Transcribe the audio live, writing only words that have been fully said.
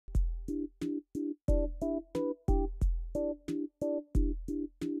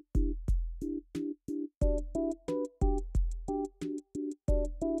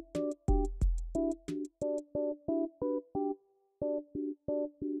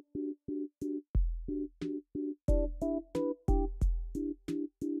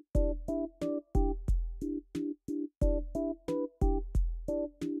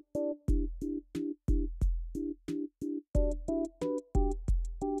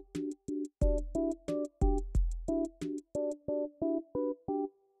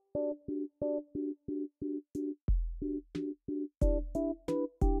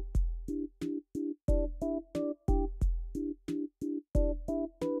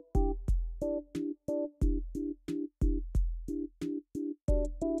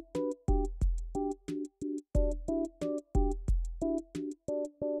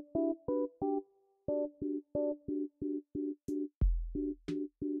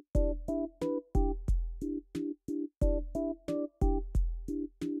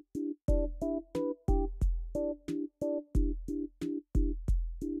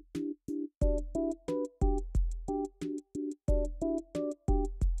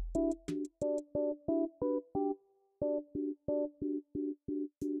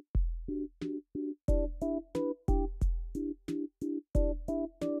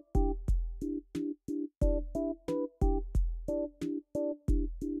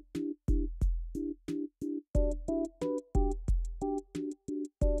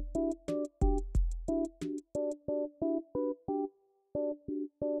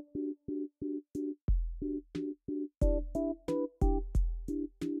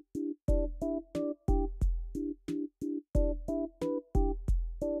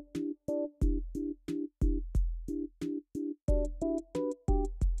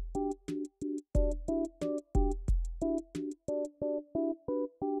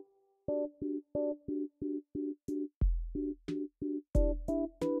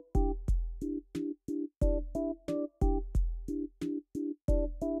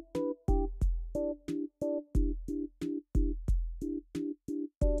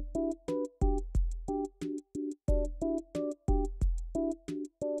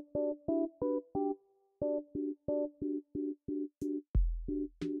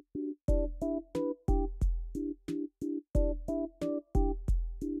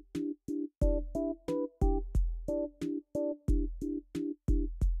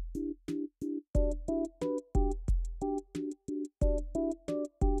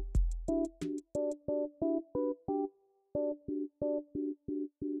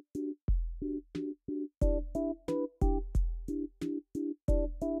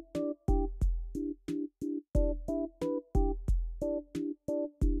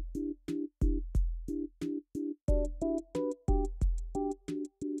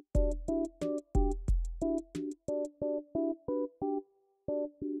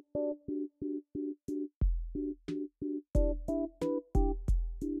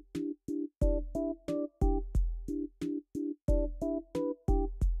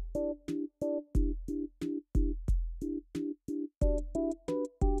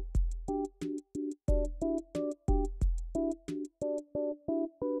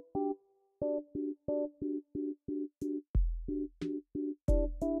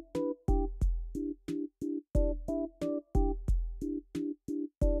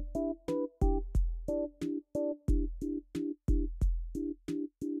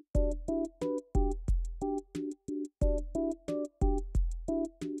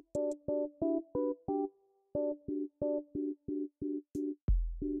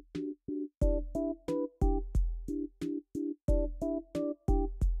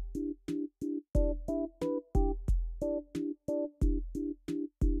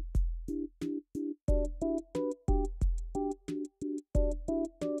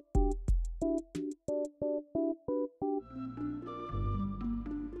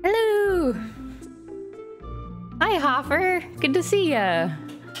Hoffer. Good to see ya.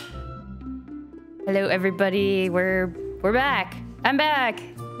 Hello, everybody. We're back. I'm back.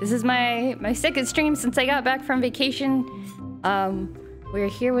 This is my second stream since I got back from vacation. We're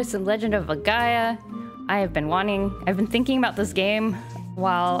here with some Legend of Legaia. I've been thinking about this game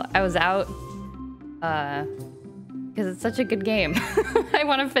while I was out, because it's such a good game. I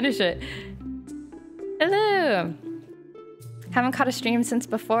want to finish it. Hello. Haven't caught a stream since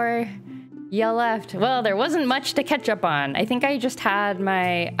before you left. Well, there wasn't much to catch up on. I think I just had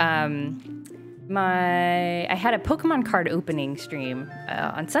I had a Pokemon card opening stream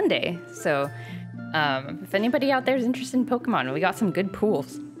on Sunday. So if anybody out there is interested in Pokemon, we got some good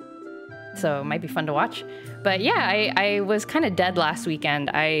pools. So it might be fun to watch. But yeah, I was kind of dead last weekend.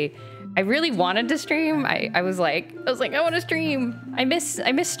 I really wanted to stream. I was like, I want to stream. I miss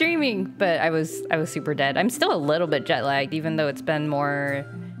streaming, but I was super dead. I'm still a little bit jet lagged, even though it's been more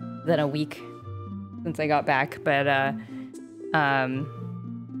than a week since I got back. But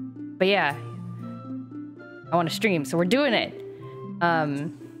yeah, I want to stream, so we're doing it.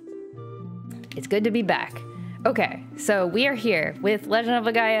 It's good to be back. Okay, so we are here with Legend of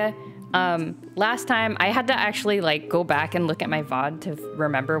Legaia. Last time I had to actually like go back and look at my VOD to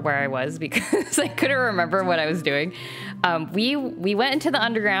remember where I was because I couldn't remember what I was doing. We went into the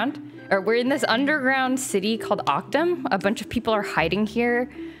underground, or we're in this underground city called Octum. A bunch of people are hiding here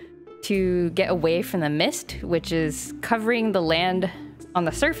to get away from the mist, which is covering the land on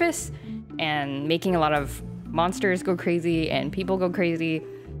the surface and making a lot of monsters go crazy and people go crazy.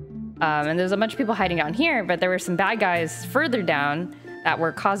 And there's a bunch of people hiding down here, but there were some bad guys further down that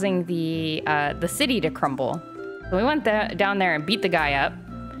were causing the city to crumble. So we went down there and beat the guy up.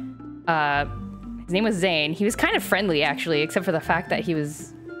 His name was Zane. He was kind of friendly, actually, except for the fact that he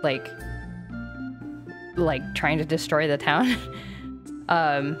was like trying to destroy the town.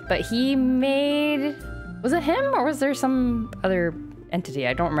 But he made... Was it him or was there some other entity?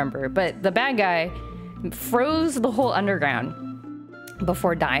 I don't remember. But the bad guy froze the whole underground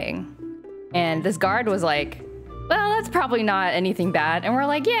before dying. And this guard was like, well, that's probably not anything bad. And we're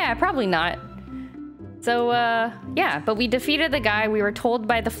like, yeah, probably not. So, yeah, but we defeated the guy. We were told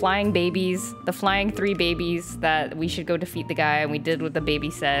by the flying babies, the flying 3 babies, that we should go defeat the guy, and we did what the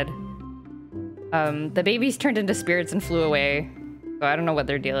baby said. The babies turned into spirits and flew away. So I don't know what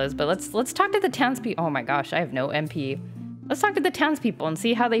their deal is, but let's talk to the townspeople. Oh my gosh, I have no MP. Let's talk to the townspeople and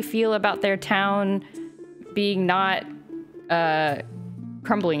see how they feel about their town being not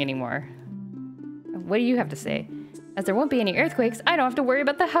crumbling anymore. What do you have to say? As there won't be any earthquakes, I don't have to worry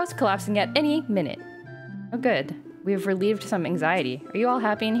about the house collapsing at any minute. Oh good, we have relieved some anxiety. Are you all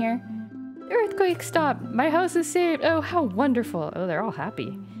happy in here? The earthquake stopped, my house is saved. Oh, how wonderful. Oh, they're all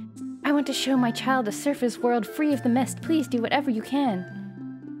happy. I want to show my child a surface world free of the mist. Please do whatever you can.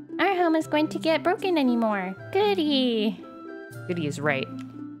 Our home is going to get broken anymore. Goody. Goody is right.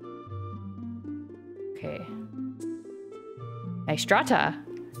 Okay. Nice strata.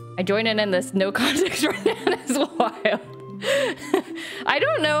 I join in this no context right now as wild. I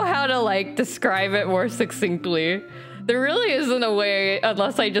don't know how to like describe it more succinctly. There really isn't a way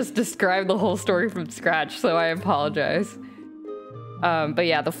unless I just describe the whole story from scratch, so I apologize. But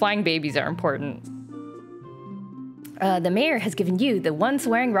yeah, the flying babies are important. The mayor has given you, the one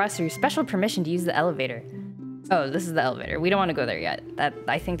swearing roster, special permission to use the elevator. Oh, this is the elevator. We don't want to go there yet.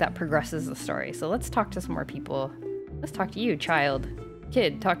 I think that progresses the story. So let's talk to some more people. Let's talk to you, child.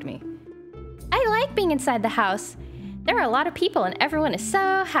 Kid, talk to me. I like being inside the house. There are a lot of people and everyone is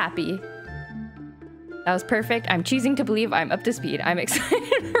so happy. That was perfect. I'm choosing to believe I'm up to speed. I'm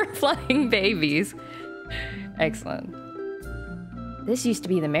excited for flying babies. Excellent. This used to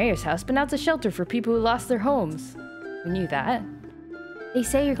be the mayor's house, but now it's a shelter for people who lost their homes. We knew that. They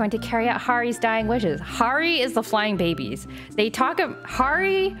say you're going to carry out Hari's dying wishes. Hari is the flying babies. They talk about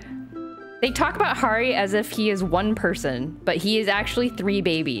Hari as if he is one person, but he is actually 3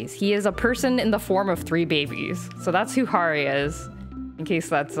 babies. He is a person in the form of 3 babies. So that's who Hari is, in case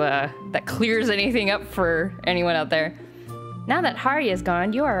that clears anything up for anyone out there. Now that Hari is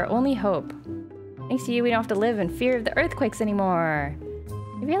gone, you are our only hope. Thanks to you, we don't have to live in fear of the earthquakes anymore.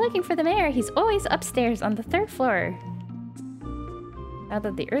 If you're looking for the mayor, he's always upstairs on the 3rd floor. Now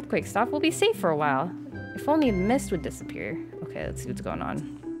that the earthquake stopped, we'll be safe for a while. If only the mist would disappear. Okay, let's see what's going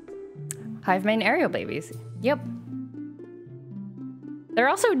on. Hive mind aerial babies. Yep. They're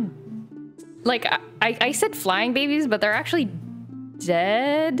also, like, I said flying babies, but they're actually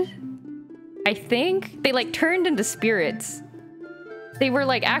dead. I think they like turned into spirits. They were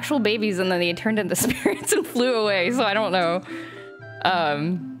like actual babies and then they turned into spirits and flew away, so I don't know.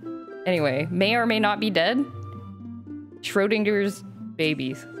 Anyway, may or may not be dead. Schrodinger's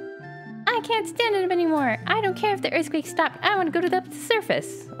babies. I I can't stand it anymore. I don't care if the earthquake stopped. I want to go to the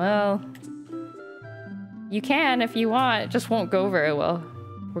surface. Well, you can if you want. It just won't go very well.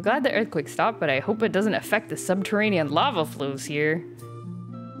 We're glad the earthquake stopped, but I hope it doesn't affect the subterranean lava flows here.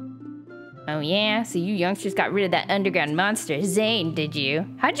 Oh yeah? So you youngsters got rid of that underground monster, Zane, did you?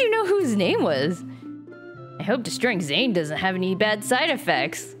 How'd you know who his name was? I hope destroying Zane doesn't have any bad side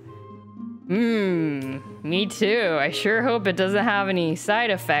effects. Me too. I sure hope it doesn't have any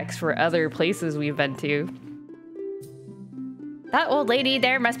side effects for other places we've been to. That old lady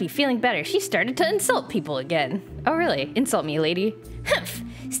there must be feeling better. She started to insult people again. Oh really? Insult me, lady. Humph!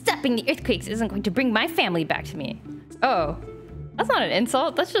 Stopping the earthquakes isn't going to bring my family back to me. Oh. That's not an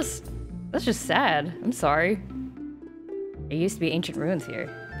insult. That's just sad. I'm sorry. There used to be ancient ruins here.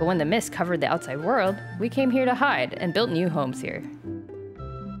 But when the mist covered the outside world, we came here to hide and built new homes here.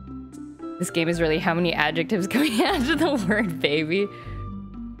 This game is really how many adjectives coming after the word baby.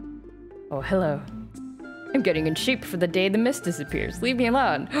 Oh, hello. I'm getting in shape for the day the mist disappears. Leave me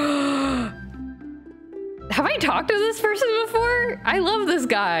alone. Have I talked to this person before? I love this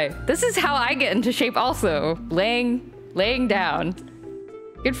guy. This is how I get into shape also. Laying down.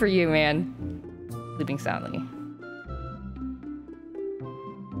 Good for you, man. Sleeping soundly.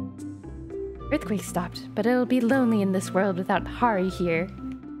 Earthquake stopped, but it'll be lonely in this world without Hari here.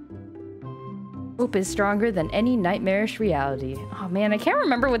 Hope is stronger than any nightmarish reality. Oh man, I can't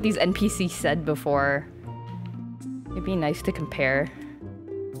remember what these NPCs said before. It'd be nice to compare.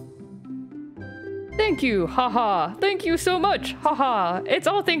 Thank you, haha. Thank you so much, haha. It's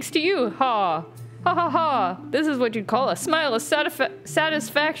all thanks to you, ha. Ha ha ha. This is what you'd call a smile of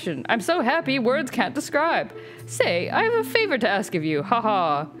satisfaction. I'm so happy words can't describe. Say, I have a favor to ask of you,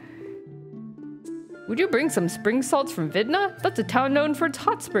 haha. Would you bring some spring salts from Vidna? That's a town known for its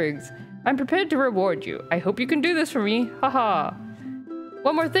hot springs. I'm prepared to reward you. I hope you can do this for me. Haha.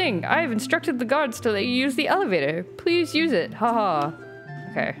 One more thing. I have instructed the guards to let you use the elevator. Please use it. Haha.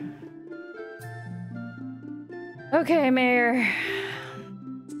 Okay. Okay, Mayor.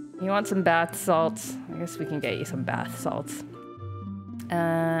 You want some bath salts? I guess we can get you some bath salts. We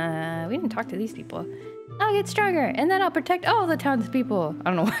didn't talk to these people. I'll get stronger, and then I'll protect all the townspeople. I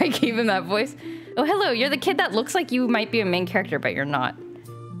don't know why I gave him that voice. Oh, hello. You're the kid that looks like you might be a main character, but you're not.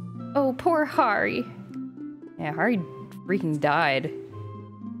 Oh, poor Hari. Yeah, Hari freaking died.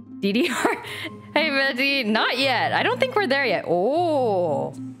 DDR? Hey, Betty, not yet. I don't think we're there yet.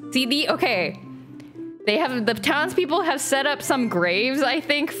 Oh. See, okay. The townspeople have set up some graves, I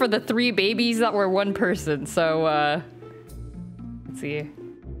think, for the 3 babies that were one person. So, let's see.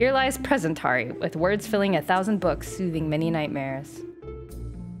 Here lies present Hari, with words filling 1,000 books, soothing many nightmares.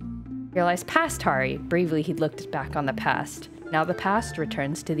 Here lies past Hari. Bravely he looked back on the past. Now the past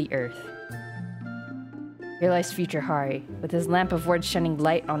returns to the earth. Here lies future Hari, with his lamp of words shining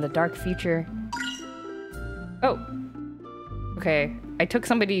light on the dark future. Oh. Okay. I took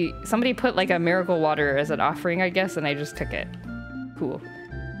somebody put like a miracle water as an offering, I guess, and I just took it. Cool.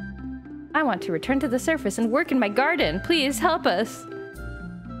 I want to return to the surface and work in my garden. Please help us.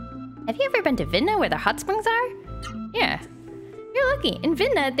 Have you ever been to Vidna where the hot springs are? Yeah. You're lucky. In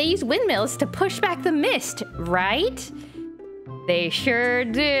Vidna, they use windmills to push back the mist, right? They sure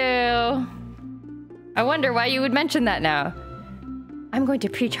do. I wonder why you would mention that now. I'm going to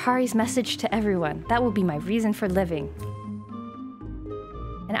preach Hari's message to everyone. That will be my reason for living.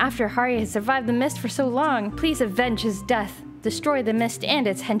 And after Hari has survived the mist for so long, please avenge his death. Destroy the mist and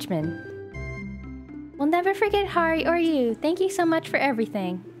its henchmen. We'll never forget Hari or you. Thank you so much for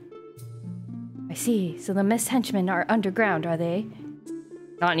everything. I see. So the mist henchmen are underground, are they?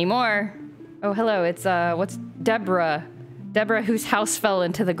 Not anymore. Oh, hello. It's, what's Deborah? Deborah, whose house fell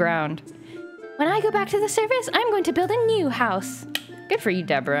into the ground. When I go back to the surface, I'm going to build a new house. Good for you,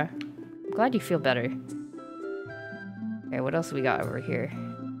 Deborah. I'm glad you feel better. Okay, what else we got over here?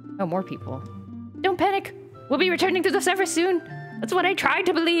 Oh, more people. Don't panic. We'll be returning to the surface soon. That's what I tried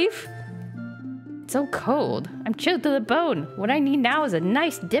to believe. It's so cold. I'm chilled to the bone. What I need now is a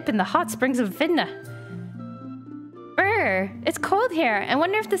nice dip in the hot springs of Vidna. Brr, it's cold here. I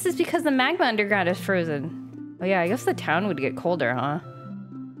wonder if this is because the magma underground is frozen. Oh yeah, I guess the town would get colder, huh?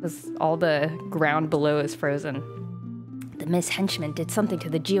 Because all the ground below is frozen. The mist henchmen did something to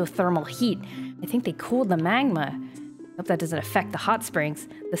the geothermal heat. I think they cooled the magma. Hope that doesn't affect the hot springs.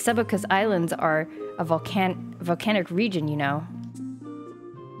 The Sebukas Islands are a volcanic region, you know.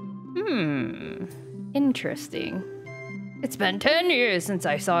 Interesting. It's been 10 years since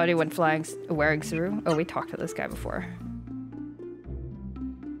I saw anyone wearing through. Oh, we talked to this guy before.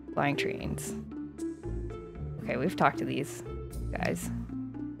 Flying trains. Okay, we've talked to these guys.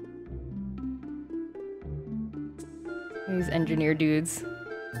 These engineer dudes.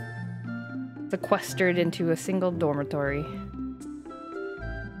 sequestered into a single dormitory.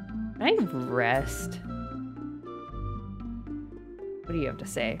 Can I rest? What do you have to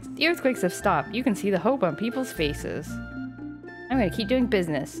say? The earthquakes have stopped. You can see the hope on people's faces. I'm gonna keep doing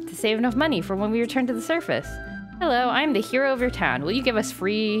business to save enough money for when we return to the surface. Hello, I'm the hero of your town. Will you give us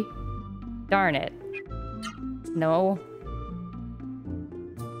free... Darn it. No.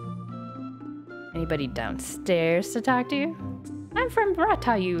 Anybody downstairs to talk to? I'm from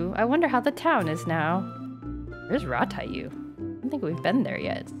Ratayu. I wonder how the town is now. Where's Ratayu? I don't think we've been there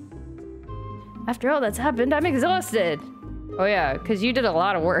yet. After all that's happened, I'm exhausted. Oh yeah, because you did a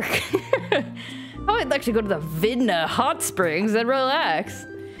lot of work. Oh, I'd like to go to the Vidna hot springs and relax.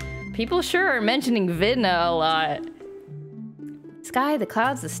 People sure are mentioning Vidna a lot. Sky, the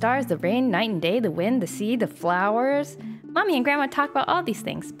clouds, the stars, the rain, night and day, the wind, the sea, the flowers. Mommy and Grandma talk about all these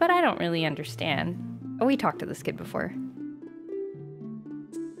things, but I don't really understand. Oh, we talked to this kid before.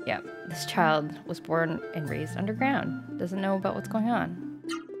 Yeah, this child was born and raised underground. Doesn't know about what's going on.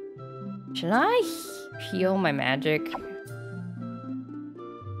 Should I heal my magic?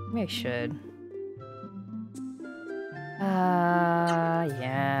 Maybe I should.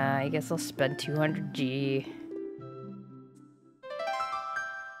 Yeah, I guess I'll spend 200G.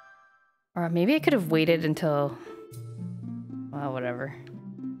 Or maybe I could have waited until... Well, whatever.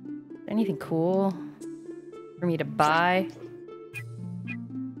 Anything cool for me to buy?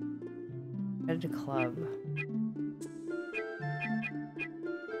 Head to club.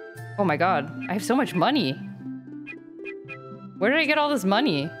 Oh my god, I have so much money. Where did I get all this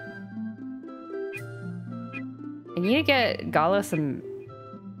money? I need to get Gala some...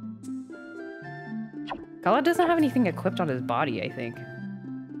 Gala doesn't have anything equipped on his body, I think.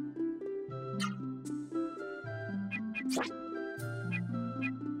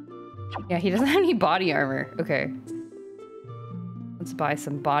 Yeah, he doesn't have any body armor. Okay. Let's buy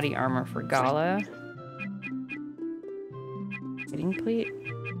some body armor for Gala. Hitting plate?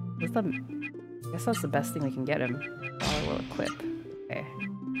 I guess that's the best thing we can get him. Gala will equip. Okay.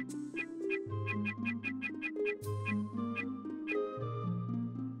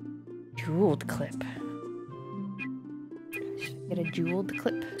 Jeweled clip. Should I get a jeweled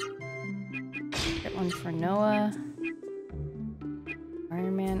clip? Get one for Noah.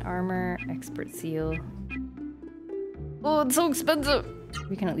 Iron Man armor, expert seal. Oh, it's so expensive!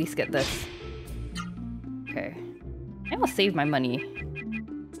 We can at least get this. Okay. I will save my money.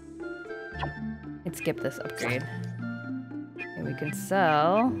 Let's skip this upgrade. And we can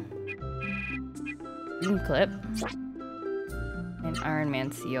sell... Green clip. And Iron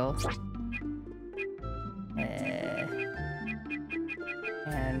Man seal.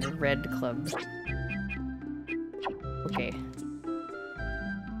 And red club. Okay.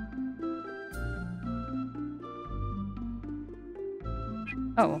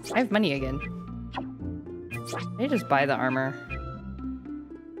 Oh, I have money again. I just buy the armor.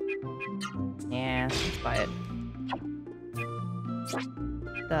 Yeah, let's buy it.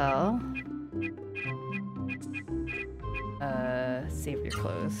 So... save your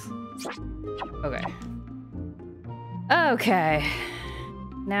clothes. Okay. Okay.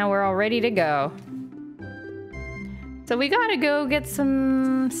 Now we're all ready to go. So we gotta go get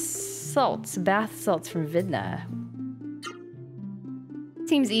some salts, bath salts from Vidna.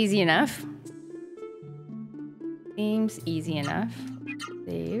 Seems easy enough. Seems easy enough.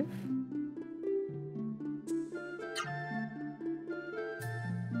 Save.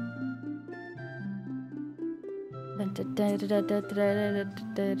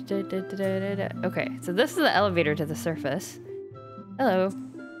 Okay, so this is the elevator to the surface. Hello.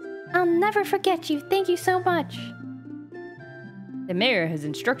 I'll never forget you. Thank you so much. The mayor has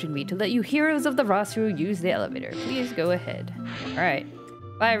instructed me to let you heroes of the roster use the elevator. Please go ahead. All right.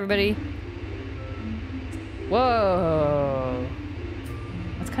 Bye, everybody. Whoa.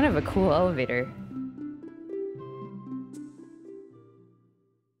 That's kind of a cool elevator.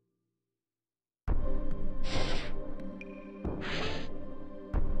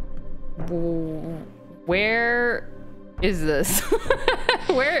 Where is this?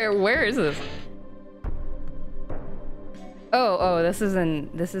 Where is this? Oh, this is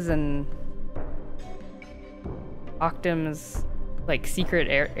in Octum's like secret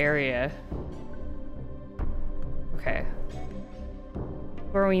area. Okay.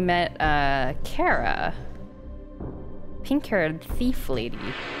 Where we met Kara. Pink-haired thief lady.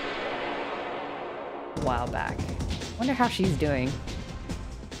 A while back. Wonder how she's doing.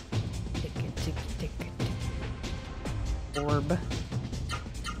 Orb.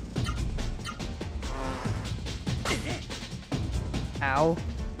 Ow.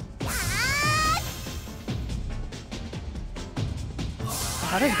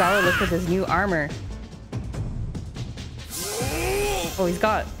 How does Gala look with his new armor? Oh, he's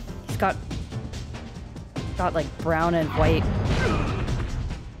got like brown and white.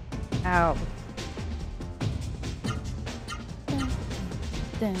 Ow.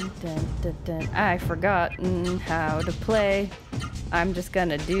 Dun, dun, dun, dun. I forgotten how to play. I'm just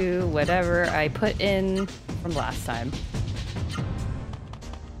gonna do whatever I put in from last time.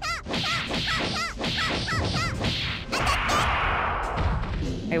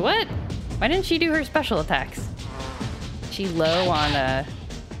 Hey, what? Why didn't she do her special attacks? She low on AP.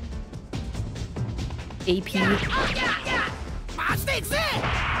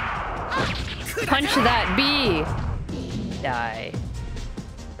 Punch that bee! Die.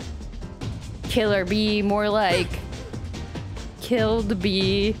 Killer bee, more like. Killed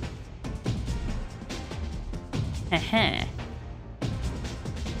bee. Heh.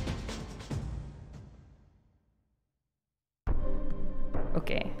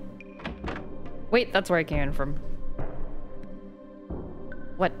 Okay. Wait, that's where I came in from.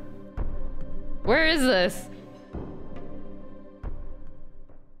 What? Where is this?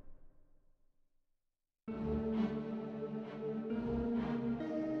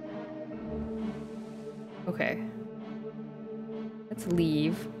 Okay. Let's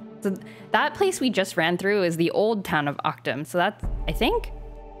leave. So that place we just ran through is the old town of Octum. So that's, I think,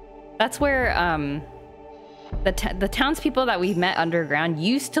 that's where the townspeople that we met underground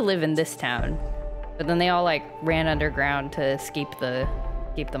used to live in this town, but then they all like ran underground to escape the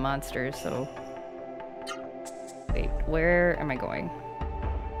monsters. So wait, where am I going?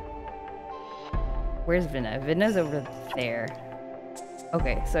 Where's Vinna? Vinna's over there.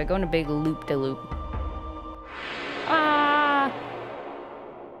 Okay, so I go in a big loop-de-loop. Ah!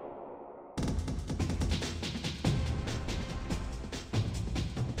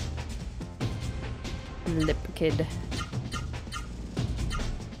 Lip kid.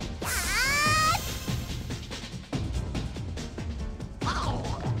 I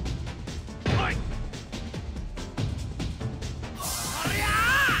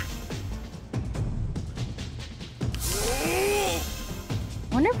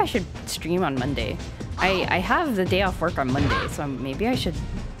wonder if I should stream on Monday. I have the day off work on Monday, so maybe I should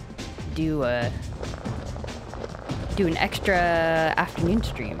do an extra afternoon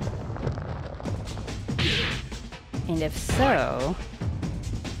stream. And if so,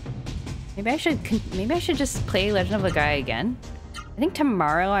 maybe I should just play Legend of Legaia again. I think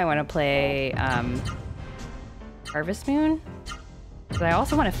tomorrow I want to play Harvest Moon, but I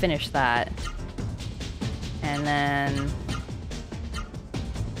also want to finish that. And then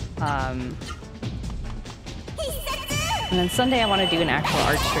Sunday I want to do an actual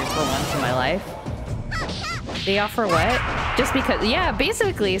art stream for once in my life. They offer what? Just because, yeah,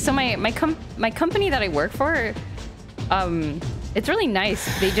 basically. So my company that I work for, it's really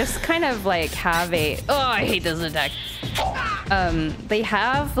nice. They just kind of like have a, oh, I hate this attack. They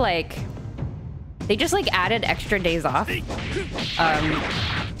have like, they just like added extra days off,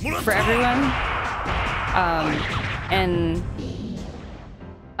 for everyone. And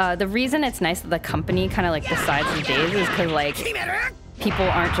the reason it's nice that the company kind of like decides the days is because like people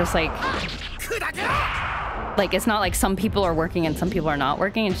aren't just like it's not like some people are working and some people are not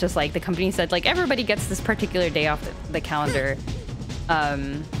working. It's just like the company said like everybody gets this particular day off the calendar,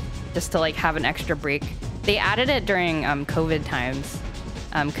 just to like have an extra break. They added it during COVID times,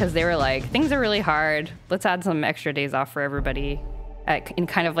 because they were like, things are really hard. Let's add some extra days off for everybody in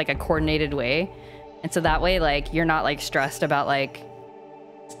kind of like a coordinated way. And so that way like you're not like stressed about like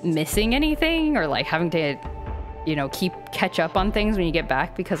missing anything or like having to, you know, catch up on things when you get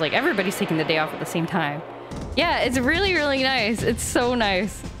back, because like everybody's taking the day off at the same time. Yeah, it's really, really nice. It's so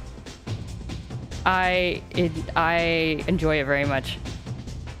nice. I enjoy it very much.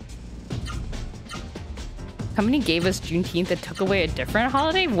 Company gave us Juneteenth and took away a different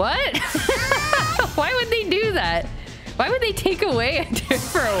holiday? What? Why would they do that? Why would they take away a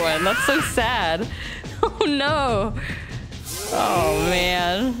different one? That's so sad. Oh no. Oh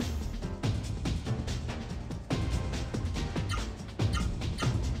man.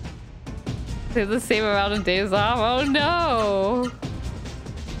 They have the same amount of days off? Oh no.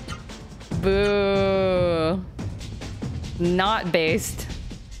 Boo. Not based.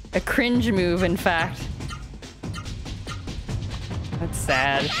 A cringe move, in fact. That's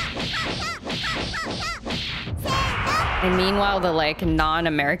sad. And meanwhile, the like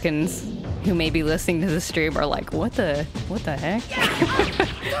non-Americans who may be listening to the stream are like, what the heck?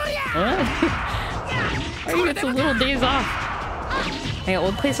 What? Why do you get some little days off? My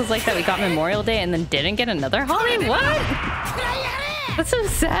old place was like that. We got Memorial Day and then didn't get another holiday? What? That's so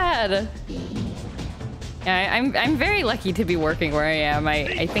sad. I'm very lucky to be working where I am.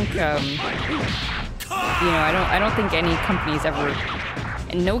 I think you know, I don't think any company's ever,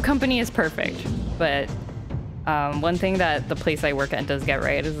 no company is perfect, but one thing that the place I work at does get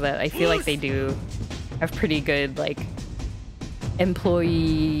right is that I feel like they do have pretty good like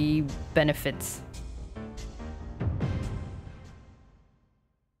employee benefits.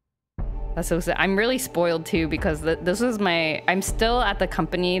 That's so sad. I'm really spoiled too because this was I'm still at the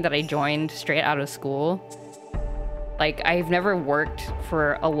company that I joined straight out of school. Like, I've never worked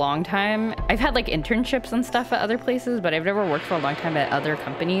for a long time. I've had like internships and stuff at other places, but I've never worked for a long time at other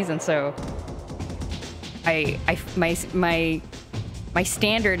companies, and so my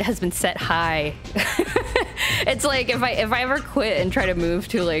standard has been set high. It's like if I ever quit and try to move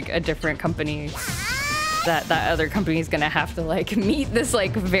to like a different company, that other company is gonna have to like meet this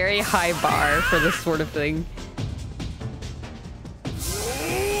like very high bar for this sort of thing.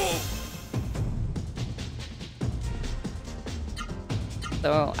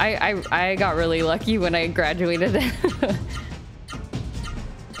 So I got really lucky when I graduated.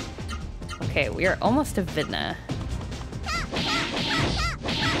 Okay, we are almost to Vidna.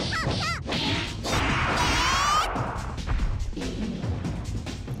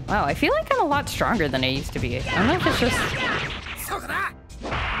 Wow, I feel like I'm a lot stronger than I used to be. I don't know if it's just...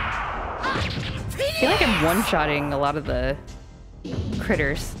 I feel like I'm one-shotting a lot of the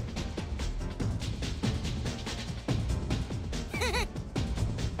critters.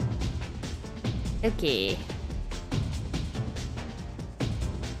 Okay.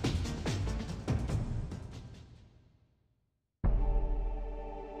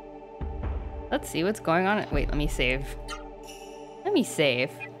 Let's see what's going on. Wait, let me save. Let me save.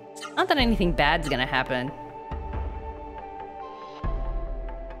 Not that anything bad's gonna happen.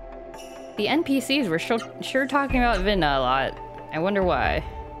 The NPCs were sure talking about Vinna a lot. I wonder why.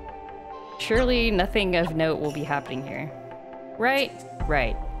 Surely nothing of note will be happening here. Right?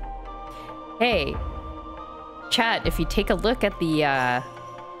 Right. Hey, chat, if you take a look at the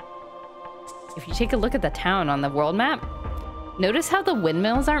town on the world map, notice how the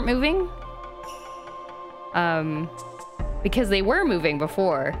windmills aren't moving? Because they were moving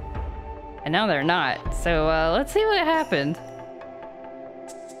before, and now they're not. So let's see what happened.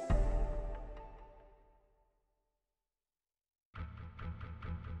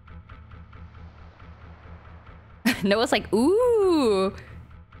 Noah's like, ooh,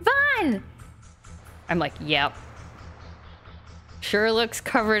 Vaughn! I'm like, yep. Sure looks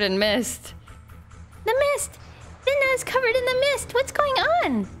covered in mist. The mist! Vinna is covered in the mist! What's going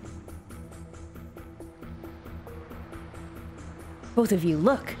on? Both of you,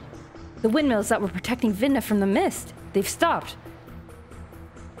 look. The windmills that were protecting Vinna from the mist. They've stopped.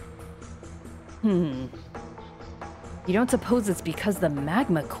 You don't suppose it's because the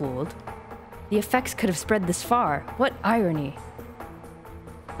magma cooled? The effects could have spread this far. What irony.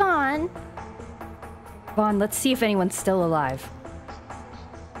 Vaughn, let's see if anyone's still alive.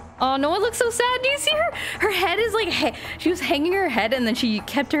 Oh, Noah looks so sad. Do you see her? Her head is like, she was hanging her head and then she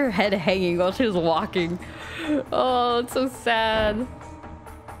kept her head hanging while she was walking. Oh, it's so sad.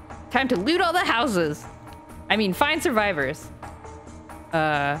 Time to loot all the houses. I mean, find survivors.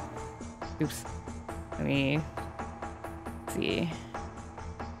 Oops. Let me see.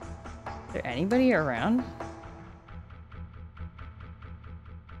 Is there anybody around?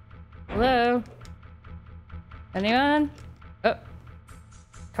 Hello? Anyone? Oh.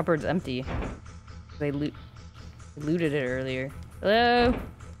 Cupboard's empty. They looted it earlier. Hello?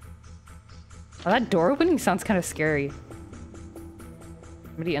 Oh, that door opening sounds kind of scary.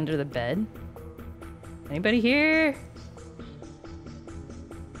 Somebody under the bed? Anybody here?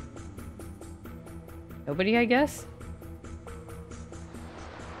 Nobody, I guess?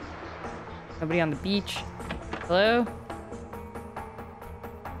 Nobody on the beach? Hello?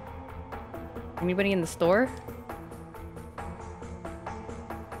 Anybody in the store?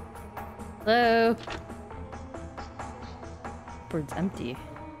 Hello? Cupboard's empty.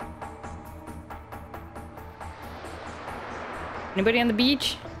 Anybody on the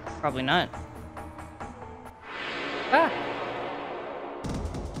beach? Probably not. Ah!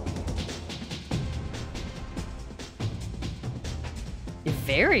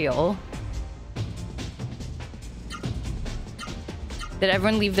 Burial? Did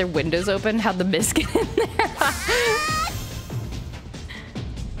everyone leave their windows open? How'd the mist get in there?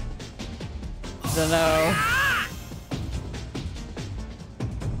 Don't know.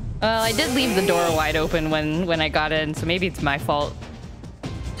 Well, I did leave the door wide open when I got in, so maybe it's my fault.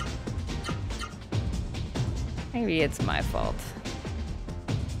 Maybe it's my fault.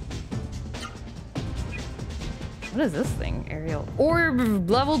 What is this thing? Aerial orb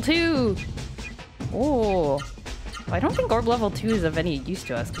level 2. Oh, I don't think orb level 2 is of any use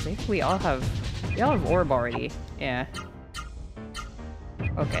to us because I think we all have orb already. Yeah.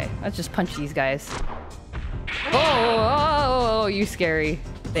 Okay, let's just punch these guys. Oh, you scary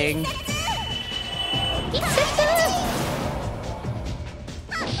thing.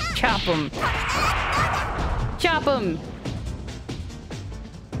 Chop him. Chop him.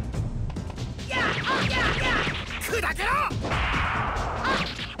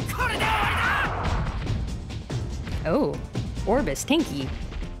 Oh, orb is stinky.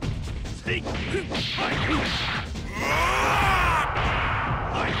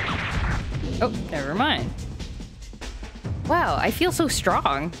 Oh, never mind. Wow, I feel so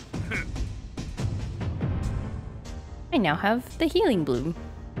strong. I now have the healing bloom.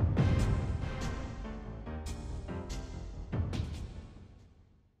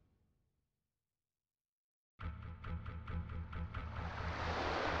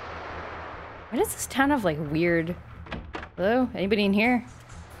 Why does this town have like weird... Hello? Anybody in here?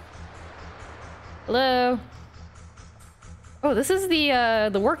 Hello? Oh, this is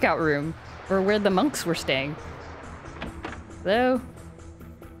the workout room, or where the monks were staying. Hello?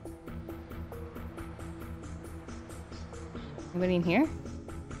 Anybody in here?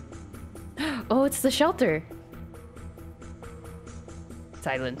 Oh, it's the shelter.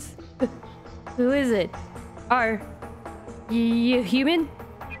 Silence. Who is it? Are you human?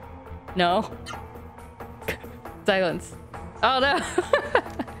 No. Silence. Oh no.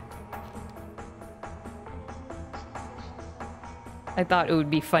 I thought it would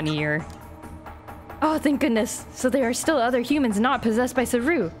be funnier. Oh, thank goodness. So there are still other humans not possessed by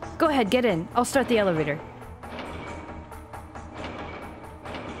Saru. Go ahead, get in. I'll start the elevator.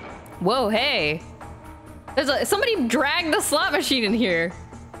 Whoa, hey. Somebody dragged the slot machine in here.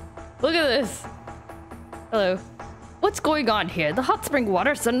 Look at this. Hello. What's going on here? The hot spring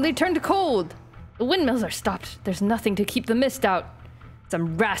water suddenly turned cold. The windmills are stopped. There's nothing to keep the mist out.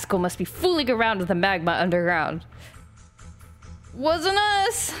 Some rascal must be fooling around with the magma underground. Wasn't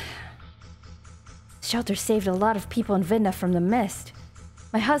us. Shelter saved a lot of people in Vidna from the mist.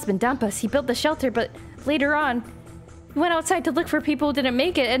 My husband, Dampus, he built the shelter, but later on, he went outside to look for people who didn't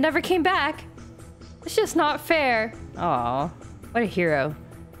make it and never came back. It's just not fair. Aw, what a hero.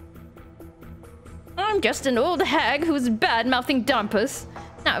 I'm just an old hag who's bad-mouthing Dampus.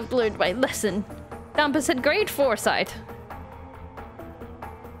 Now I've learned my lesson. Dampus had great foresight.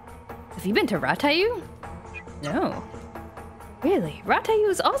 Have you been to Ratayu? No. Really? Ratayu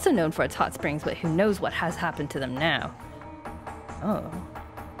is also known for its hot springs, but who knows what has happened to them now. Oh.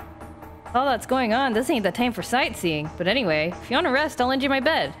 With all that's going on, this ain't the time for sightseeing. But anyway, if you want to rest, I'll lend you my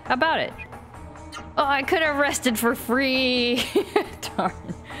bed. How about it? Oh, I could have rested for free. Darn.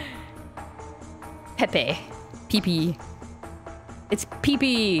 Pepe. Pee-pee. It's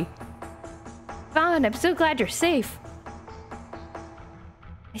Pee-pee. Vaughn, I'm so glad you're safe.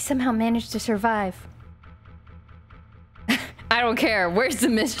 I somehow managed to survive. I don't care. Where's the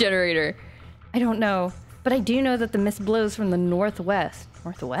mist generator? I don't know. But I do know that the mist blows from the northwest.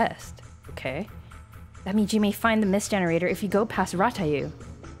 Northwest? Okay. That means you may find the mist generator if you go past Ratayu.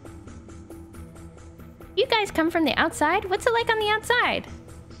 You guys come from the outside? What's it like on the outside?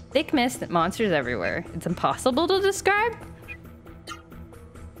 Thick mist, monsters everywhere. It's impossible to describe.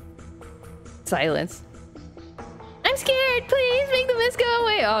 Silence. I'm scared. Please make the mist go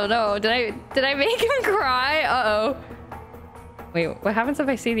away. Oh no, did I make him cry? Uh-oh. Wait, what happens if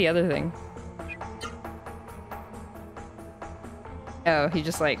I see the other thing? Oh, he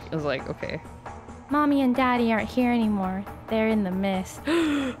just like was like, okay. Mommy and Daddy aren't here anymore. They're in the mist.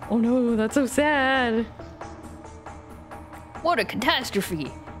 Oh no, that's so sad. What a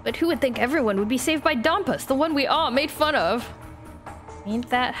catastrophe. But who would think everyone would be saved by Dampus, the one we all made fun of? Ain't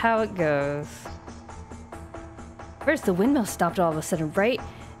that how it goes? First the windmill stopped all of a sudden, right?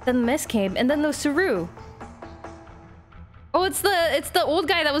 Then the mist came, and then the Saru. Oh, it's the old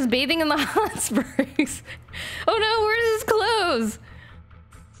guy that was bathing in the hot springs. Oh no, where's his clothes?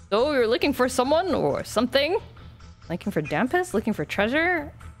 So you're looking for someone or something? Looking for Dampus? Looking for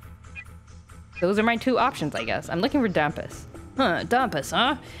treasure? Those are my two options, I guess. I'm looking for Dampus. Huh, Dampus,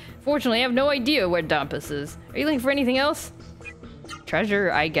 huh? Fortunately, I have no idea where Dampus is. Are you looking for anything else?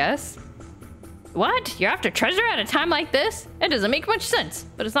 Treasure, I guess. What? You're after treasure at a time like this? That doesn't make much sense.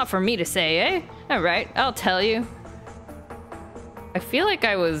 But it's not for me to say, eh? Alright, I'll tell you. I feel like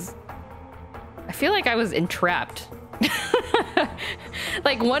I was entrapped.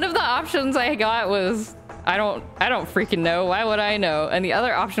 Like one of the options I got was I don't freaking know. Why would I know? And the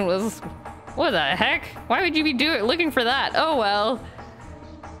other option was, what the heck? Why would you be looking for that? Oh well.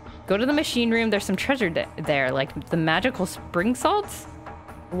 Go to the machine room. There's some treasure there, like the magical spring salts.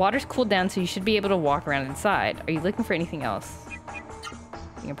 The water's cooled down, so you should be able to walk around inside. Are you looking for anything else?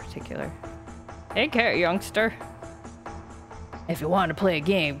 Anything in particular? Take care, youngster. If you want to play a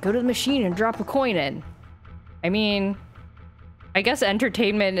game, go to the machine and drop a coin in. I mean, I guess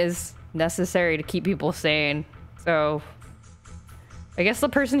entertainment is necessary to keep people sane. So, I guess the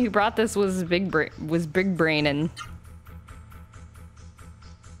person who brought this was big brain and.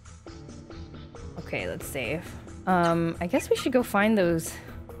 Okay, let's save. I guess we should go find those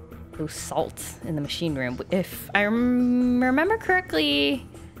salts in the machine room. If I remember correctly,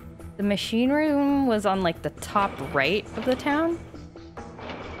 the machine room was on like the top right of the town.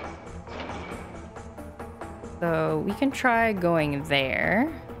 So we can try going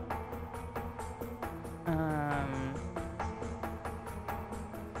there.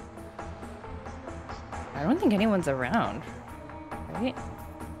 I don't think anyone's around, right?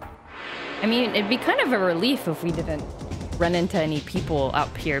 I mean, it'd be kind of a relief if we didn't run into any people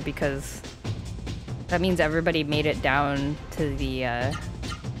up here, because that means everybody made it down to the,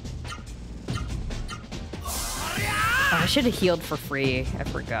 Oh, I should have healed for free. I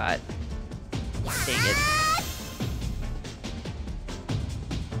forgot. Dang it.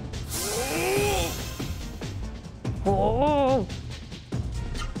 Oh!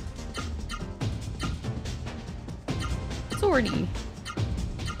 Swordy.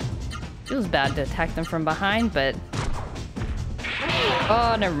 Feels bad to attack them from behind, but...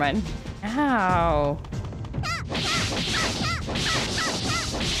 Oh, never mind. Ow.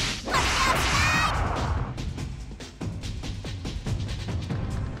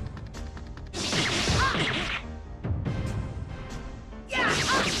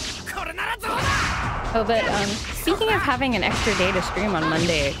 Oh, but speaking of having an extra day to stream on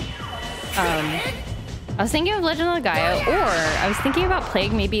Monday, I was thinking of Legend of Legaia, or I was thinking about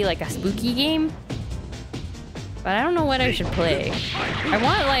playing maybe like a spooky game. But I don't know what I should play. I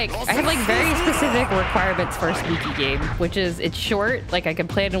have like very specific requirements for a spooky game, which is it's short, like I can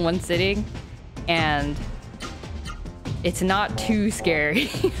play it in one sitting, and it's not too scary.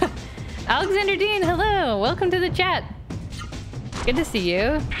 Alexander Dean, hello! Welcome to the chat. Good to see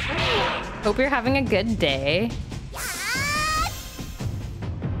you. Hope you're having a good day.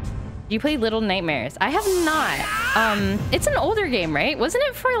 Do you play Little Nightmares? I have not. It's an older game, right? Wasn't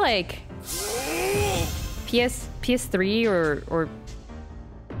it for like PS3 or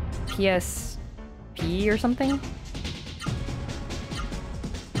PSP or something?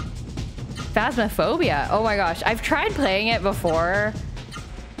 Phasmophobia. Oh my gosh, I've tried playing it before.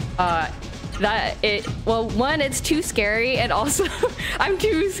 Well, one, it's too scary, and also I'm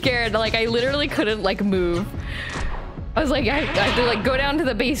too scared. Like I literally couldn't like move. I was like, I have to like go down to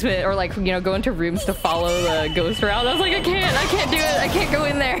the basement or like, you know, go into rooms to follow the ghost around. I was like, I can't do it. I can't go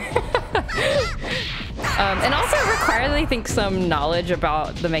in there. And also it requires, I think, some knowledge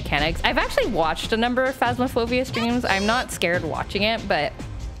about the mechanics. I've actually watched a number of Phasmophobia streams. I'm not scared watching it, but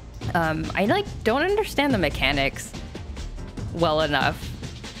I like don't understand the mechanics well enough.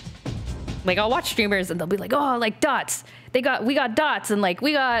 Like I'll watch streamers and they'll be like, oh, like dots. We got dots, and like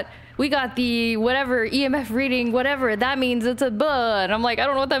we got the whatever EMF reading, whatever that means, it's a buh. And I'm like, I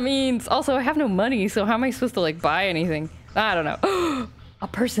don't know what that means. Also, I have no money, so how am I supposed to like buy anything? I don't know. A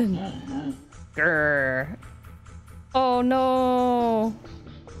person. Grr. Oh no.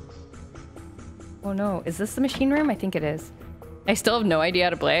 Oh no. Is this the machine room? I think it is. I still have no idea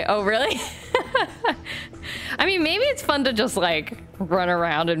how to play. Oh really? I mean, maybe it's fun to just like run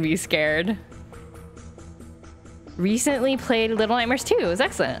around and be scared. Recently played Little Nightmares 2. It was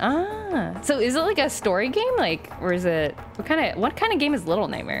excellent. Ah, so is it like a story game, like, or is it what kind of game is Little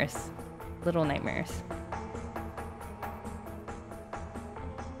Nightmares? Little Nightmares.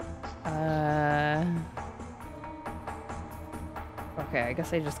 Okay, I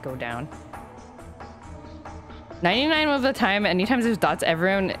guess I just go down. 99 of the time, anytime there's dots,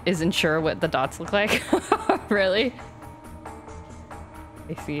 everyone isn't sure what the dots look like. Really?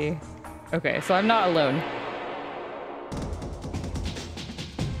 I see. Okay, so I'm not alone.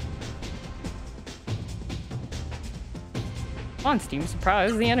 Come on, Steam,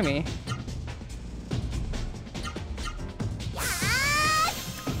 surprise the enemy.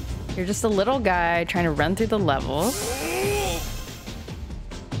 You're just a little guy trying to run through the levels.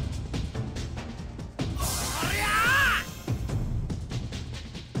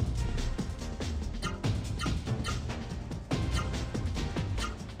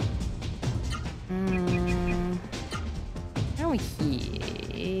 How do we heal?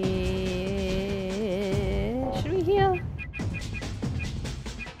 Should we heal?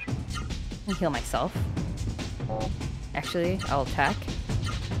 I'll heal myself. Actually, I'll attack.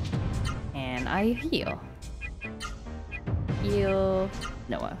 And I heal. Heal.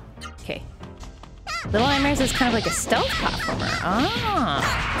 Noah. Okay. Little Nightmares is kind of like a stealth platformer.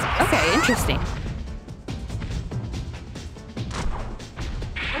 Ah. Okay, interesting.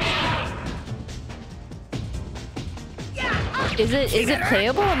 Is it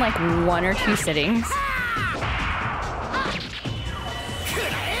playable in like 1 or 2 sittings?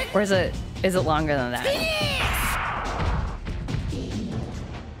 Or is it longer than that?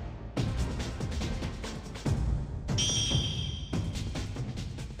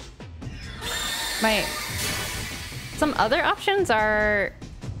 Some other options are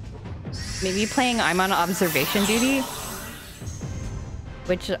maybe playing I'm on observation duty,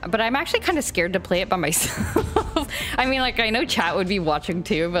 but I'm actually kind of scared to play it by myself. I mean, like, I know chat would be watching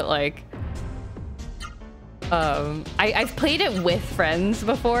too, but like, I've played it with friends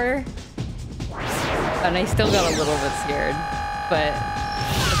before, and I still got a little bit scared. But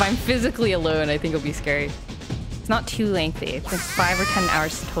if I'm physically alone, I think it'll be scary. It's not too lengthy. It's 5 or 10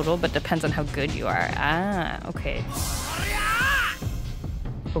 hours total, but depends on how good you are. Ah, okay.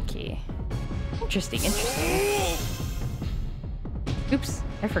 Okay. Interesting. Oops,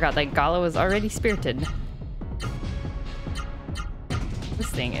 I forgot that Gala was already spirited.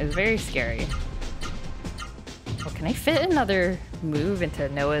 This thing is very scary. Oh, can I fit another move into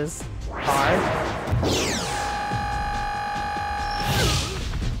Noah's bar?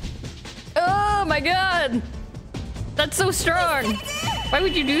 Oh my god! That's so strong! Why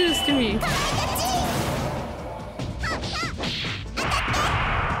would you do this to me?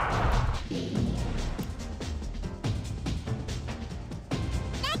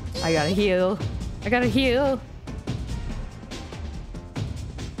 I gotta heal. I gotta heal.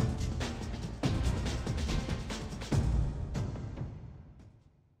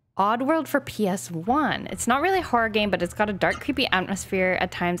 Oddworld for PS1. It's not really a horror game, but it's got a dark, creepy atmosphere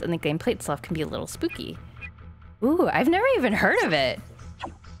at times, and the gameplay itself can be a little spooky. Ooh, I've never even heard of it.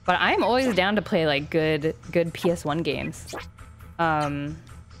 But I'm always down to play like good PS1 games.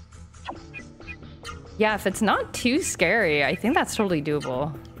 Yeah, if it's not too scary, I think that's totally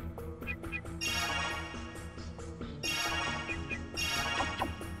doable.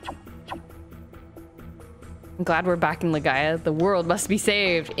 I'm glad we're back in Legaia. The world must be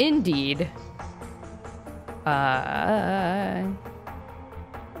saved. Indeed. Well,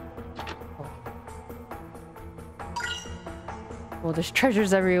 there's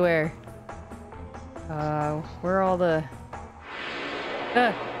treasures everywhere. Where are all the...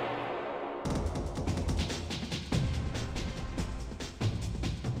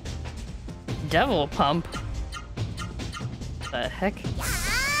 Devil pump? The heck?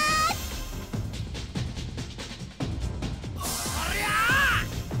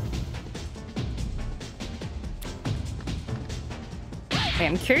 Okay,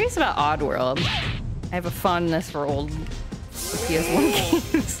 I'm curious about Oddworld. I have a fondness for old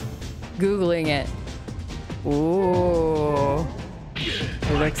PS1 games. Googling it. Ooh.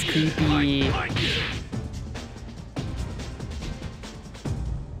 It looks creepy.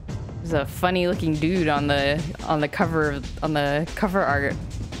 There's a funny looking dude on the cover art.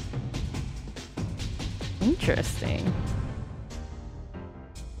 Interesting.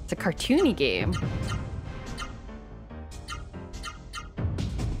 It's a cartoony game.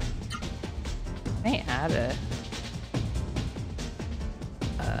 I add a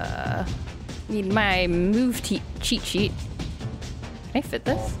need my move cheat sheet. Can I fit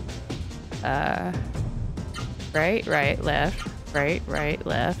this? Right, left, right,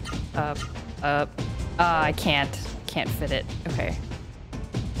 left, up. I can't fit it. Okay.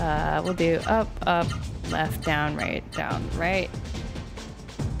 We'll do up, left, down, right,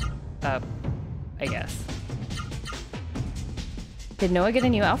 up, I guess. Did Noah get a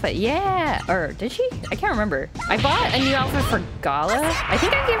new outfit? Yeah! Or did she? I can't remember. I bought a new outfit for Gala. I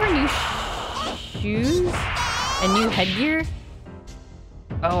think I gave her new shoes and new headgear.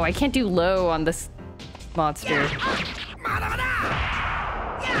 Oh, I can't do low on this monster.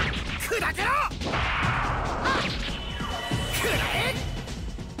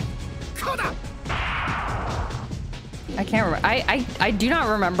 I can't remember. I do not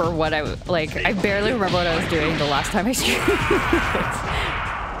remember what I like. I barely remember what I was doing the last time I streamed.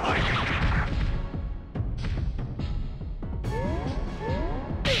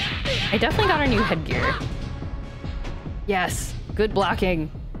 I definitely got a new headgear. Yes, good blocking.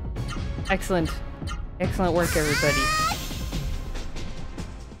 Excellent work, everybody.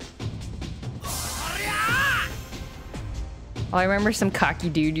 Oh, I remember some cocky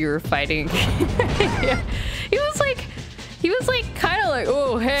dude you were fighting. Yeah. He was like kind of like,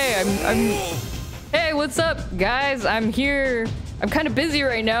 oh hey, hey, what's up guys? I'm here. I'm kind of busy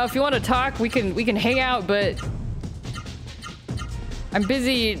right now. If you want to talk, we can hang out, but I'm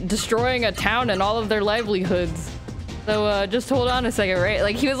busy destroying a town and all of their livelihoods. So just hold on a second, right?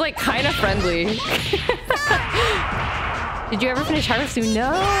 Like he was like kind of friendly. Did you ever finish Harvest Moon?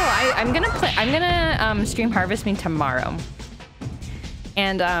 No, I'm gonna stream Harvest Moon tomorrow.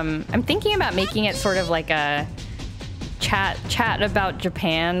 And I'm thinking about making it sort of like a chat about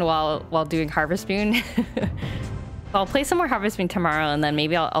Japan while doing Harvest Moon. So I'll play some more Harvest Moon tomorrow, and then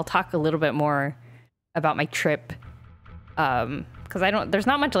maybe I'll talk a little bit more about my trip. Because there's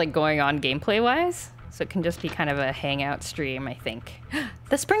not much like going on gameplay wise, so it can just be kind of a hangout stream, I think.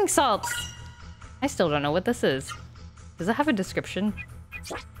 The spring salts. I still don't know what this is. Does it have a description?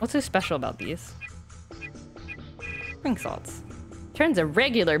 What's so special about these? Spring salts. Turns a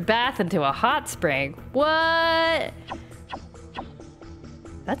regular bath into a hot spring. What?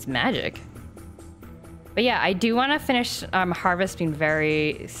 That's magic. But yeah, I do want to finish Harvest Moon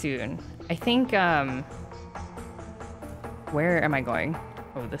very soon. I think, where am I going?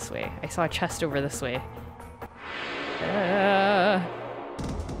 Oh, this way. I saw a chest over this way.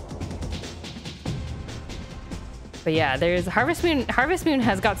 But yeah, there's Harvest Moon. Harvest Moon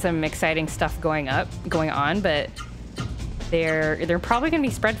has got some exciting stuff going on, but they're probably gonna be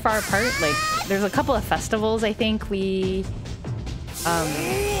spread far apart. Like, there's a couple of festivals I think maybe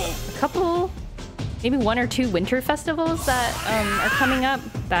 1 or 2 winter festivals that are coming up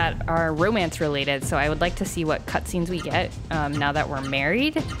that are romance related. So I would like to see what cutscenes we get now that we're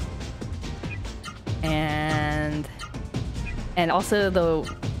married. And also the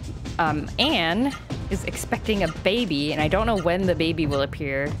Anne is expecting a baby, and I don't know when the baby will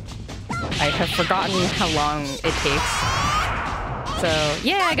appear. I have forgotten how long it takes. So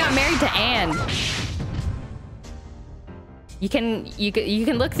yeah, I got married to Anne. You can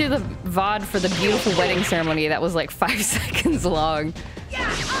look through the VOD for the beautiful wedding ceremony that was like 5 seconds long.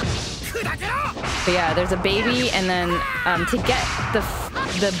 But yeah, there's a baby, and then to get the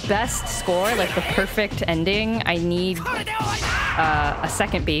best score, like the perfect ending, I need a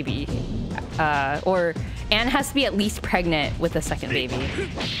second baby. Or Anne has to be at least pregnant with a second baby.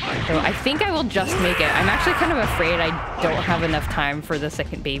 So I think I will just make it. I'm actually kind of afraid I don't have enough time for the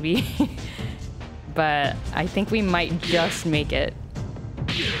second baby. But I think we might just make it.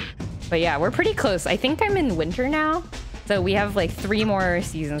 But yeah, we're pretty close. I think I'm in winter now. So we have like 3 more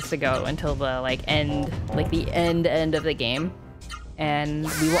seasons to go until the end of the game. And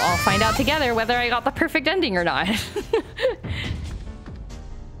we will all find out together whether I got the perfect ending or not.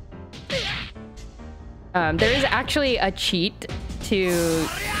 There is actually a cheat to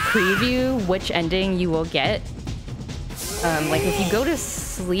preview which ending you will get. Like if you go to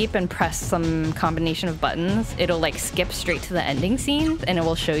sleep and press some combination of buttons, it'll like skip straight to the ending scene, and it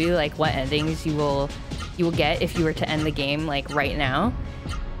will show you like what endings you will get if you were to end the game like right now.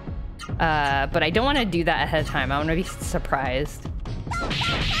 But I don't want to do that ahead of time. I want to be surprised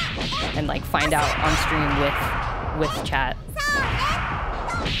and like find out on stream with chat.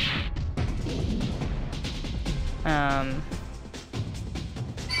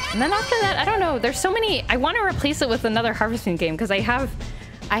 And then after that, I don't know. There's so many. I want to replace it with another Harvest Moon game because I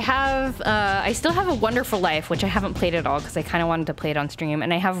still have A Wonderful Life, which I haven't played at all because I kind of wanted to play it on stream,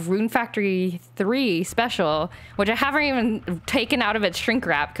 and I have Rune Factory 3 Special, which I haven't even taken out of its shrink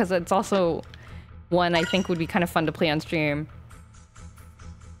wrap because it's also one I think would be kind of fun to play on stream.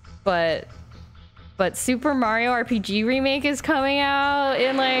 But Super Mario RPG Remake is coming out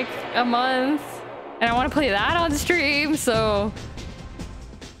in like a month, and I want to play that on stream, so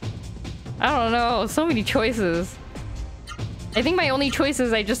I don't know. So many choices. I think my only choice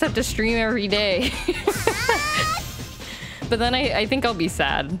is I just have to stream every day. But then I think I'll be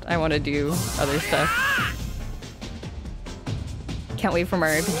sad. I want to do other stuff. Can't wait for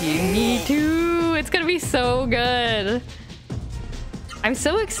Mario RPG. Me too. It's gonna be so good. I'm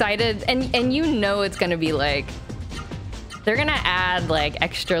so excited, and you know it's gonna be like, they're gonna add like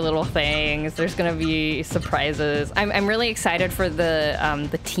extra little things. There's gonna be surprises. I'm really excited for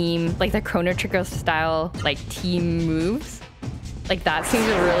the team, like the Chrono Trigger style like team moves. Like that seems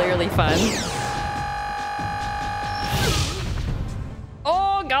really, really fun.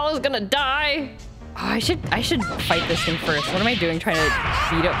 Oh, Gallo's gonna die. Oh, I should fight this thing first. What am I doing trying to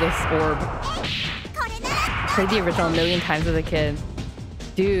beat up this orb? Played the original a million times as a kid.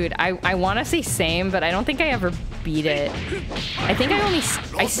 Dude, I want to say same, but I don't think I ever beat it. I think I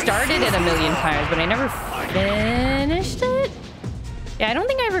started it a million times, but I never finished it. Yeah, I don't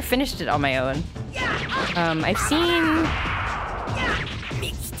think I ever finished it on my own. I've seen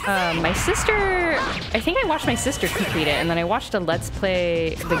my sister. I think I watched my sister complete it, and then I watched a Let's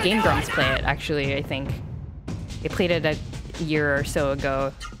Play, the Game Grumps play it. Actually, I think they played it a year or so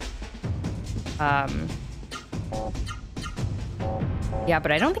ago. Yeah,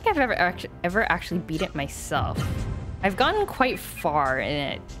 but I don't think I've ever actually beat it myself. I've gotten quite far in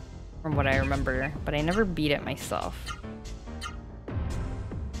it, from what I remember, but I never beat it myself.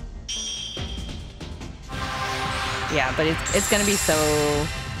 Yeah, but it's gonna be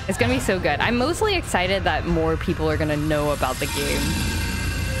so good. I'm mostly excited that more people are gonna know about the game.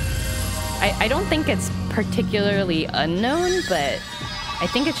 I don't think it's particularly unknown, but I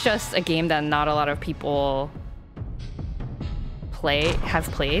think it's just a game that not a lot of people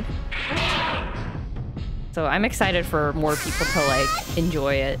have played. So I'm excited for more people to like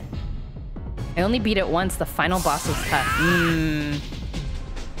enjoy it. I only beat it once. The final boss was tough.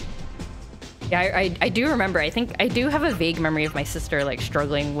 Yeah, I do remember. I think I do have a vague memory of my sister like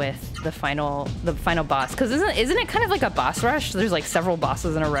struggling with the final boss. Cause isn't it kind of like a boss rush? There's like several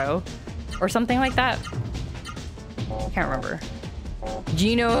bosses in a row, or something like that. I can't remember.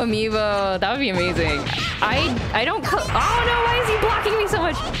 Geno amiibo, that would be amazing. I don't. Oh no! Why is he blocking me so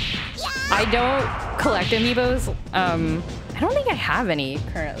much? I don't collect amiibos. I don't think I have any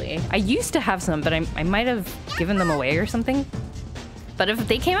currently. I used to have some, but I might have given them away or something. But if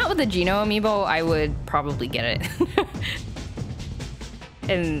they came out with a Geno amiibo, I would probably get it.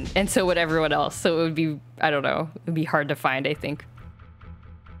 and so would everyone else. So it would be, I don't know, it would be hard to find, I think.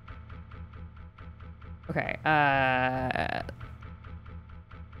 Okay.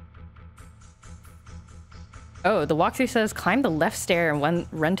 Oh, the walkthrough says climb the left stair and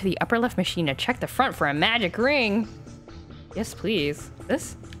run to the upper left machine to check the front for a magic ring. Yes, please.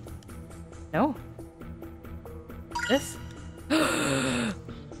 This? No. This?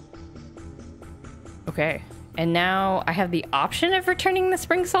 Okay. And now I have the option of returning the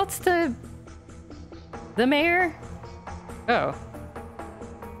spring salts to the mayor? Oh.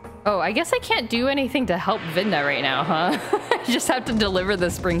 Oh, I guess I can't do anything to help Vinda right now, huh? I just have to deliver the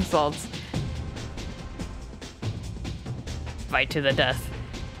spring salts. Fight to the death.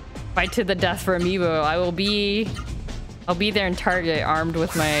 Fight to the death for amiibo. I'll be there in Target armed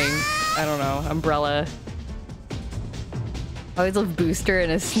with my, I don't know, umbrella. I always love Booster and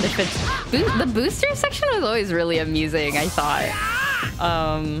his snippets. The Booster section was always really amusing, I thought.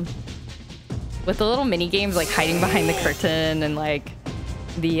 With the little mini games like hiding behind the curtain and like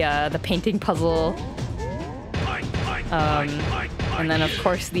the painting puzzle. And then of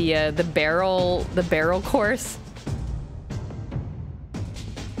course the barrel course.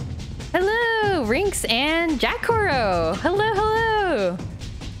 Hello, Rinks and Jack Koro. Hello, hello.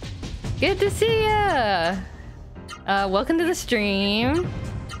 Good to see ya. Welcome to the stream.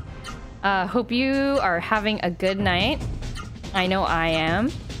 Hope you are having a good night. I know I am.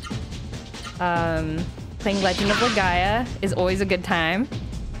 Playing Legend of Legaia is always a good time.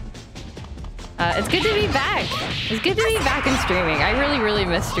 It's good to be back. It's good to be back in streaming. I really, really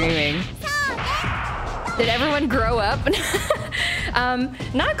miss streaming. Did everyone grow up?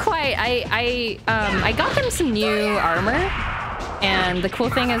 Not quite. I got them some new armor, and the cool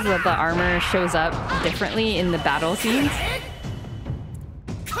thing is that the armor shows up differently in the battle scenes.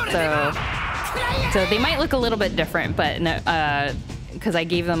 So they might look a little bit different, but no, because I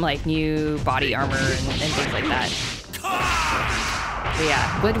gave them like new body armor and things like that. But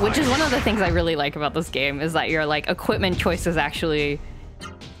yeah, which is one of the things I really like about this game is that your like equipment choices actually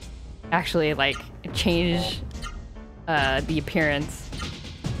like change the appearance,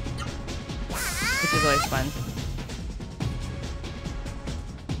 which is always fun.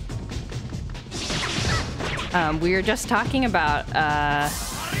 We were just talking about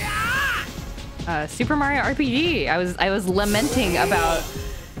Super Mario RPG. I was lamenting about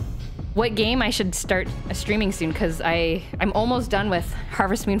what game I should start streaming soon because I'm almost done with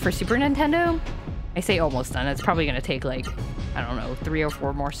Harvest Moon for Super Nintendo. I say almost done. It's probably gonna take like, I don't know, 3 or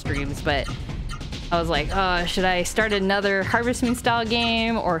 4 more streams, but I was like, should I start another Harvest Moon style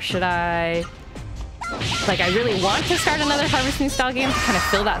game, or should I... Like, I really want to start another Harvest Moon style game to kind of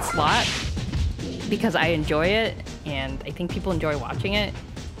fill that slot because I enjoy it and I think people enjoy watching it.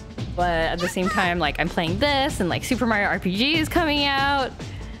 But at the same time, like, I'm playing this and like Super Mario RPG is coming out.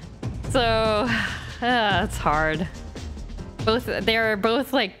 So, it's hard. They're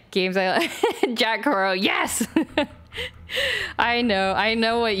both like games I like. Jack Koro, yes! I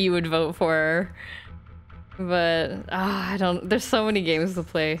know what you would vote for. But I don't, there's so many games to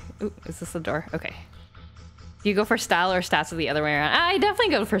play. Ooh, is this the door? Okay. Do you go for style or stats or the other way around? I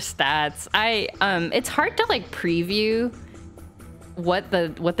definitely go for stats. It's hard to like preview what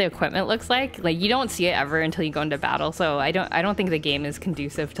the equipment looks like. Like you don't see it ever until you go into battle. So I don't think the game is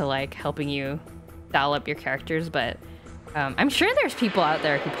conducive to like helping you style up your characters, but I'm sure there's people out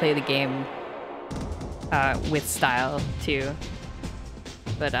there who play the game with style too.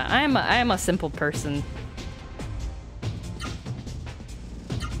 But I'm a simple person.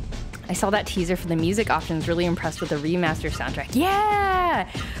 I saw that teaser for the music options. Really impressed with the remastered soundtrack. Yeah!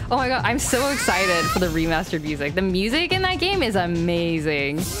 Oh my god, I'm so excited for the remastered music. The music in that game is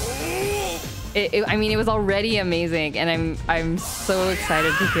amazing. I mean, it was already amazing, and I'm so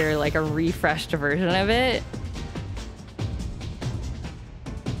excited to hear like a refreshed version of it.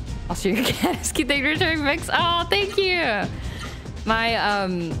 I'll show you again. Thank you for returning mix. Oh, thank you.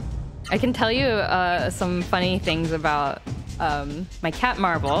 I can tell you some funny things about my cat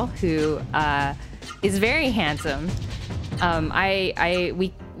Marble, who is very handsome.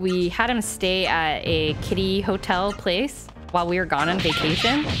 We had him stay at a kitty hotel place while we were gone on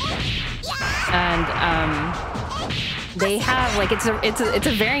vacation, and they have like it's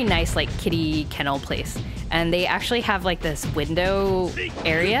a very nice like kitty kennel place, and they actually have like this window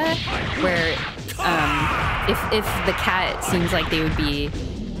area where if the cat seems like they would be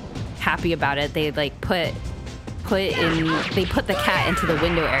happy about it, they like put the cat into the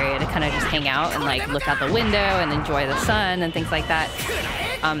window area to kind of just hang out and like look out the window and enjoy the sun and things like that.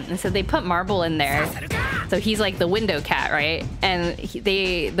 And so they put Marble in there, so he's like the window cat, right? And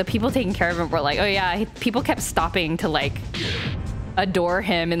the people taking care of him were like, oh yeah, people kept stopping to like adore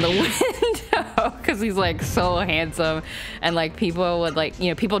him in the window because he's like so handsome, and like people would like, you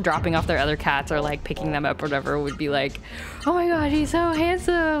know, people dropping off their other cats or like picking them up or whatever would be like, oh my gosh, he's so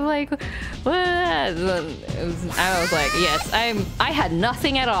handsome, like what? I was like, yes, I had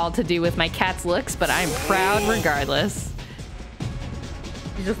nothing at all to do with my cat's looks, but I'm proud regardless.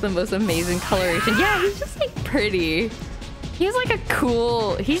 He's just the most amazing coloration. Yeah, he's just like pretty. He's like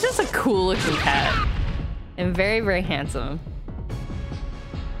he's just a cool looking cat and very, very handsome.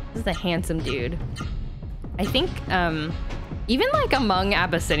 This is a handsome dude. I think even like among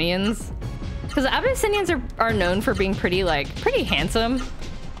Abyssinians, because Abyssinians are known for being pretty handsome.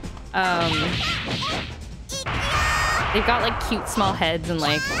 They've got like cute small heads and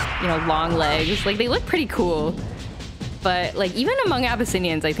like, you know, long legs. Like they look pretty cool. But like even among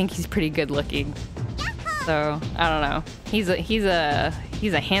Abyssinians, I think he's pretty good looking. So I don't know. He's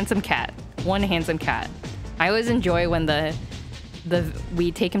a handsome cat. One handsome cat. I always enjoy when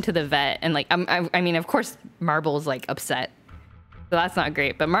we take him to the vet, and like I mean, of course Marble's like upset, so that's not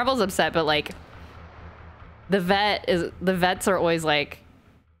great, but Marble's upset, but like the vets are always like,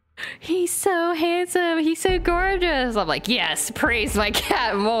 he's so handsome, he's so gorgeous. I'm like, yes, praise my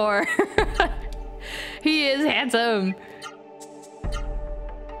cat more. He is handsome.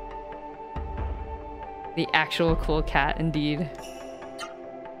 The actual cool cat indeed.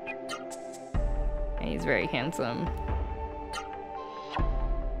 And he's very handsome.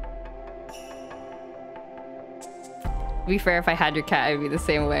 To be fair, if I had your cat, I'd be the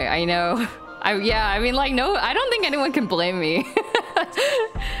same way. I know. Yeah, I mean, like, no, I don't think anyone can blame me.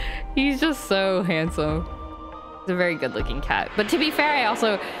 He's just so handsome. He's a very good looking cat. But to be fair,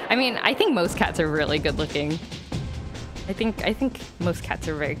 I mean, I think most cats are really good looking. I think most cats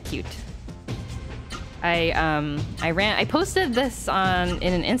are very cute. I posted this in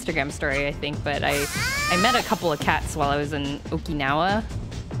an Instagram story, I think, but I met a couple of cats while I was in Okinawa.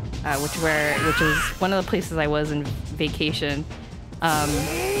 Which was one of the places I was in vacation.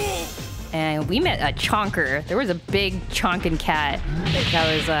 And we met a chonker. There was a big chonkin cat that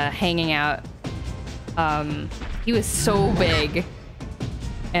was hanging out. He was so big.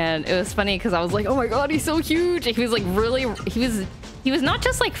 And it was funny because I was like, oh my god, he's so huge. He was like he was not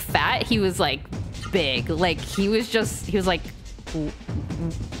just like fat, he was like big. Like he was like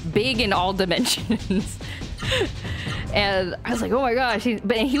big in all dimensions. And I was like, oh my gosh,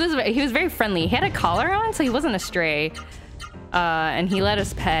 but he was very friendly. He had a collar on, so he wasn't a stray. And he let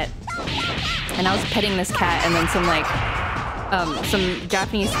us pet. And I was petting this cat, and then some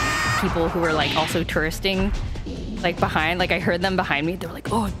Japanese people who were like also touristing, like behind, like I heard them behind me. They were like,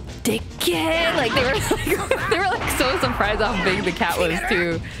 oh, dickhead! Like they were like so surprised how big the cat was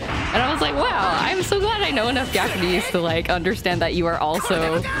too. And I was like, wow, I'm so glad I know enough Japanese to like understand that you are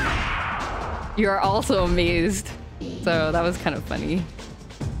also amazed. So that was kind of funny.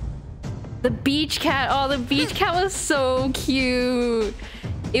 The beach cat. Oh, the beach cat was so cute.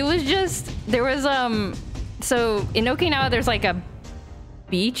 It was just, there was, so in Okinawa, there's like a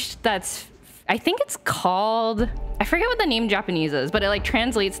beach that's, I think it's called, I forget what the name in Japanese is, but it like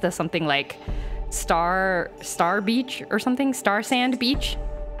translates to something like Star Beach or something, Star Sand Beach.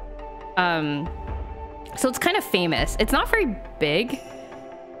 So it's kind of famous. It's not very big.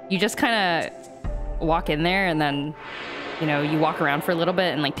 You just kind of walk in there and then, you know, you walk around for a little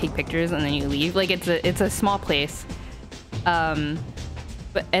bit and like take pictures and then you leave. Like it's a small place.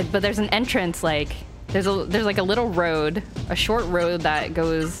 But there's an entrance like there's like a little road, a short road that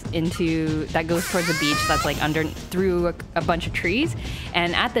goes towards the beach that's like through a bunch of trees,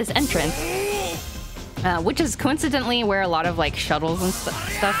 and at this entrance, which is coincidentally where a lot of like shuttles and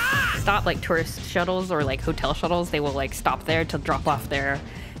stuff stop, like tourist shuttles or like hotel shuttles, they will like stop there to drop off their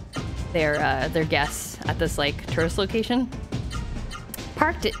guests at this like tourist location.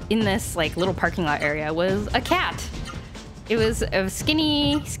 Parked in this like little parking lot area was a cat. It was a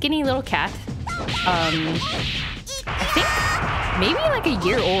skinny little cat. I think maybe like a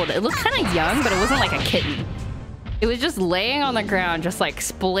year old. It looked kind of young, but it wasn't like a kitten. It was just laying on the ground, just like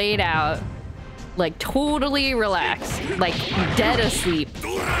splayed out, like totally relaxed, like dead asleep.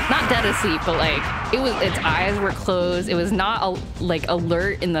 Not dead asleep, but like its eyes were closed. It was not like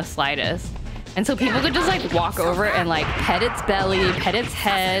alert in the slightest. And so people could just like walk over and like pet its belly, pet its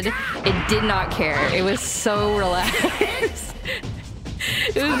head. It did not care. It was so relaxed.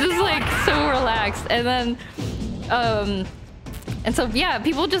 It was just like so relaxed. And then and so yeah,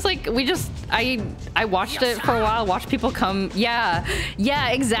 people just like I watched it for a while, watched people come. Yeah,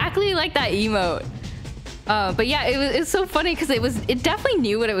 exactly like that emote. But yeah, it was so funny because it definitely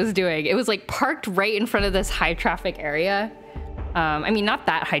knew what it was doing. It was like parked right in front of this high traffic area. I mean, not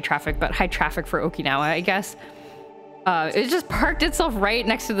that high traffic, but high traffic for Okinawa, I guess. It just parked itself right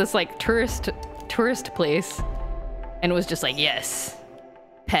next to this like tourist place, and it was just like, yes,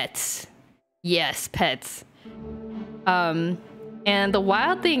 pets, yes, pets. And the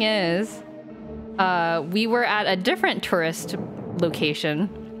wild thing is, we were at a different tourist location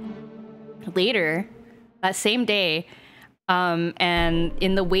later that same day, and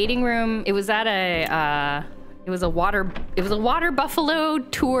in the waiting room, it was at it was a water buffalo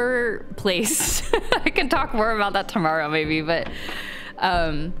tour place. I can talk more about that tomorrow maybe, but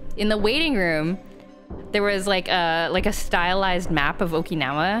in the waiting room there was like a stylized map of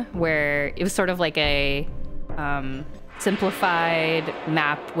Okinawa where it was sort of like a simplified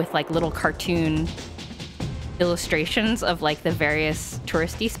map with like little cartoon illustrations of like the various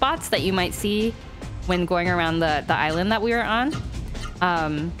touristy spots that you might see when going around the island that we were on.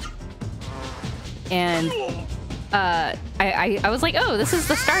 And I was like, oh, this is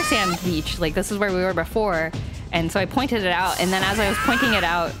the Star Sand Beach. Like, this is where we were before. And so I pointed it out. And then as I was pointing it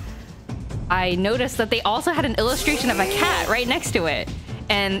out, I noticed that they also had an illustration of a cat right next to it.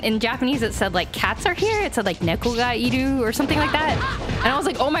 And in Japanese, it said, like, cats are here. It said, like, neko ga iru or something like that. And I was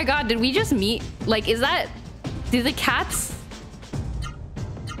like, oh my god, did we just meet? Like, do the cats...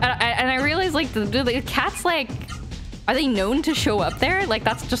 And I realized, like, do the cats, like... Are they known to show up there? Like,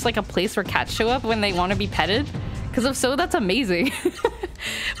 that's just, like, a place where cats show up when they want to be petted? Because if so, that's amazing.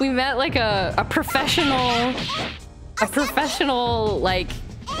 We met, like, a professional, like...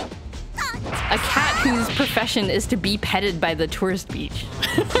 a cat whose profession is to be petted by the tourist beach.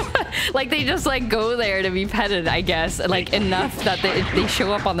 Like, they just, like, go there to be petted, I guess. Like, enough that they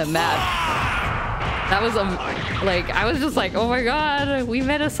show up on the map. That was, like, I was just like, oh my god, we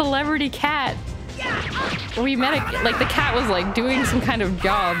met a celebrity cat. We met like, the cat was, like, doing some kind of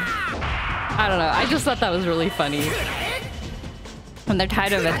job. I don't know. I just thought that was really funny. When they're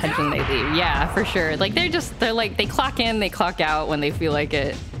tired of attention, they leave. Yeah, for sure. Like, they're like, they clock in, they clock out when they feel like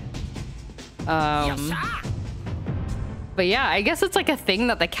it. But yeah, I guess it's like a thing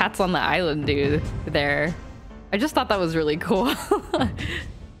that the cats on the island do there. I just thought that was really cool.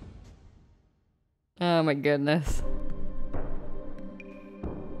 Oh my goodness.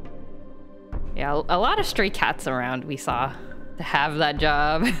 Yeah, a lot of stray cats around we saw to have that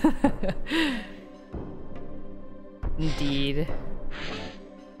job. Indeed.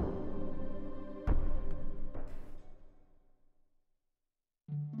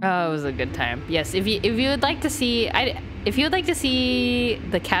 Oh, it was a good time. Yes, if you would like to see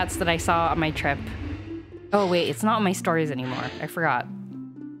the cats that I saw on my trip. Oh wait, it's not on my stories anymore. I forgot.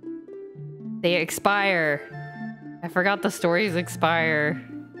 They expire. I forgot the stories expire.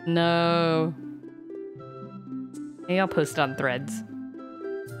 No. Maybe I'll post it on Threads.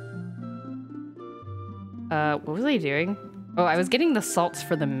 What was I doing? Oh, I was getting the salts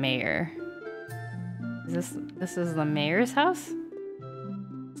for the mayor. This is the mayor's house?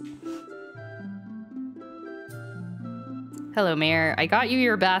 Hello, Mayor. I got you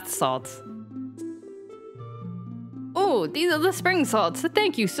your bath salts. Oh, these are the spring salts.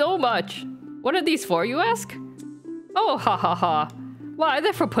 Thank you so much. What are these for, you ask? Oh, ha ha ha. Why,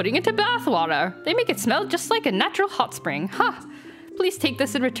 they're for putting into bath water. They make it smell just like a natural hot spring. Ha! Please take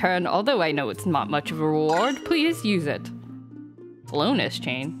this in return, although I know it's not much of a reward. Please use it. Slowness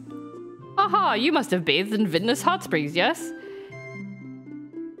chain. Aha, you must have bathed in Vidna's hot springs, yes?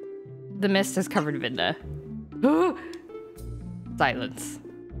 The mist has covered Vidna. Silence.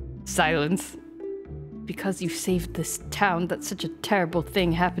 Silence. because you saved this town that such a terrible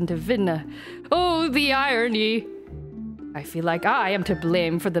thing happened to Vidna. Oh, the irony! I feel like I am to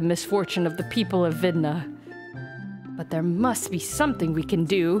blame for the misfortune of the people of Vidna. But there must be something we can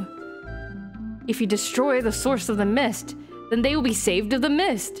do. If you destroy the source of the mist, then they will be saved of the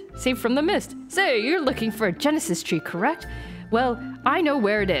mist. Saved from the mist. Say, you're looking for a Genesis tree, correct? Well, I know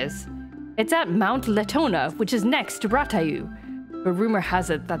where it is. It's at Mount Letona, which is next to Ratayu. But rumor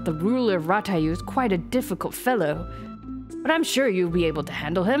has it that the ruler of Ratayu is quite a difficult fellow. But I'm sure you'll be able to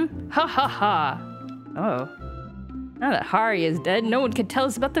handle him. Ha ha ha. Oh. Now that Hari is dead, no one can tell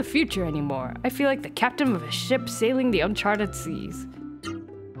us about the future anymore. I feel like the captain of a ship sailing the uncharted seas.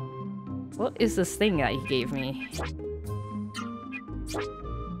 What is this thing that he gave me?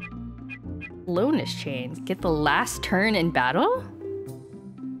 Lonus chains. Get the last turn in battle?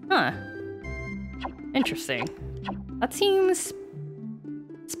 Huh. Interesting. That seems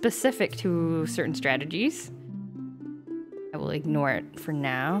specific to certain strategies. I will ignore it for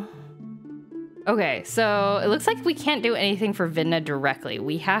now. Okay, so it looks like we can't do anything for Vidna directly.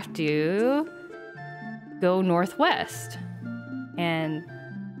 We have to go northwest. And...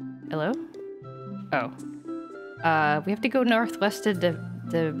 hello? Oh. We have to go northwest to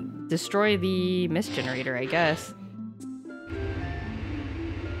destroy the mist generator, I guess.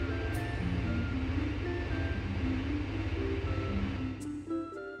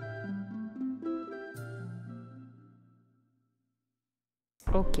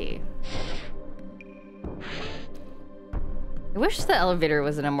 Okay. I wish the elevator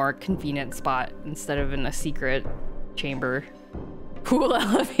was in a more convenient spot instead of in a secret chamber. Cool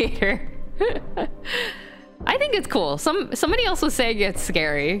elevator. I think it's cool. Somebody else was saying it's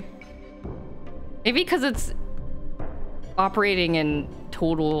scary. Maybe because it's operating in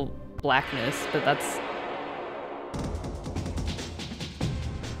total blackness, but that's...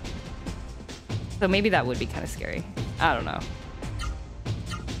 so maybe that would be kind of scary. I don't know.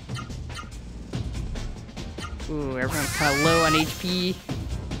 Ooh, everyone's kind of low on HP.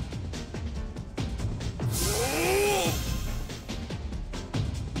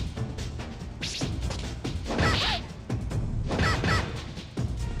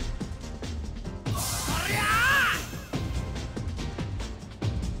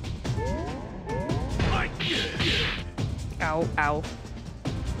 Ow, ow.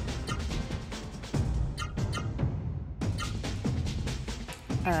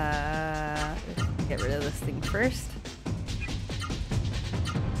 Get rid of this thing first.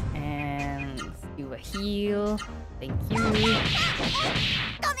 And let's do a heal. Thank you.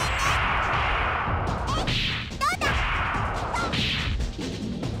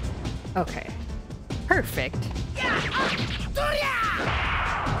 Okay. Perfect.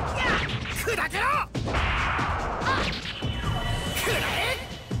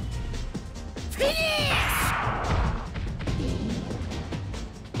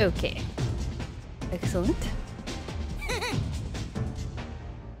 Okay. Excellent.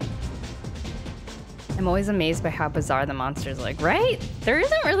 I'm always amazed by how bizarre the monsters look, right? There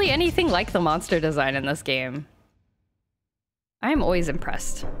isn't really anything like the monster design in this game. I'm always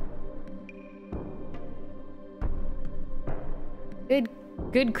impressed.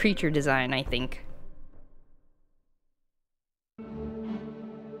 Good creature design, I think.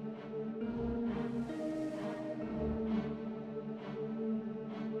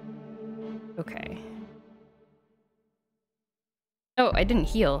 Okay. Oh, I didn't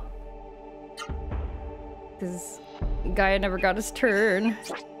heal. Because Gaia never got his turn.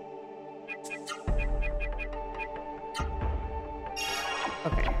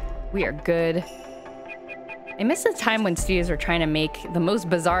 Okay, we are good. I miss the time when studios were trying to make the most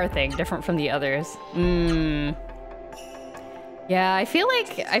bizarre thing different from the others. Yeah, I feel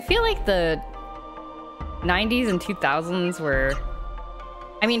like the 90s and 2000s were,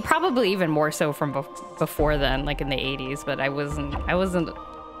 I mean, probably even more so from before then, like in the 80s, but I wasn't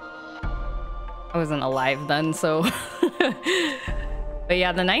alive then, so. But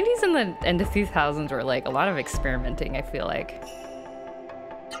yeah, the 90s and the 2000s were like a lot of experimenting, I feel like.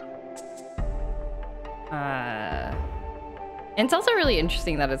 And it's also really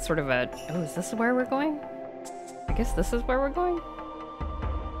interesting that it's sort of a... oh, is this where we're going? I guess this is where we're going?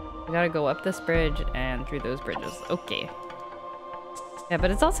 We gotta go up this bridge and through those bridges. Okay. Yeah,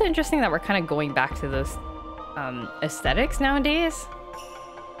 but it's also interesting that we're kind of going back to those aesthetics nowadays.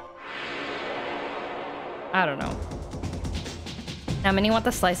 I don't know. Now, many want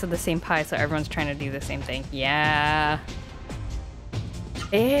the slice of the same pie, so everyone's trying to do the same thing. Yeah.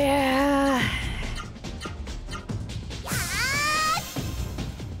 Yeah.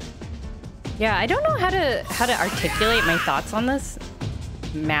 Yeah, I don't know how to articulate my thoughts on this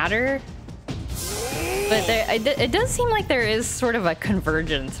matter. But it does seem like there is sort of a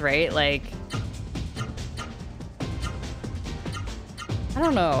convergence, right? Like, I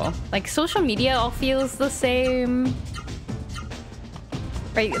don't know. Like, social media all feels the same.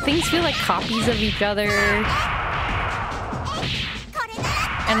 Right? Things feel like copies of each other.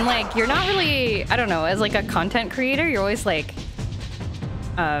 And, like, you're not really... I don't know. As, like, a content creator, you're always, like...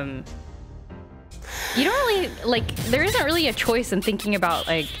 You don't really... Like, there isn't really a choice in thinking about,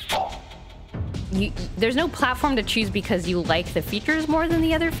 like... There's no platform to choose because you like the features more than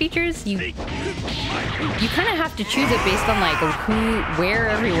the other features. You kind of have to choose it based on like where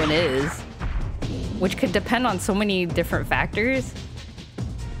everyone is, which could depend on so many different factors.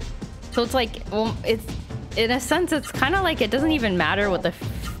 So it's like, well, it's in a sense, it's kind of like it doesn't even matter what the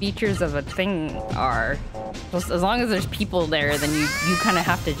features of a thing are. Just as long as there's people there, then you kind of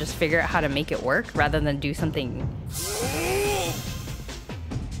have to just figure out how to make it work rather than do something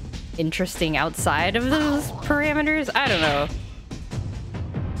interesting outside of those parameters. I don't know.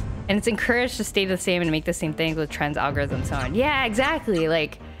 And it's encouraged to stay the same and make the same things with trends, algorithms, and so on. Yeah, exactly.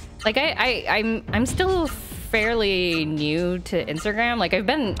 Like I'm still fairly new to Instagram. Like, I've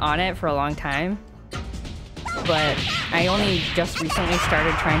been on it for a long time, but I only just recently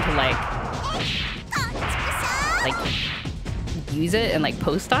started trying to like use it and like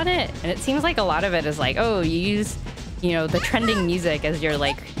post on it. And it seems like a lot of it is like, oh, you use, you know, the trending music as your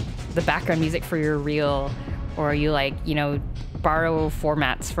like the background music for your reel, or you like, you know, borrow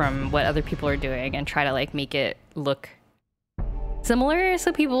formats from what other people are doing and try to like make it look similar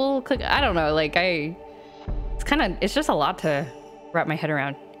so people click. I don't know, like it's just a lot to wrap my head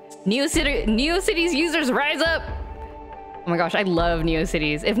around. NeoCities users rise up. Oh my gosh, I love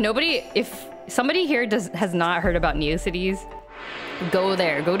NeoCities. If somebody here has not heard about NeoCities, go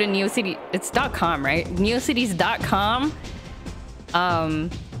there. Go to NeoCity. It's .com, right? NeoCities.com.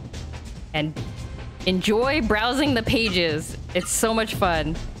 And enjoy browsing the pages. It's so much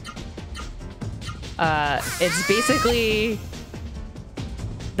fun. It's basically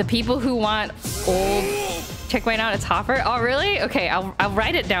the people who want old... Check mine out, it's Hopper. Oh, really? Okay, I'll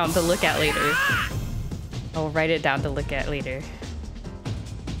write it down to look at later. I'll write it down to look at later.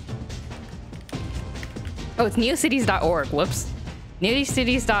 Oh, it's neocities.org. Whoops.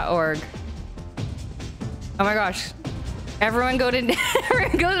 neocities.org. Oh my gosh. Everyone go to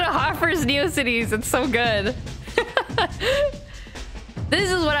Hopper's NeoCities. It's so good.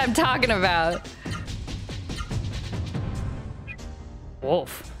 This is what I'm talking about.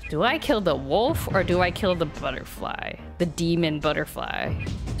 Wolf. Do I kill the wolf or do I kill the butterfly? The demon butterfly.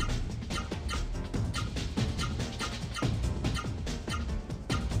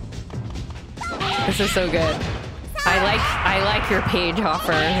 This is so good. I like your page,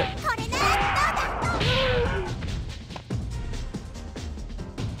 Hopper.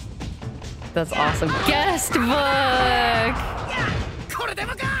 That's awesome. Guest book!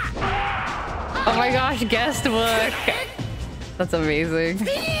 Oh my gosh, guest book! That's amazing.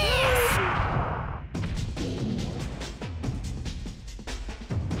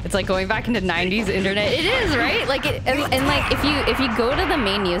 It's like going back into 90s internet. It is, right? Like, and like if you go to the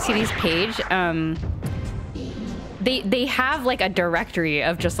main NeoCities page, they have like a directory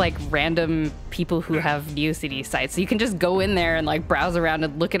of just like random people who have NeoCities sites. So you can just go in there and like browse around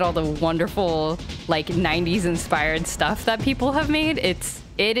and look at all the wonderful like 90s inspired stuff that people have made.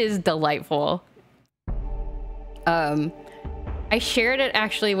 It is delightful. I shared it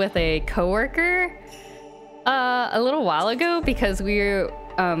actually with a coworker a little while ago because we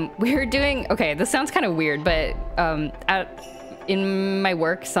were doing, okay, this sounds kind of weird, but in my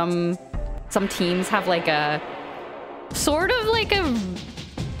work, some teams have like a sort of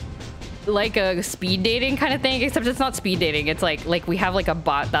like a speed dating kind of thing, except it's not speed dating. It's like we have like a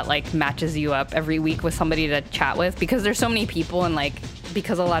bot that like matches you up every week with somebody to chat with, because there's so many people, and like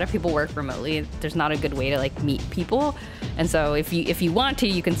because a lot of people work remotely, there's not a good way to like meet people. And so if you want to,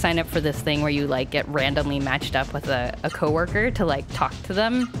 you can sign up for this thing where you like get randomly matched up with a coworker to like talk to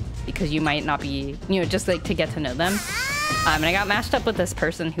them, because you might not be, you know, just like to get to know them. And I got matched up with this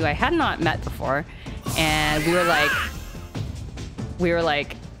person who I had not met before, and we were like,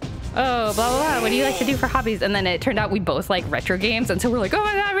 oh, blah, blah, blah, what do you like to do for hobbies? And then it turned out we both like retro games. And so we're like, oh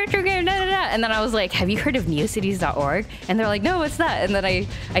my God, retro game, da, da, da. And then I was like, have you heard of neocities.org? And they're like, no, what's that? And then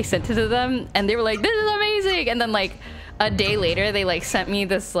I sent it to them and they were like, this is amazing. And then like a day later, they like sent me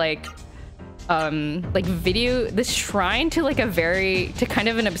this like video, this shrine to like to kind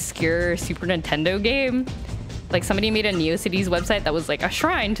of an obscure Super Nintendo game. Like somebody made a NeoCities website that was like a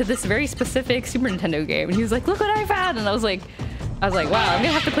shrine to this very specific Super Nintendo game. And he was like, look what I found. And I was like, wow, I'm gonna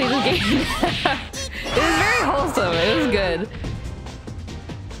have to play this game. It was very wholesome. It was good.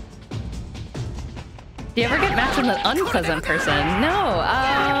 Do you ever get matched with an unpleasant person? No.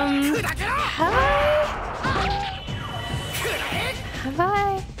 Have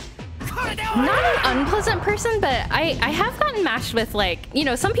I? Not an unpleasant person, but I have gotten matched with, like, you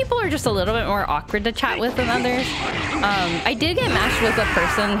know, some people are just a little bit more awkward to chat with than others. I did get matched with a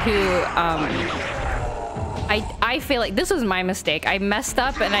person who I feel like this was my mistake. I messed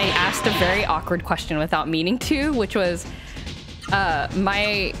up and I asked a very awkward question without meaning to, which was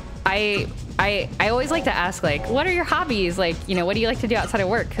I always like to ask, like, what are your hobbies? Like, you know, what do you like to do outside of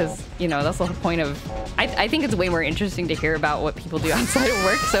work? Because, you know, that's the whole point of, I think it's way more interesting to hear about what people do outside of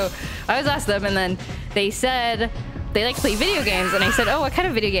work. So I always asked them, and then they said they like to play video games. And I said, oh, what kind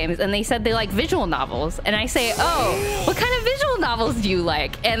of video games? And they said they like visual novels. And I say, oh, what kind of visual novels do you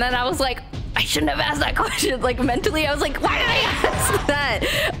like? And then I was like, I shouldn't have asked that question. Like, mentally, I was like, why did I ask that?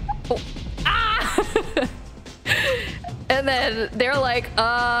 Ah! And then they're like,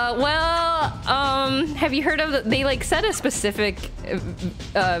 have you heard of they like said a specific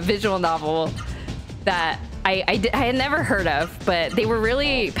visual novel that I had never heard of, but they were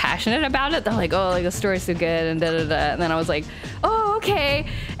really passionate about it. They're like, oh, like the story's so good and da da da. And then I was like, oh, okay.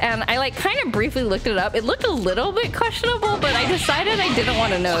 And I like kind of briefly looked it up. It looked a little bit questionable, but I decided I didn't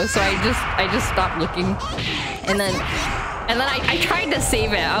want to know, so I just stopped looking. And then I tried to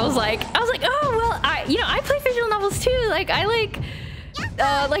save it. I was like, oh well, I play visual novels too. Like I like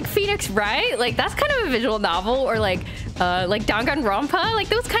Phoenix Wright, like that's kind of a visual novel, or like Danganronpa, like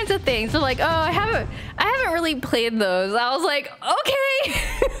those kinds of things. They're like, oh, I haven't really played those. I was like, okay.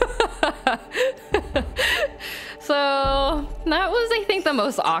 So that was, I think, the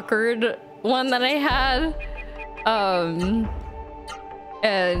most awkward one that I had.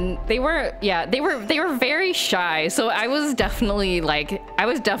 And they were very shy. So I was definitely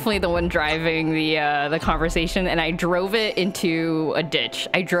the one driving the conversation, and I drove it into a ditch.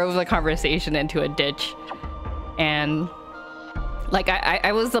 I drove the conversation into a ditch, and like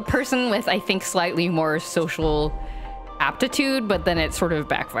I was the person with, I think, slightly more social aptitude, but then it sort of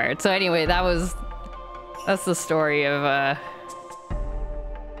backfired. So anyway, that's the story of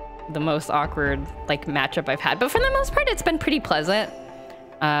the most awkward like matchup I've had. But for the most part, it's been pretty pleasant.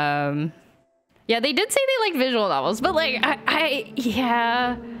 Yeah, they did say they like visual novels, but like I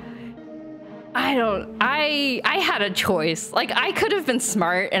had a choice. Like I could have been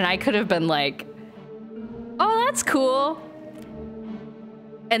smart and I could have been like, oh, that's cool,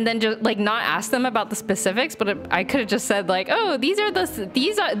 and then just like not ask them about the specifics, but I could have just said like, oh, these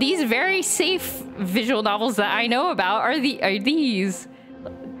very safe visual novels that I know about are these.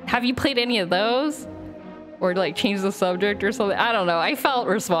 Have you played any of those? Or like change the subject or something. I don't know. I felt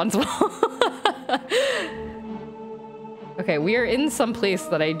responsible. Okay, we are in some place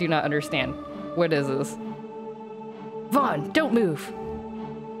that I do not understand. What is this? Vaughn, don't move.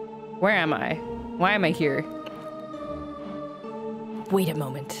 Where am I? Why am I here? Wait a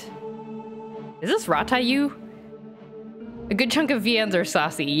moment. Is this Ratayu? A good chunk of VNs are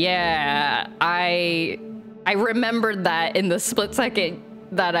saucy. Yeah, I remembered that in the split second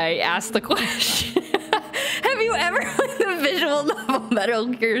that I asked the question. Have you ever played the visual novel Metal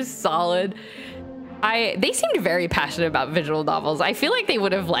Gear Solid? They seemed very passionate about visual novels. I feel like they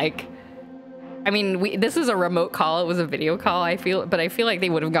would have like, I mean, this was a remote call. It was a video call. But I feel like they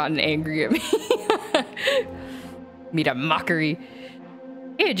would have gotten angry at me. Meet a mockery.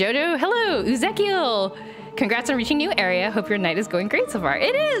 Hey, Jojo. Hello, Uzekiel. Congrats on reaching new area. Hope your night is going great so far.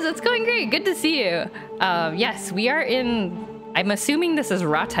 It is. It's going great. Good to see you. Yes, we are in. I'm assuming this is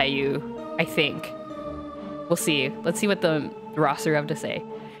Ratayu. I think. We'll see. Let's see what the roster have to say.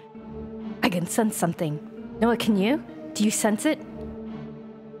 I can sense something. Noah, can you? Do you sense it?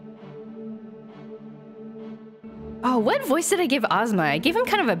 Oh, what voice did I give Ozma? I gave him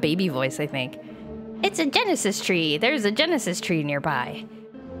kind of a baby voice, I think. It's a Genesis tree. There's a Genesis tree nearby.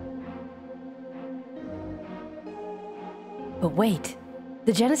 But wait.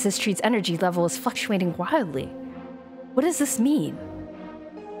 The Genesis tree's energy level is fluctuating wildly. What does this mean?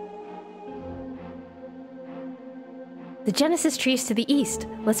 The Genesis tree is to the east.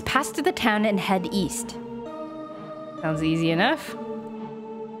 Let's pass through the town and head east. Sounds easy enough.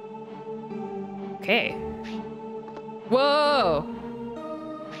 Okay. Whoa!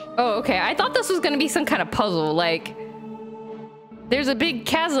 Oh, okay. I thought this was gonna be some kind of puzzle. Like, there's a big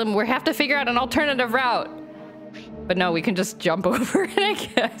chasm. We have to figure out an alternative route. But no, we can just jump over it, I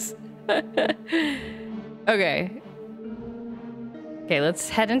guess. Okay. Okay, let's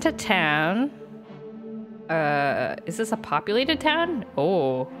head into town. Is this a populated town?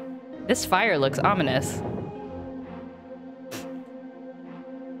 Oh, this fire looks ominous.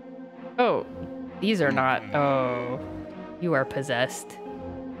 Oh, these are not. Oh, you are possessed.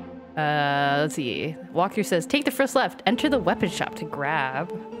 Let's see. Walkthrough says, take the first left. Enter the weapon shop to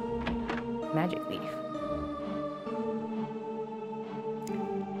grab magic leaf.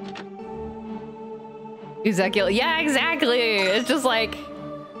 Ezekiel, yeah, exactly. It's just like,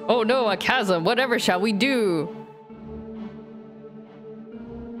 oh no, a chasm. Whatever shall we do?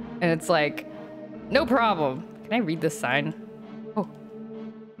 And it's like, no problem. Can I read this sign? Oh.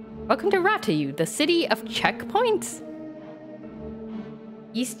 Welcome to Ratayu, the city of checkpoints.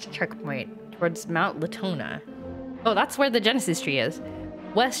 East checkpoint, towards Mount Latona. Oh, that's where the Genesis tree is.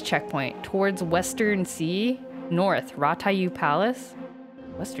 West checkpoint, towards Western Sea. North, Ratayu Palace.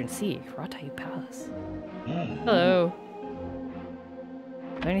 Western Sea, Ratayu Palace. Hello.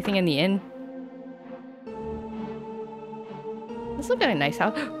 Is there anything in the inn? This looks like a nice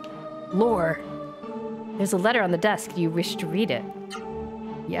house. Lore. There's a letter on the desk. Do you wish to read it?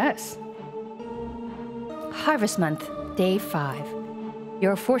 Yes. Harvest month, day 5.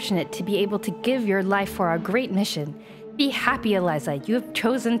 You're fortunate to be able to give your life for our great mission. Be happy, Eliza. You have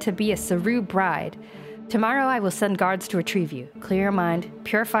chosen to be a Saru bride. Tomorrow I will send guards to retrieve you. Clear your mind,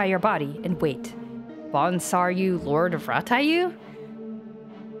 purify your body, and wait. Bon Saryu, Lord of Ratayu?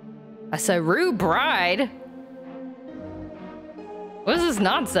 A Saru bride? What is this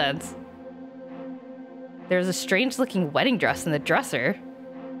nonsense? There's a strange-looking wedding dress in the dresser.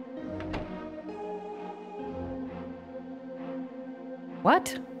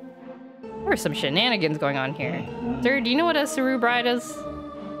 What? There are some shenanigans going on here. Sir, do you know what a Saru bride is?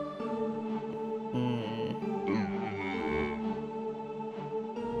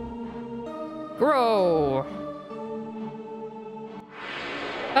 Grow!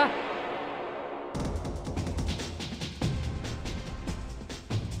 Ah!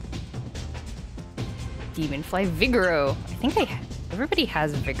 Demonfly Vigoro. I think everybody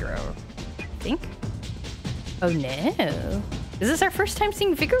has Vigoro. I think. Oh no. Is this our first time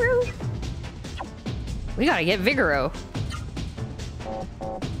seeing Vigoro? We gotta get Vigoro.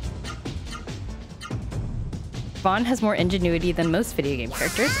 Vaughn has more ingenuity than most video game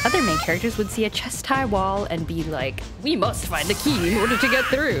characters. Other main characters would see a chest high wall and be like, we must find the key in order to get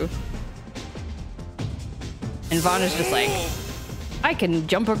through. And Vaughn is just like, I can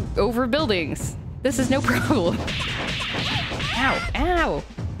jump over buildings. This is no problem. Ow, ow.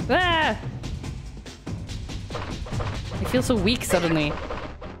 Ah! I feel so weak suddenly.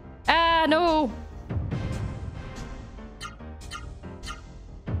 Ah, no!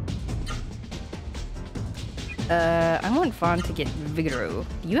 I want Vaughn to get Vigoro.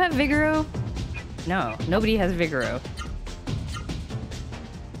 Do you have Vigoro? No, nobody has Vigoro.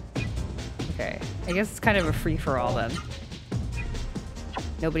 Okay, I guess it's kind of a free-for-all then.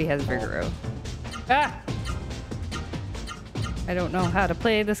 Nobody has Vigoro. Ah! I don't know how to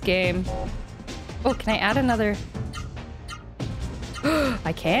play this game. Oh, can I add another?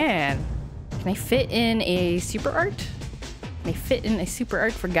 I can. Can I fit in a super art? Can I fit in a super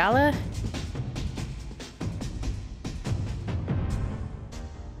art for Gala?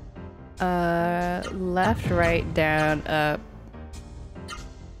 Left, right, down, up.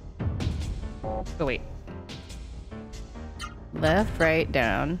 Oh, wait. Left, right,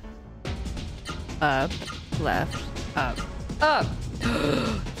 down. Up, left, up, up.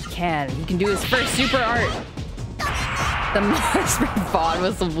 He can do his first super art. The monster Vaughn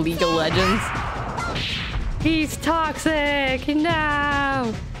with some League of Legends. He's toxic.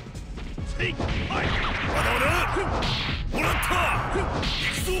 No.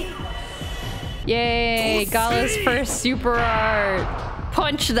 Yay! Gala's first super art.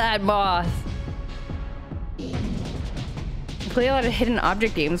 Punch that moth. I play a lot of hidden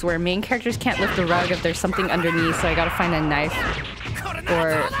object games where main characters can't lift the rug if there's something underneath, so I gotta find a knife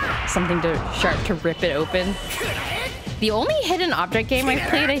or something sharp to rip it open. The only hidden object game I've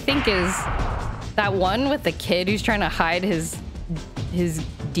played, I think, is that one with the kid who's trying to hide his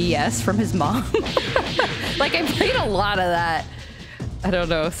DS from his mom. Like, I played a lot of that. I don't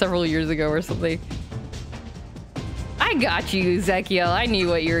know, several years ago or something. I got you, Ezekiel. I knew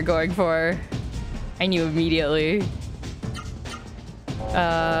what you were going for. I knew immediately.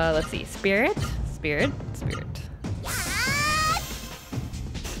 Let's see. Spirit? Spirit? Spirit.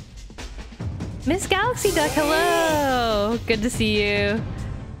 Miss Galaxy Duck, hello! Good to see you.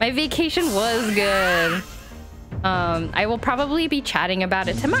 My vacation was good. I will probably be chatting about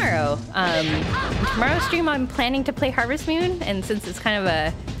it tomorrow. Tomorrow's stream I'm planning to play Harvest Moon, and since it's kind of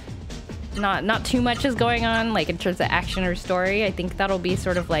a not too much is going on, like in terms of action or story, I think that'll be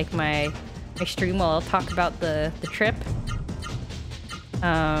sort of like my stream while I'll talk about the trip.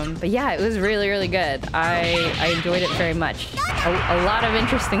 But yeah, it was really, really good. I enjoyed it very much. A lot of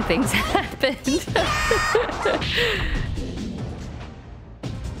interesting things happened.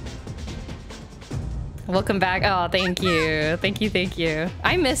 Welcome back. Oh, thank you. Thank you.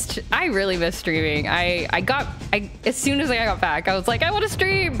 I really missed streaming. As soon as I got back, I was like, I want to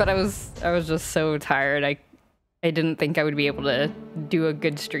stream, but I was just so tired. I didn't think I would be able to do a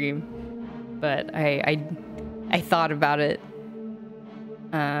good stream. But I thought about it.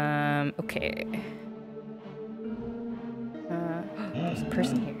 Okay. There's a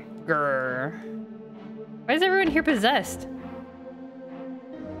person here. Grr. Why is everyone here possessed?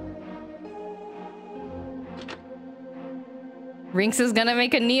 Rinks is gonna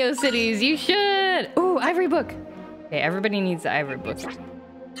make a Neo Cities. You should. Ooh, Ivory Book. Okay, everybody needs the Ivory Book.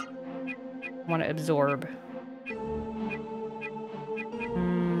 I want to absorb.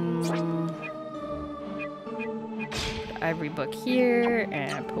 Ivory Book here,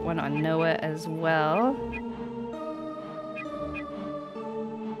 and put one on Noah as well.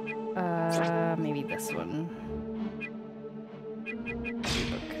 Maybe this one.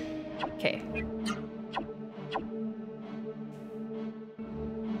 Okay.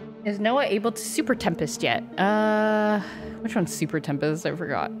 Is Noah able to Super Tempest yet? Which one's Super Tempest? I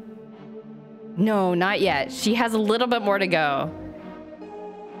forgot. No, not yet. She has a little bit more to go.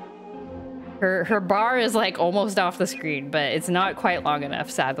 Her bar is like almost off the screen, but it's not quite long enough,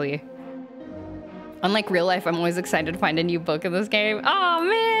 sadly. Unlike real life, I'm always excited to find a new book in this game. Oh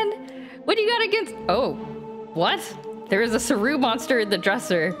man! What do you got against? Oh, what? There is a Saru monster in the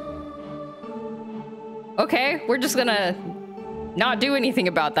dresser. Okay, we're just gonna not do anything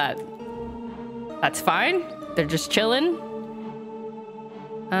about that. That's fine. They're just chilling.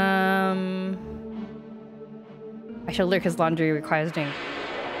 I shall lurk his laundry requires doing.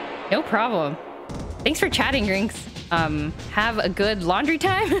 No problem. Thanks for chatting, Rinks. Have a good laundry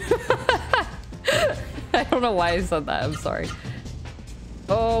time. I don't know why I said that. I'm sorry.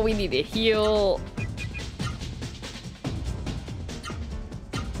 Oh, we need to heal.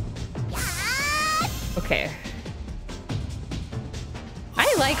 Okay.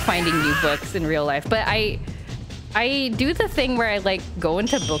 I like finding new books in real life, but I do the thing where I like go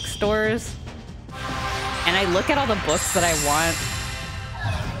into bookstores and I look at all the books that I want,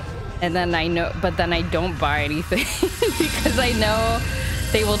 and then I don't buy anything because I know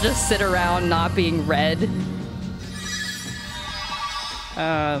they will just sit around not being read.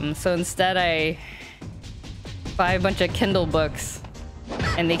 So instead I buy a bunch of Kindle books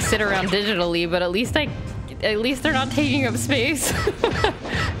and they sit around digitally, but at least they're not taking up space.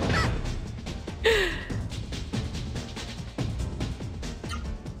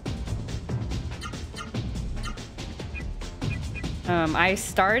 I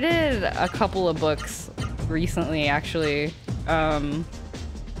started a couple of books recently, actually,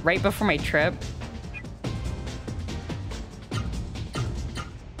 right before my trip.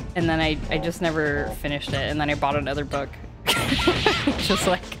 And then I just never finished it, and then I bought another book. Just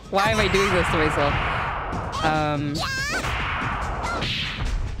like, why am I doing this to myself?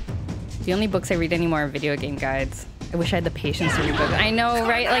 The only books I read anymore are video game guides. I wish I had the patience to read books. I know,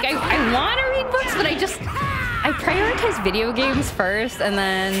 right? Like, I want to read books, but I prioritize video games first, and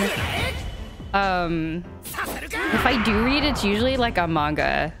then if I do read, it's usually like a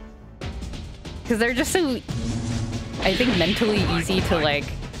manga. Because they're just so, I think, mentally easy to like...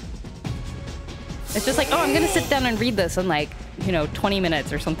 It's just like, oh, I'm gonna sit down and read this in like, 20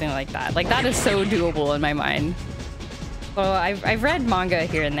 minutes or something like that. Like, that is so doable in my mind. Well, I've read manga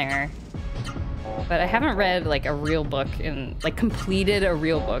here and there, but I haven't read like a real book completed a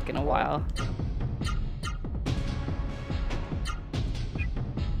real book in a while.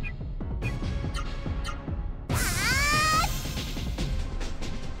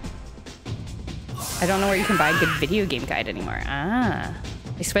 I don't know where you can buy a good video game guide anymore. Ah.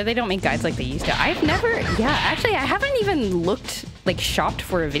 I swear they don't make guides like they used to. I've never... Yeah, actually, I haven't even looked, like, shopped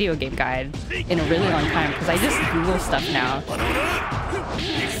for a video game guide in a really long time, because I just Google stuff now.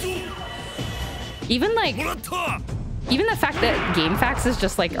 Even, like... Even the fact that GameFAQs is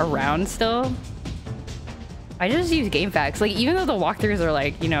just, like, around still. I just use GameFAQs. Like, even though the walkthroughs are,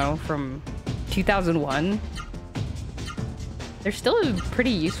 like, from 2001, they're still pretty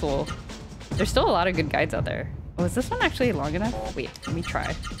useful. There's still a lot of good guides out there. Oh, is this one actually long enough? Wait, let me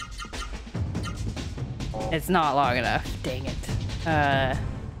try. It's not long enough. Dang it.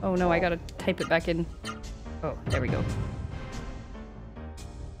 Oh no, I gotta type it back in. Oh, there we go.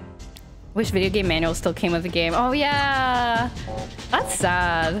 Wish video game manuals still came with the game. Oh yeah! That's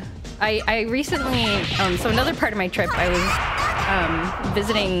sad. I recently, so another part of my trip, I was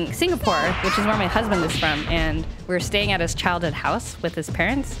visiting Singapore, which is where my husband is from, and we were staying at his childhood house with his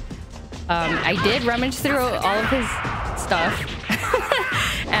parents. I did rummage through all of his stuff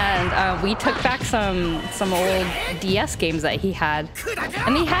And we took back some old DS games that he had,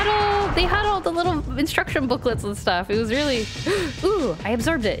 and they had all the little instruction booklets and stuff. It was really, ooh, I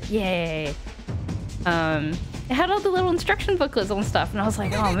absorbed it, yay. It had all the little instruction booklets and stuff, and I was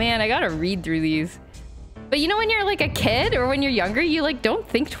like, oh man, I gotta read through these. But you know, when you're like a kid or when you're younger, you like don't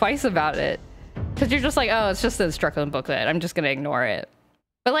think twice about it, because you're just like, oh, it's just an instruction booklet, I'm just gonna ignore it.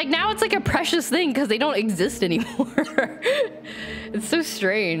 But like now it's like a precious thing because they don't exist anymore. It's so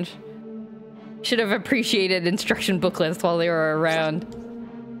strange. Should have appreciated instruction booklets while they were around.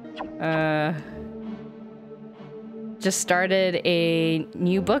 Just started a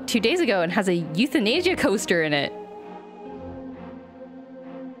new book 2 days ago and has a euthanasia coaster in it.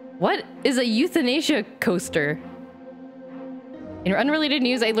 What is a euthanasia coaster? In unrelated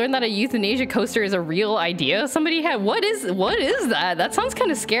news, I learned that a euthanasia coaster is a real idea somebody had. What is that? That sounds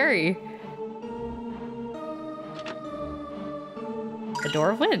kind of scary. The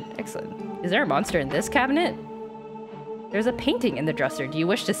Door of Wind. Excellent. Is there a monster in this cabinet? There's a painting in the dresser. Do you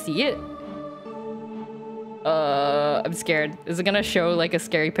wish to see it? I'm scared. Is it gonna show like a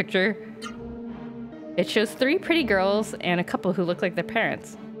scary picture? It shows 3 pretty girls and a couple who look like their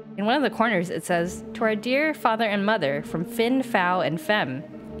parents. In one of the corners, it says, "To our dear father and mother, from Finn, Fow, and Fem."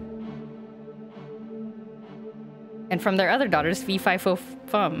 And from their other daughters, Fee, Fi, Fo,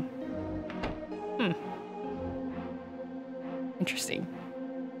 Fum. Interesting.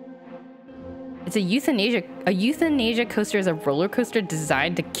 It's a euthanasia coaster is a roller coaster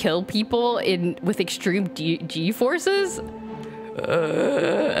designed to kill people with extreme G-forces?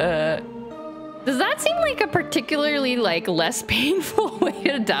 Does that seem like a particularly like less painful way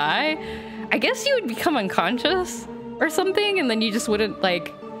to die? I guess you would become unconscious or something, and then you just wouldn't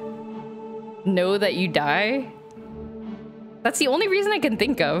like know that you die. That's the only reason I can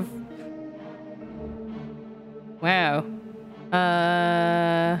think of. Wow.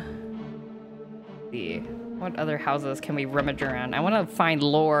 Let's see. What other houses can we rummage around? I want to find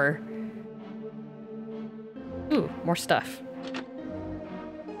lore. Ooh, more stuff.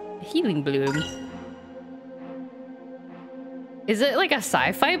 Healing Bloom. Is it like a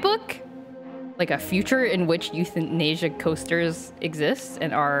sci-fi book? Like a future in which euthanasia coasters exist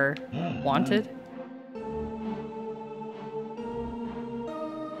and are wanted?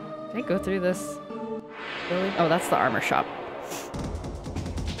 Did I go through this? Really? Oh, that's the armor shop.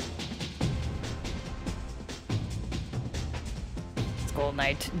 Skull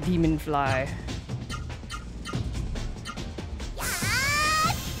Knight, Demon Fly.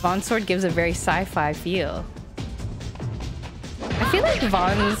 Vaughn's sword gives a very sci-fi feel. I feel like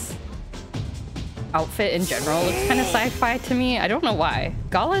Vaughn's outfit in general looks kind of sci-fi to me. I don't know why.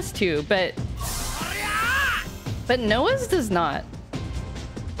 Gala's too, but Noah's does not.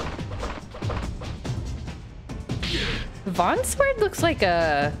 Vaughn's sword looks like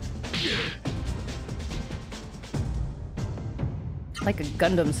a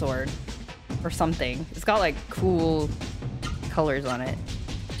Gundam sword or something. It's got like cool colors on it.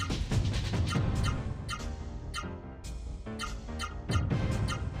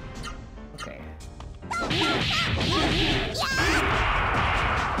 Okay.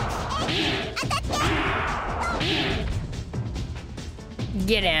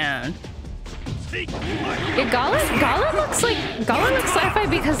 Get down. Yeah, Gala looks sci-fi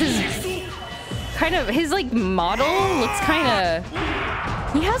because his like model looks kind of,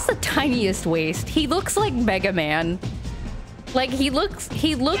 he has the tiniest waist. He looks like Mega Man. Like he looks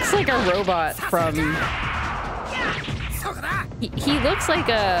like a robot from, he looks like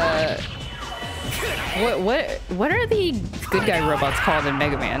a, what are the good guy robots called in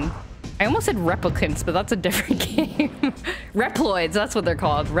Mega Man? I almost said replicants, but that's a different game. Reploids, that's what they're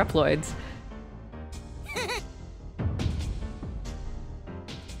called, Reploids.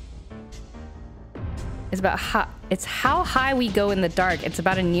 It's how high we go in the dark. It's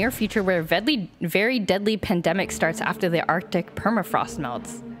about a near future where a very deadly pandemic starts after the Arctic permafrost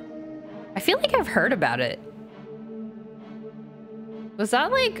melts. I feel like I've heard about it. Was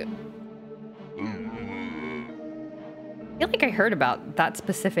that like... I feel like I heard about that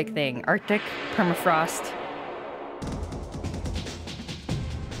specific thing. Arctic permafrost.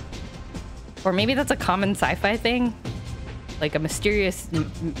 Or maybe that's a common sci-fi thing. Like a mysterious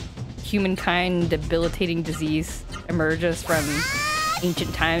humankind debilitating disease emerges from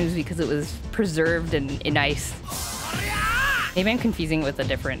ancient times because it was preserved in ice. Maybe I'm confusing it with a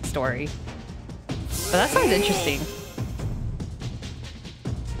different story. But that sounds interesting.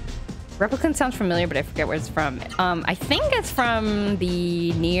 Replicant sounds familiar, but I forget where it's from. I think it's from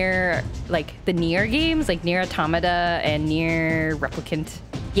the Nier games, like Nier Automata and Nier Replicant.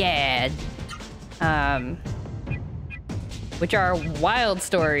 Yeah. which are wild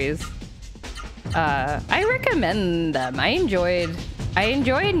stories. I recommend them. I enjoyed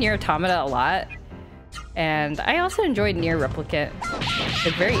Nier Automata a lot, and I also enjoyed Nier Replicant.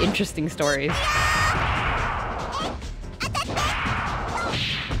 They're very interesting stories.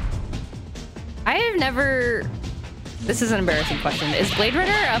 I have never... This is an embarrassing question. Is Blade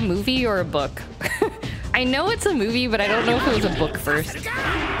Runner a movie or a book? I know it's a movie, but I don't know if it was a book first.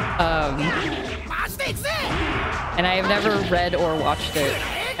 And I have never read or watched it.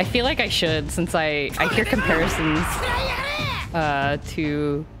 I feel like I should, since I hear comparisons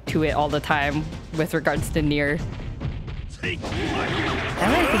to it all the time with regards to Nier. Now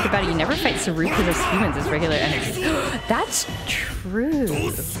that I think about it, you never fight Sarukas as humans as regular enemies. That's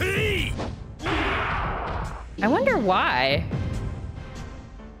true. I wonder why.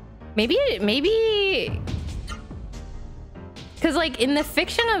 Maybe, because like in the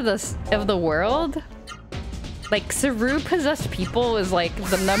fiction of the world, like Saru-possessed people is like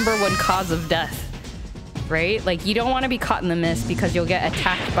the #1 cause of death, right? Like you don't want to be caught in the mist because you'll get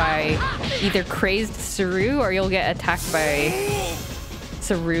attacked by either crazed Saru or you'll get attacked by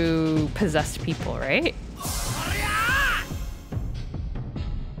Saru-possessed people, right?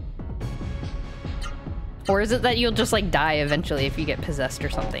 Or is it that you'll just like die eventually if you get possessed or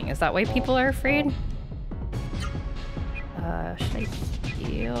something? Is that why people are afraid? Should I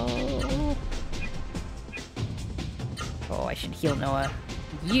heal? Oh, I should heal Noah.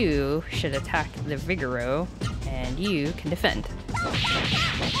 You should attack the Vigoro, and you can defend.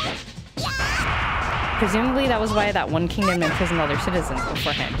 Presumably that was why that one kingdom imprisoned all their citizens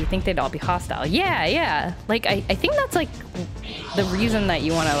beforehand. You think they'd all be hostile? Yeah. Like, I think that's like the reason that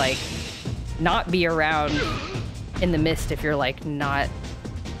you want to like not be around in the mist if you're like not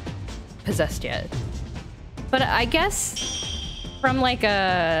possessed yet. But I guess from like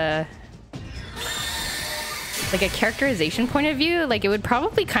a characterization point of view, like it would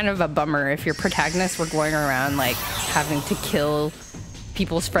probably kind of a bummer if your protagonists were going around like having to kill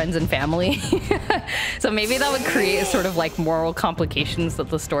people's friends and family. So maybe that would create sort of like moral complications that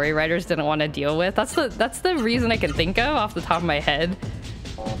the story writers didn't want to deal with. That's the reason I can think of off the top of my head,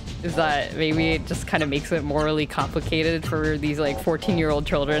 is that maybe it just kind of makes it morally complicated for these like 14-year-old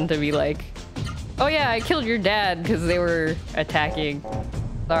children to be like, oh yeah, I killed your dad because they were attacking.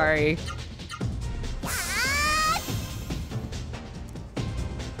 Sorry.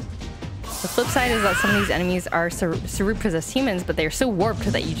 The flip side is that some of these enemies are Saru-possessed humans, but they're so warped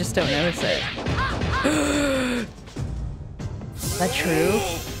that you just don't notice it. Is that true?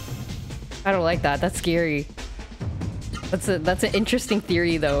 I don't like that. That's scary. That's an interesting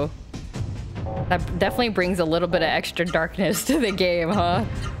theory, though. That definitely brings a little bit of extra darkness to the game, huh?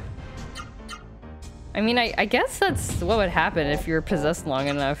 I mean, I guess that's what would happen if you're possessed long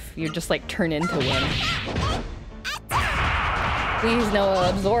enough. You just like turn into one. Please, Noah,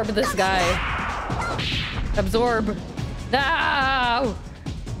 absorb this guy. Absorb. No!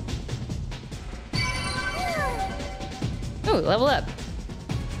 Ooh, level up.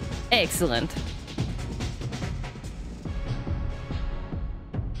 Excellent.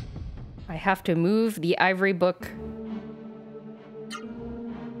 I have to move the ivory book.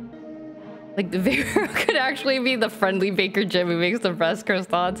 Like the Vero could actually be the friendly Baker Jim who makes the best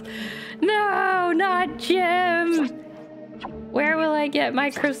croissants. No, not Jim! Where will I get my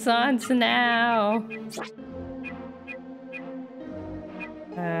croissants now?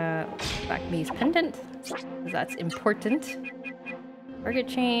 Black Maze Pendant, because that's important. Target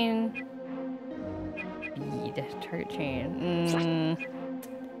chain. Bead. Target chain.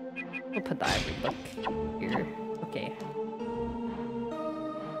 We'll put the ivory book here. Okay.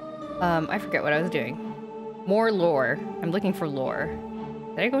 I forget what I was doing. More lore. I'm looking for lore.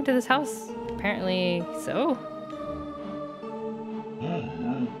 Did I go into this house? Apparently so.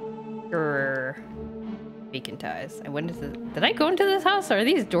 Vacant ties. I went into did I go into this house? Are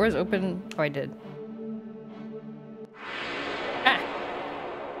these doors open? Oh, I did. Ah!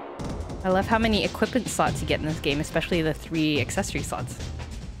 I love how many equipment slots you get in this game, especially the 3 accessory slots.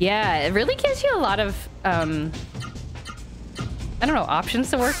 Yeah, it really gives you a lot of, I don't know, options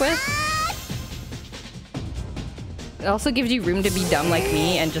to work with. It also gives you room to be dumb like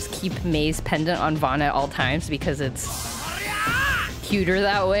me and just keep Maze Pendant on Vaughn at all times because it's cuter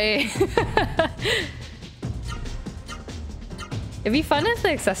that way. It'd be fun if the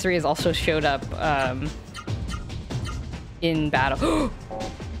accessories also showed up in battle.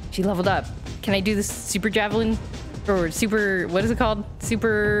 She leveled up. Can I do this super javelin? Or super, what is it called?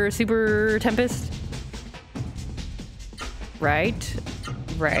 Super Tempest? Right,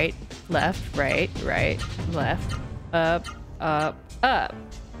 left, right, left, up. I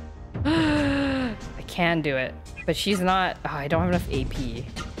can do it, but she's not. Oh, I don't have enough AP.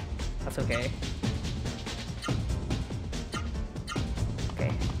 That's okay.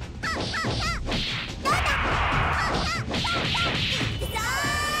 Okay.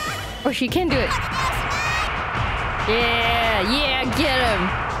 Oh, she can do it. Yeah, yeah, get him.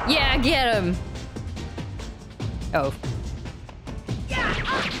 Yeah, get him. Oh.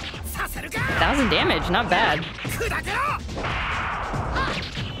 1,000 damage, not bad.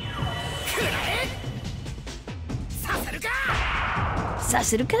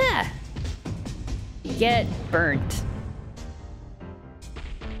 Sasaruka! Get burnt.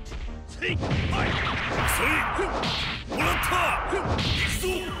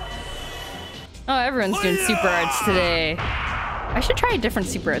 Oh, everyone's doing super arts today. I should try a different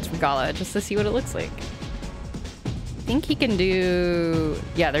super arts from Gala just to see what it looks like. I think he can do...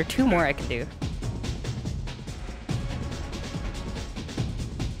 Yeah, there are 2 more I can do.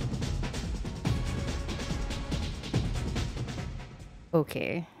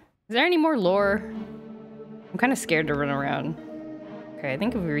 Okay. Is there any more lore? I'm kind of scared to run around. Okay, I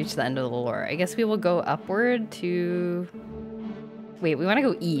think if we reach the end of the lore, I guess we will go upward to... Wait, we want to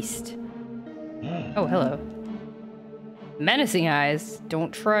go east. Oh, hello. Menacing eyes.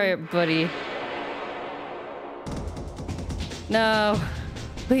 Don't try it, buddy. No.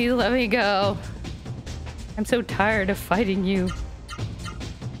 Please let me go. I'm so tired of fighting you.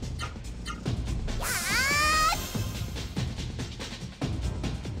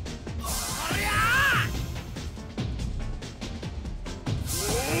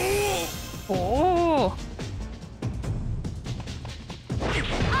 Oh.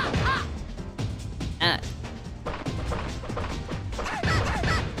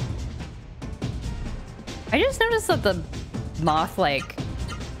 I just noticed that the moth, like,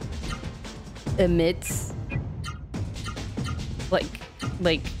 emits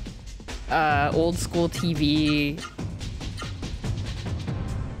like old school TV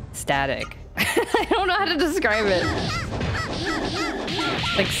static. I don't know how to describe it.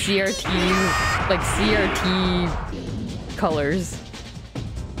 Like CRT colors.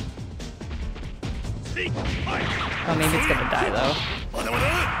 Oh, maybe it's gonna die though.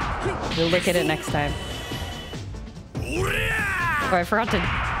 We'll look at it next time. Oh, I forgot to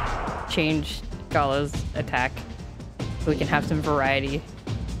change Gala's attack so we can have some variety.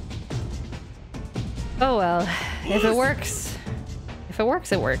 Oh well, if it works. If it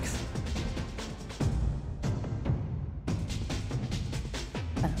works, it works.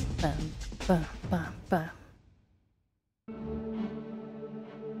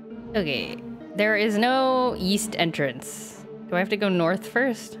 Okay, there is no east entrance. Do I have to go north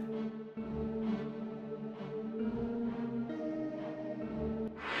first?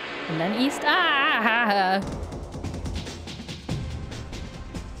 And then east? Ah!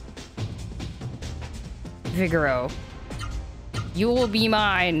 Vigoro. You will be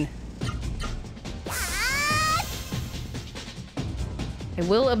mine. I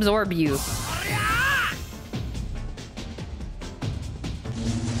will absorb you.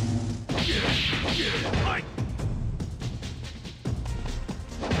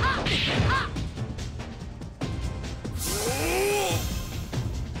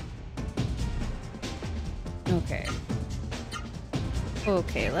 Okay.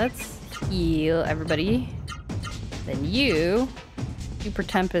 Okay, let's heal everybody. Then you, Super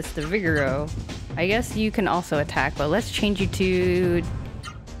Tempest the Vigoro. I guess you can also attack, but let's change you to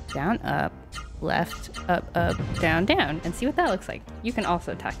down, up, left, up, down, down, and see what that looks like. You can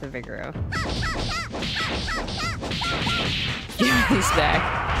also attack the Vigoro. Jim is back.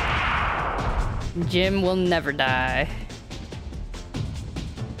 Jim will never die.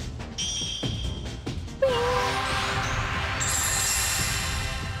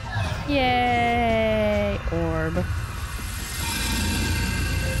 Yay! Orb.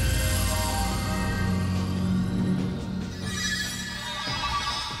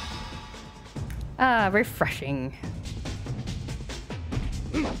 Ah, refreshing.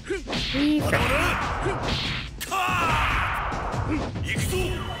 Refreshing.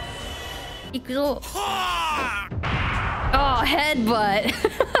 Ikuzo. Oh, headbutt.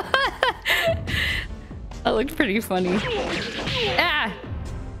 That looked pretty funny. Ah!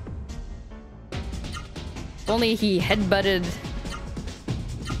 If only he headbutted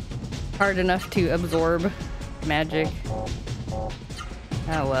hard enough to absorb magic. Oh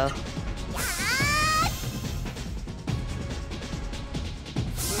well.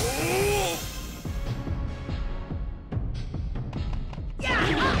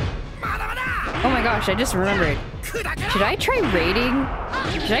 Oh my gosh, I just remembered. Should I try raiding?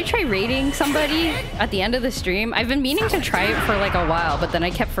 Should I try raiding somebody at the end of the stream? I've been meaning to try it for like a while, but then I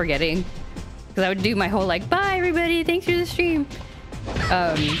kept forgetting. Because I would do my whole like, bye everybody, thanks for the stream.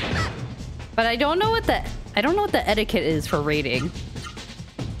 But I don't know what the etiquette is for raiding.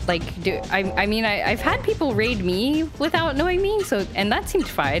 Like, I mean, I've had people raid me without knowing me, so, and that seemed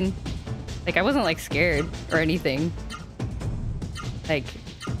fine. Like, I wasn't like scared or anything. Like,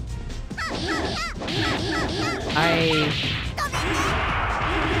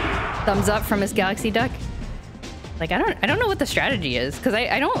 thumbs up from Miss Galaxy Duck. Like, I don't know what the strategy is, because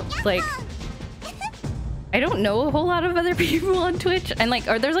I don't like, I don't know a whole lot of other people on Twitch, and like,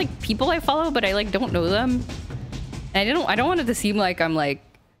 there's like people I follow, but I like don't know them. And I don't want it to seem like I'm like,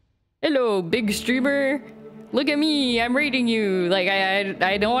 hello, big streamer. Look at me, I'm raiding you. Like,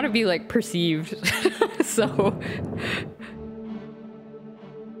 I don't want to be like perceived. So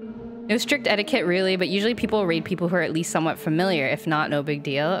no strict etiquette really, but usually people raid people who are at least somewhat familiar. If not, no big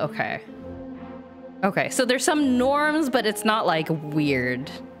deal. Okay. Okay, so there's some norms, but it's not like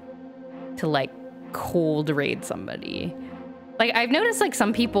weird to like cold raid somebody. Like, I've noticed like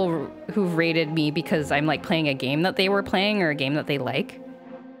some people who've raided me because I'm like playing a game that they were playing or a game that they like.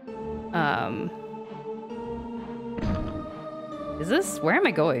 Is this, where am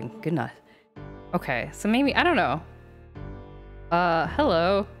I going? Good enough. Okay, so maybe, I don't know.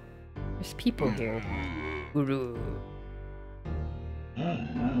 Hello. There's people here. Guru.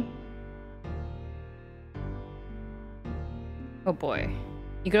 Oh boy.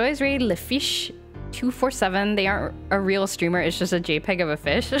 You could always raid Lefish 247. They aren't a real streamer, it's just a JPEG of a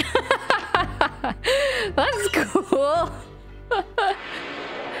fish. That's cool.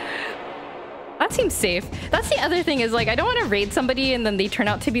 That seems safe. That's the other thing is like, I don't want to raid somebody and then they turn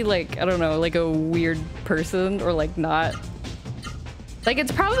out to be like, I don't know, like a weird person or like not. Like,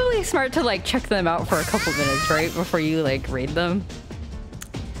 it's probably smart to like check them out for a couple minutes, right? Before you like raid them.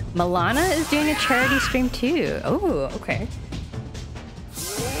 Milana is doing a charity stream too. Oh, okay.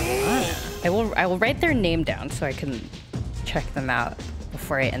 I will write their name down so I can check them out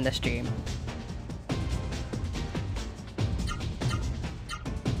before I end the stream.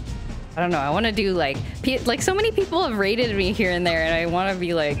 I don't know, I want to do like so many people have raided me here and there and I want to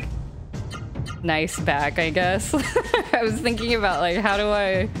be like nice back, I guess. I was thinking about like how do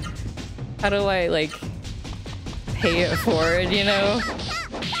I like pay it forward, you know?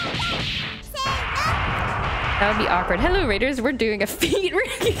 That would be awkward. Hello raiders, we're doing a feet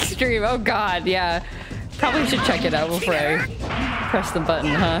ranking stream. Oh god, yeah. Probably should check it out before I press the button,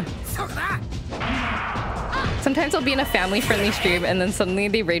 huh? Sometimes I'll be in a family-friendly stream and then suddenly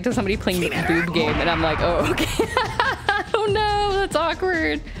they raid to somebody playing boob game and I'm like, oh, okay. Oh no, that's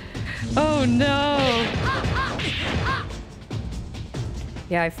awkward. Oh no.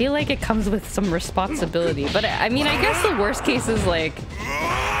 Yeah, I feel like it comes with some responsibility. But I mean, I guess the worst case is like,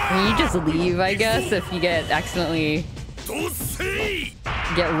 you just leave, I guess, if you get accidentally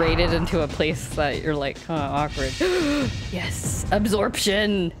get raided into a place that you're like, huh, awkward. Yes,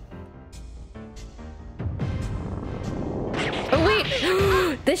 absorption. Oh wait,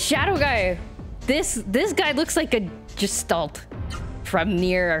 this shadow guy. This guy looks like a gestalt from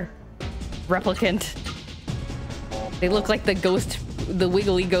near Replicant. They look like the ghost, the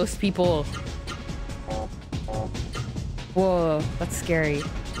wiggly ghost people. Whoa, that's scary.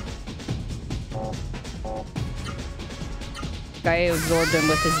 Guy absorbed him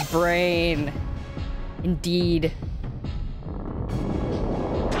with his brain. Indeed.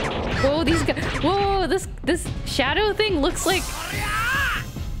 Whoa, these guys. Whoa, this shadow thing looks like.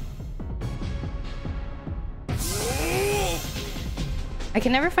 I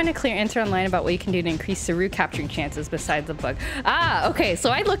can never find a clear answer online about what you can do to increase Saru capturing chances besides the bug. Ah, okay. So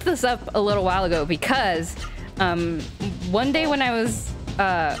I looked this up a little while ago because one day when I was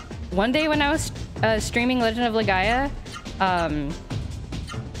streaming Legend of Legaia,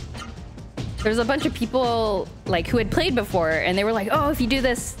 there was a bunch of people like who had played before and they were like, oh, if you do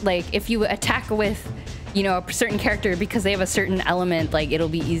this, like if you attack with, you know, a certain character because they have a certain element, like it'll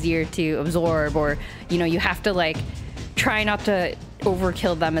be easier to absorb, or, you know, you have to like try not to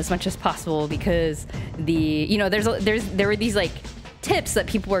overkill them as much as possible because the, you know, there were these like tips that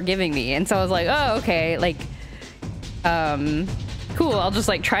people were giving me, and so I was like, oh, okay, like cool, I'll just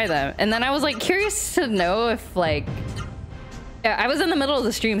like try them. And then I was like curious to know if like, yeah, I was in the middle of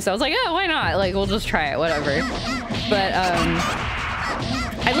the stream, so I was like, oh, why not, like we'll just try it, whatever. But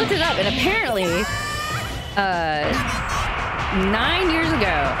I looked it up and apparently 9 years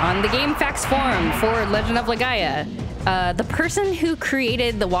ago on the GameFAQs forum for Legend of Legaia, the person who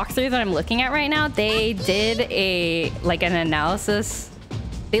created the walkthrough that I'm looking at right now, they did an analysis.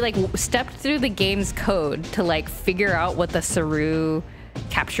 They like stepped through the game's code to like figure out what the Saru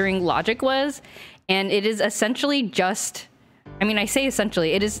capturing logic was, and it is essentially just I mean, I say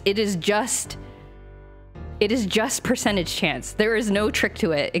essentially, it is just percentage chance. There is no trick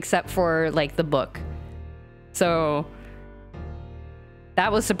to it except for like the book. So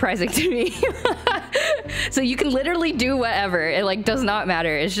that was surprising to me. So you can literally do whatever. It like does not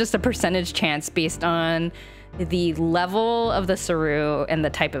matter. It's just a percentage chance based on the level of the Saru and the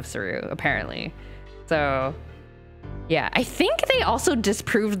type of Saru, apparently. So yeah, I think they also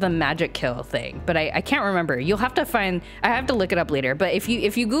disproved the magic kill thing, but I can't remember. You'll have to find, I have to look it up later, but if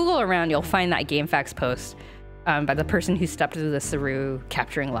you Google around, you'll find that GameFAQs post by the person who stepped through the Saru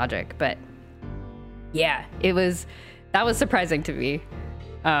capturing logic. But yeah, that was surprising to me.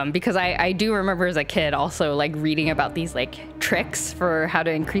 Because I do remember as a kid also like reading about these like tricks for how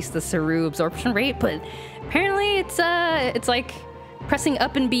to increase the Saru absorption rate, but apparently it's like pressing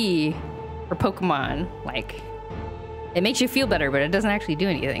up and B for Pokemon. Like it makes you feel better, but it doesn't actually do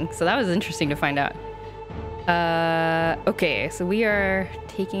anything. So that was interesting to find out. Okay, so we are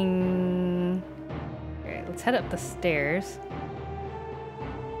taking... Alright, let's head up the stairs.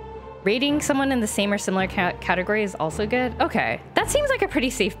 Rating someone in the same or similar category is also good. Okay, that seems like a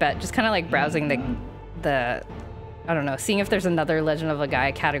pretty safe bet. Just kind of like browsing the I don't know, seeing if there's another Legend of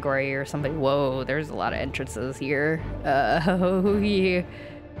Legaia category or something. Whoa, there's a lot of entrances here. Oh yeah.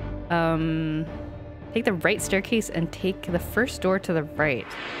 Take the right staircase and take the first door to the right.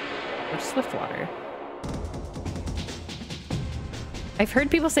 Or Swiftwater. I've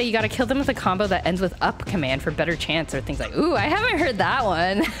heard people say you gotta kill them with a combo that ends with up command for better chance or things like, ooh, I haven't heard that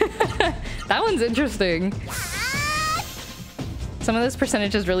one. That one's interesting. Some of those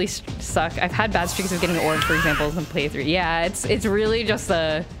percentages really suck. I've had bad streaks of getting orbs, for example, in playthrough. Yeah, it's really just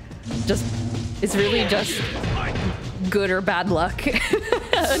it's really just good or bad luck,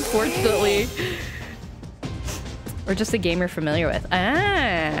 unfortunately. Or just a game you're familiar with.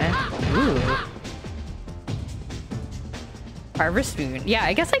 Ah, ooh. Harvest Moon. Yeah,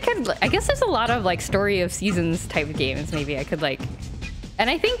 I guess there's a lot of like Story of Seasons type games maybe I could like. And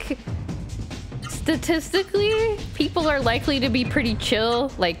I think statistically people are likely to be pretty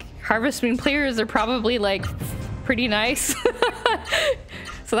chill. Like Harvest Moon players are probably like pretty nice.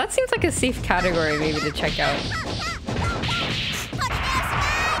 So that seems like a safe category maybe to check out.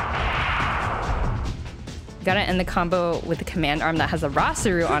 Gotta end the combo with the command arm that has a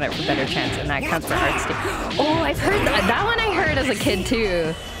Rasaru on it for better chance, and that counts for hearts too. Oh, I've heard that. That one I heard as a kid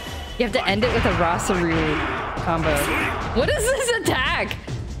too. You have to end it with a Rasaru combo. What is this attack?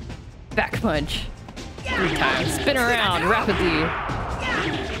 Back punch. 3 times. Spin around rapidly.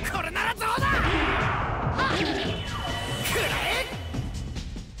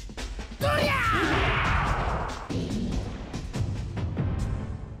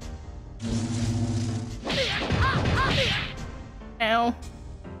 Ow.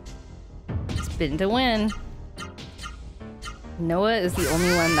 Spin to win. Noah is the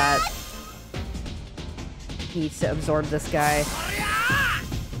only one that needs to absorb this guy.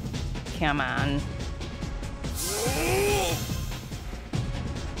 Come on.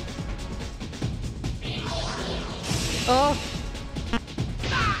 Oh.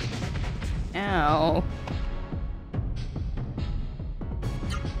 Ow.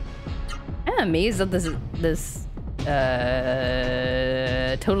 I'm amazed that this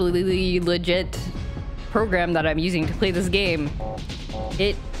totally legit program that I'm using to play this game.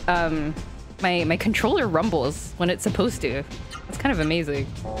 It my controller rumbles when it's supposed to. It's kind of amazing.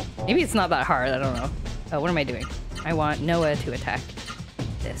 Maybe it's not that hard, I don't know. What am I doing? I want Noah to attack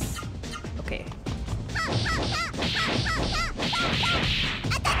this. Okay.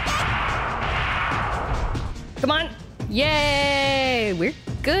 Come on! Yay! We're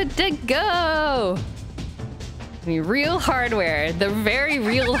good to go! I mean, real hardware. The very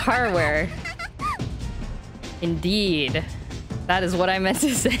real hardware. Indeed. That is what I meant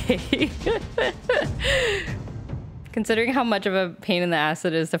to say. Considering how much of a pain in the ass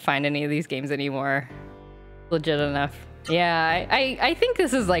it is to find any of these games anymore. Legit enough. Yeah, I think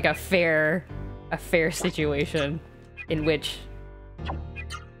this is like a fair situation in which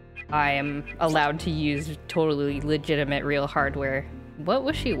I am allowed to use totally legitimate real hardware. What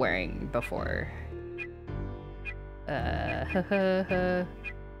was she wearing before? I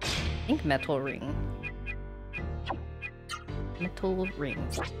think metal ring. Metal ring.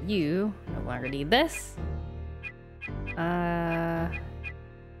 You no longer need this.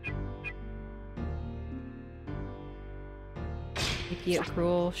 Idiot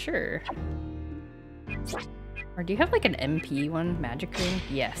Cruel, sure. Or do you have like an MP one? Magic ring?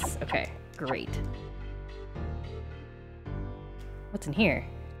 Yes. Okay, great. What's in here?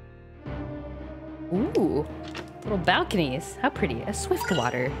 Ooh. Little balconies. How pretty. A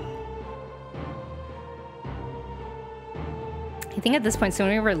Swiftwater. I think at this point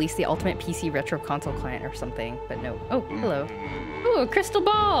Sony released the ultimate PC retro console client or something, but no. Oh, hello. Oh, crystal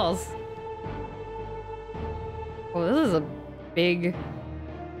balls! Oh, this is a big...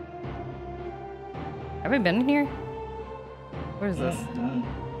 Have I been in here? What is this?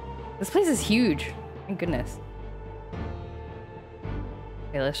 This place is huge. Thank goodness.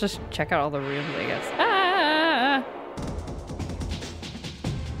 Okay, let's just check out all the rooms, I guess. Ah!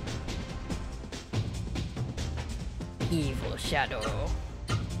 Evil shadow.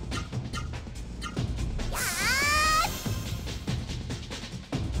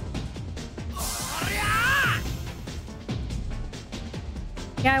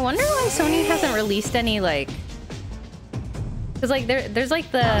 Yeah, I wonder why Sony hasn't released any, like... Because, like, there's, like,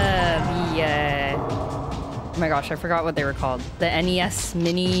 oh my gosh, I forgot what they were called. The NES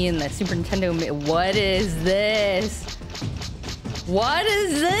Mini and the Super Nintendo Mini. What is this? What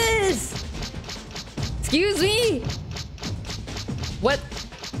is this? Excuse me? What?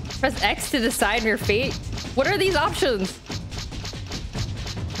 Press X to decide your fate? What are these options?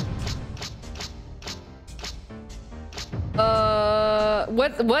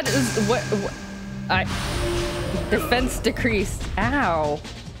 What defense decreased. Ow.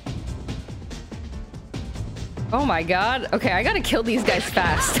 Oh my god. Okay, I gotta kill these guys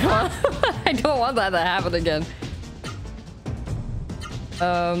fast. I don't want that to happen again.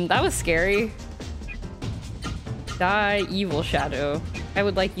 That was scary. Die, evil shadow. I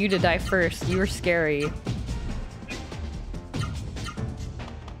would like you to die first. You were scary.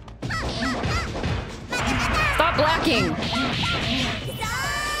 Stop blocking!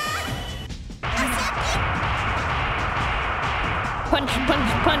 Punch,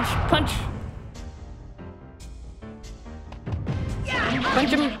 punch, punch, punch. Punch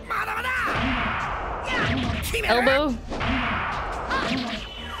him. Elbow.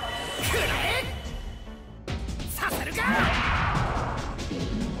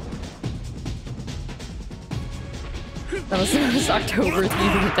 That was October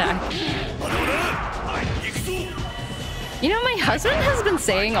themed attack. You know, my husband has been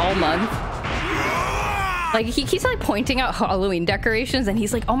saying all month, like, he keeps like pointing out Halloween decorations and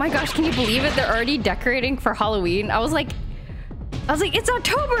he's like, oh my gosh, can you believe it? They're already decorating for Halloween. I was like, it's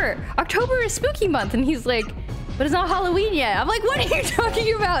October. October is spooky month. And he's like, but it's not Halloween yet. I'm like, what are you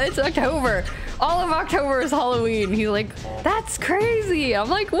talking about? It's October. All of October is Halloween. He's like, that's crazy. I'm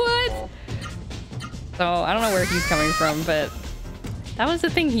like, what? So I don't know where he's coming from, but that was the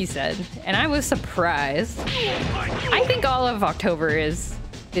thing he said. And I was surprised. I think all of October is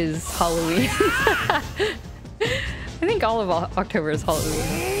Halloween. I think all of October is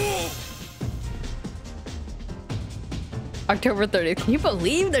Halloween. October 30th. Can you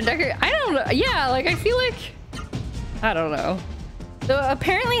believe they're decorating? I don't know. Yeah, like, I feel like... I don't know. So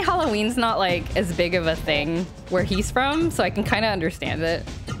apparently Halloween's not, like, as big of a thing where he's from, so I can kind of understand it.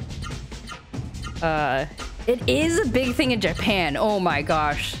 It is a big thing in Japan. Oh my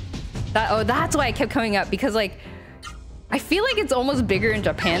gosh. That's why it kept coming up, because, like, I feel like it's almost bigger in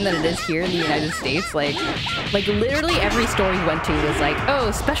Japan than it is here in the United States. Like literally every store we went to was like,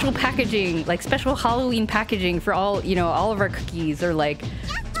 oh, special packaging, like special Halloween packaging for all, you know, all of our cookies, or like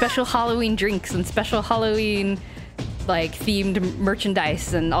special Halloween drinks and special Halloween like themed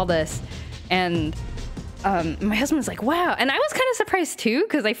merchandise and all this. And my husband was like, wow. And I was kind of surprised too,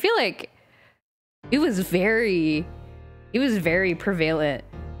 because I feel like it was very prevalent.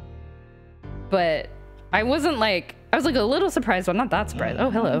 But I wasn't like, I was like a little surprised, but I'm not that surprised. Oh,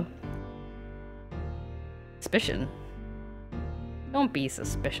 hello. Suspicion. Don't be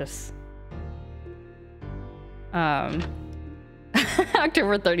suspicious. October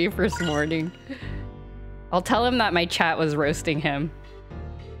 31st morning. I'll tell him that my chat was roasting him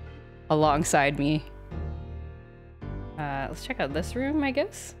alongside me. Let's check out this room, I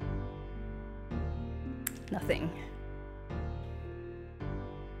guess. Nothing.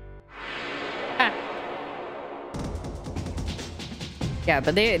 Ah. Yeah,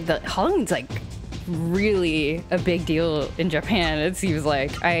 but the Halloween's like really a big deal in Japan, it seems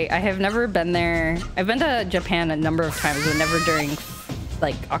like. I have never been there. I've been to Japan a number of times, but never during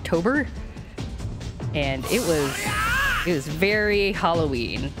like October. And it was very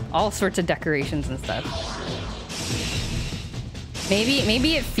Halloween. All sorts of decorations and stuff.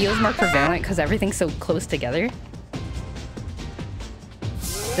 Maybe it feels more prevalent because everything's so close together.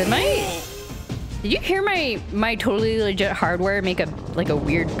 Did you hear my totally legit hardware make a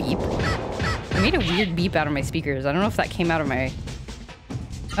weird beep? I made a weird beep out of my speakers. I don't know if that came out of my...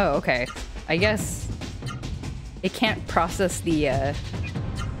 Oh, okay. I guess it can't process the it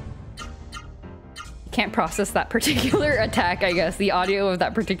can't process that particular attack, I guess. The audio of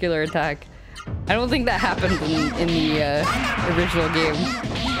that particular attack. I don't think that happened in the original game.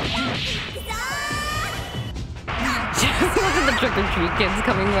 Look at the trick-or-treat kids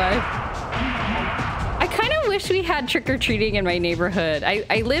coming by. I kind of wish we had trick-or-treating in my neighborhood.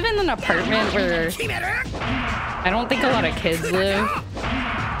 I live in an apartment where I don't think a lot of kids live.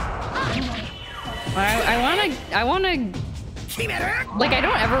 I want to... Like, I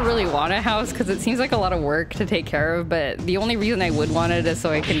don't ever really want a house because it seems like a lot of work to take care of, but the only reason I would want it is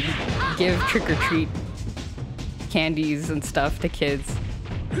so I can give trick-or-treat candies and stuff to kids.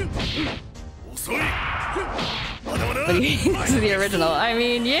 This is the original. I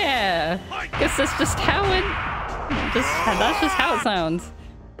mean, yeah. Guess that's just how it... that's just how it sounds.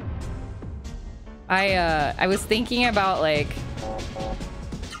 I was thinking about, like...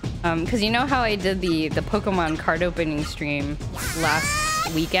 because you know how I did the Pokemon card opening stream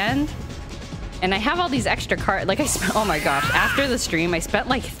last weekend? And I have all these extra cards. Like, I spent, oh my gosh, after the stream, I spent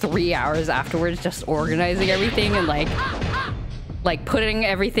like 3 hours afterwards just organizing everything and like putting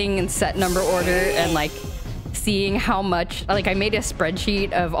everything in set number order and like seeing how much, like I made a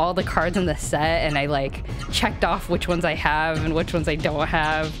spreadsheet of all the cards in the set and I like checked off which ones I have and which ones I don't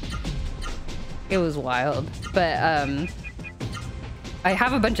have. It was wild. But, I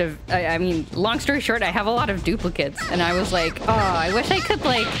have a bunch of, I mean, long story short, I have a lot of duplicates. And I was like, oh, I wish I could,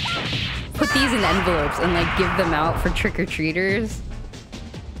 like, put these in envelopes and, like, give them out for trick-or-treaters.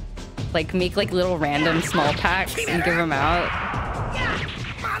 Like, make, like, little random small packs and give them out.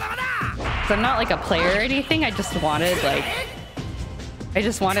 So I'm not, like, a player or anything. I just wanted, like,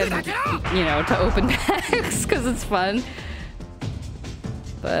 you know, to open packs because it's fun.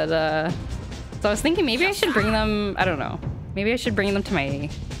 But, so I was thinking maybe I should bring them, I don't know. Maybe I should bring them to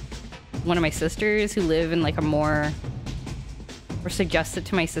one of my sisters who live in like a more, or suggest it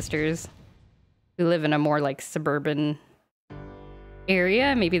to my sisters who live in a more like suburban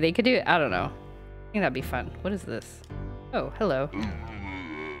area. Maybe they could do it. I don't know. I think that'd be fun. What is this? Oh, hello.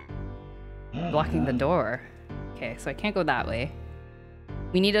 Blocking the door. Okay, so I can't go that way.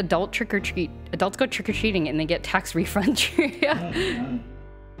 We need adult trick-or-treat. Adults go trick-or-treating and they get tax refund.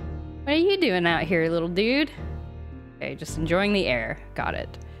 What are you doing out here, little dude? Okay, just enjoying the air. Got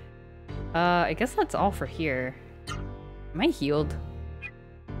it. I guess that's all for here. Am I healed?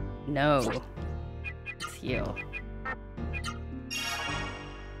 No. Let's heal.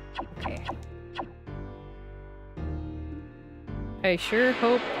 Okay. I sure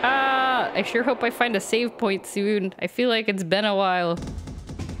hope I find a save point soon. I feel like it's been a while.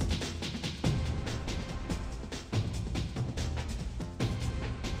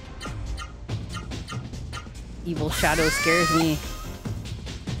 Evil shadow scares me.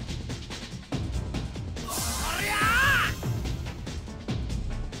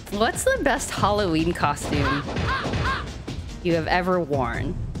 What's the best Halloween costume you have ever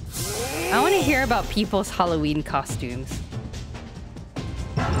worn? I want to hear about people's Halloween costumes.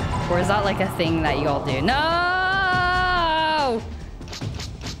 Or is that like a thing that you all do? No!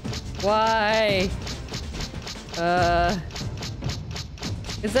 Why?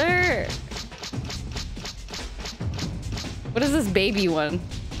 Is there... What is this baby one?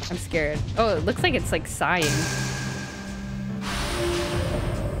 I'm scared. Oh, it looks like it's like sighing.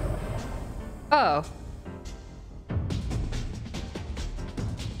 Oh.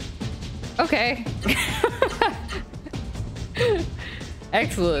 Okay.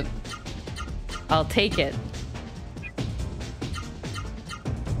 Excellent. I'll take it.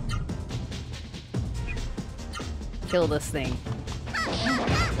 Kill this thing.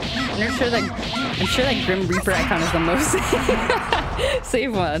 I'm sure that Grim Reaper icon is the most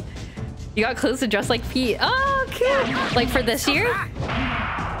safe one. You got clothes to dress like Pete. Oh, cute. Like for this year?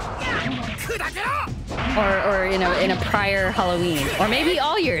 Or you know, in a prior Halloween. Or maybe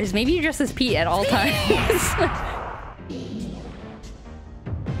all years. Maybe you dress as Pete at all times.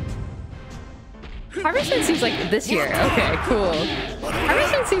 Harvestman seems like this year. Okay, cool.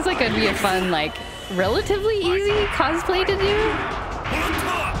 Harvestman seems like it'd be a fun, like, relatively easy cosplay to do.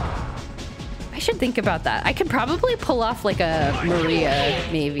 I should think about that. I could probably pull off like a Maria,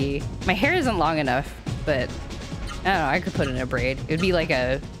 maybe. My hair isn't long enough, but I don't know, I could put in a braid. It would be like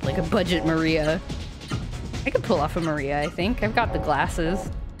a budget Maria. I could pull off a Maria, I think. I've got the glasses.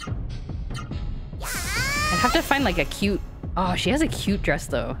 I'd have to find like a cute... Oh, she has a cute dress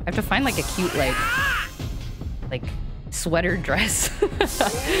though. I have to find like a cute like sweater dress.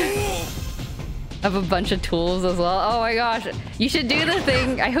 Of a bunch of tools as well. Oh my gosh, you should do the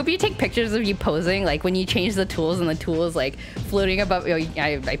thing. I hope you take pictures of you posing, like when you change the tools and the tool is like floating above. You know,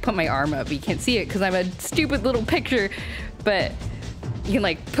 I put my arm up, but you can't see it because I'm a stupid little picture. But you can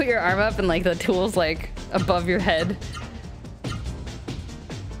like put your arm up and like the tool's like above your head.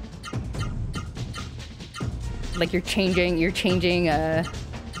 Like you're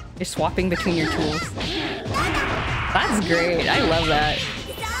swapping between your tools. That's great. I love that.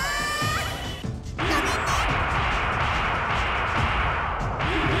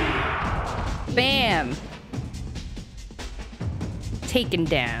 Bam! Taken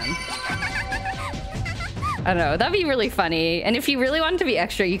down. I don't know, that'd be really funny. And if you really wanted to be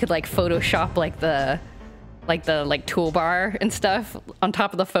extra, you could like Photoshop like the toolbar and stuff on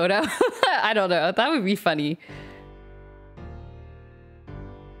top of the photo. I don't know, that would be funny.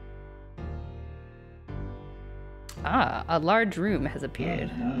 Ah, a large room has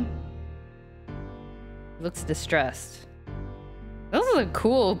appeared. Looks distressed. This is a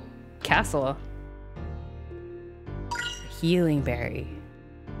cool castle. Healing berry.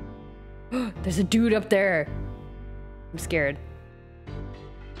 There's a dude up there. I'm scared.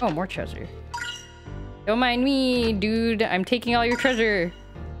 Oh, more treasure. Don't mind me, dude. I'm taking all your treasure.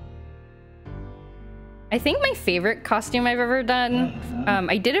 I think my favorite costume I've ever done,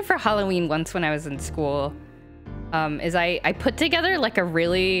 I did it for Halloween once when I was in school, is I put together like a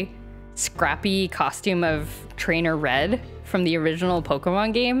really scrappy costume of Trainer Red from the original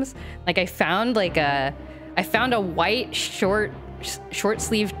Pokemon games. Like I found a white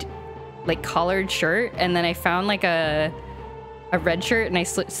short-sleeved like collared shirt, and then I found like a red shirt, and I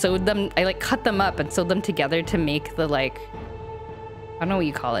sewed them. I like cut them up and sewed them together to make the like, I don't know what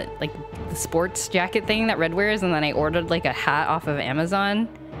you call it, like the sports jacket thing that Red wears. And then I ordered like a hat off of Amazon,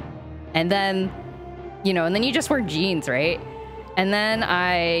 and then and then you just wear jeans, right? And then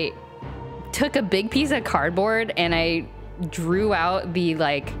I took a big piece of cardboard and I drew out the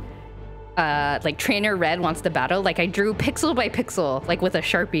like Trainer Red wants to battle. Like I drew pixel by pixel, like with a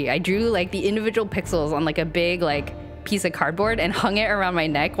Sharpie. I drew like the individual pixels on like a big like piece of cardboard and hung it around my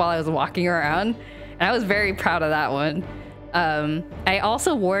neck while I was walking around. And I was very proud of that one. I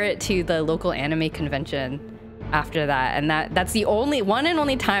also wore it to the local anime convention after that. And that's the one and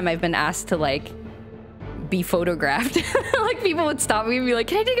only time I've been asked to like be photographed. Like people would stop me and be like,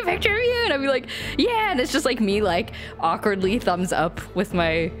 can I take a picture of you? And I'd be like, yeah. And it's just like me like awkwardly thumbs up with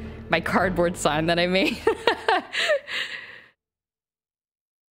my cardboard sign that I made.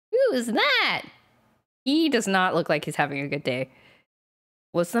 Who's that? He does not look like he's having a good day.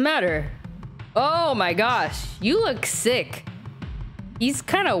 What's the matter? Oh my gosh, you look sick. He's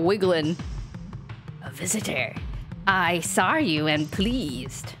kind of wiggling. A visitor. I saw you and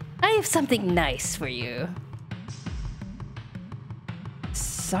pleased. I have something nice for you.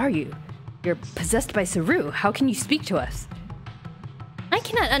 Saryu, you're possessed by Saru. How can you speak to us? I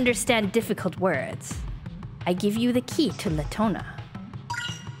cannot understand difficult words. I give you the key to Latona.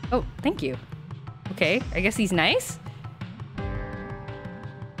 Oh, thank you. Okay, I guess he's nice?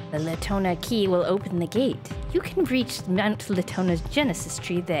 The Latona key will open the gate. You can reach Mount Latona's Genesis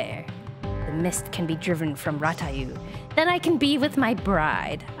tree there. The mist can be driven from Ratayu. Then I can be with my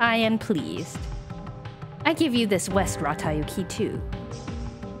bride. I am pleased. I give you this West Ratayu key too.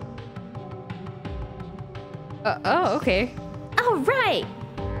 Oh, okay. Oh, right!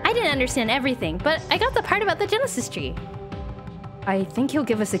 I didn't understand everything, but I got the part about the Genesis tree. I think he'll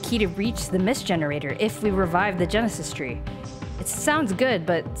give us a key to reach the mist generator if we revive the Genesis tree. It sounds good,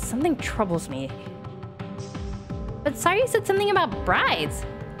 but something troubles me. But Saryu said something about brides.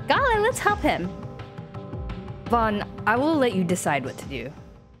 Gala, let's help him. Vaughn, I will let you decide what to do.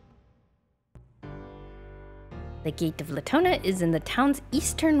 The gate of Latona is in the town's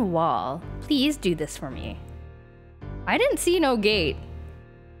eastern wall. Please do this for me. I didn't see no gate.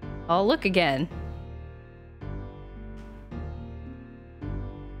 I'll look again.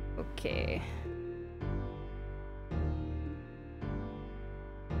 Okay.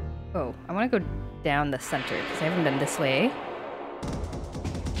 Oh, I want to go down the center because I haven't been this way.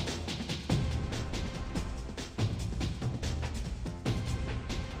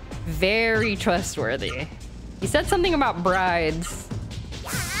 Very trustworthy. He said something about brides.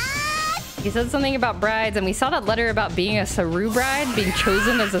 He said something about brides, and we saw that letter about being a Saru bride, being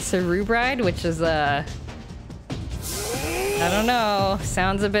chosen as a Saru bride, which is I don't know,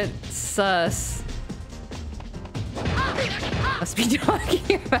 sounds a bit sus. Must be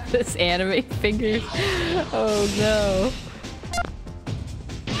talking about this anime figures. Oh no.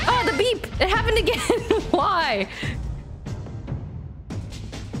 Oh, the beep! It happened again! Why?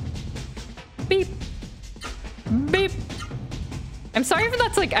 Beep. Beep. I'm sorry if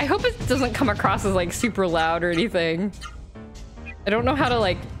that's like, I hope it doesn't come across as like super loud or anything. I don't know how to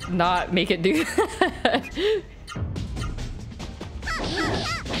like not make it do that.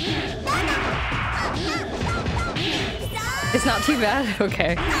 It's not too bad?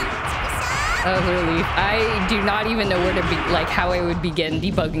 Okay. That was a relief. I do not even know where to be, like how I would begin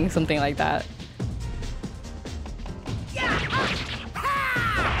debugging something like that.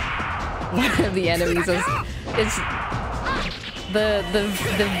 one of the enemies is it's the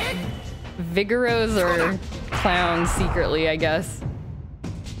Vigoros or clowns secretly, I guess.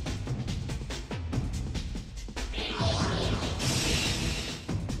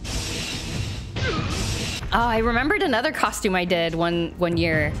 Oh, I remembered another costume I did one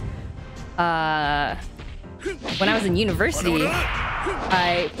year. When I was in university,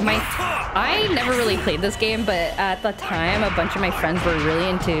 I never really played this game, but at the time, a bunch of my friends were really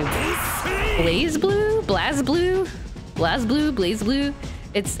into BlazBlue.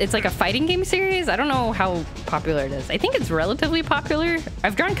 It's like a fighting game series. I don't know how popular it is. I think it's relatively popular.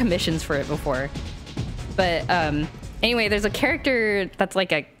 I've drawn commissions for it before. But anyway, there's a character that's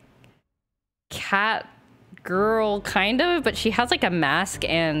like a cat girl, kind of, but she has like a mask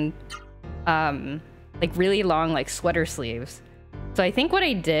and like really long like sweater sleeves. So I think what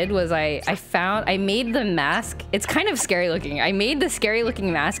I did was I made the mask. It's kind of scary looking. I made the scary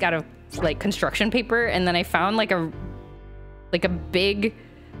looking mask out of like construction paper, and then I found like a big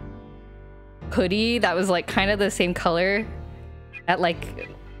hoodie that was like kind of the same color at like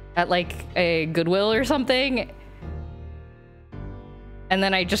a Goodwill or something. And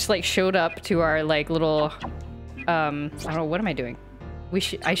then I just like showed up to our like little I don't know, what am I doing?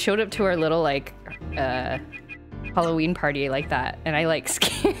 I showed up to our little like Halloween party like that, and I like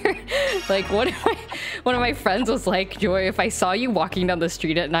scared like one of my friends was like, Joy, if I saw you walking down the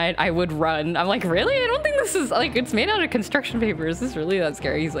street at night, I would run. I'm like, really? I don't think this is like, it's made out of construction paper. Is this really that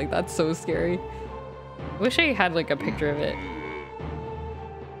scary? He's like, that's so scary. Wish I had like a picture of it.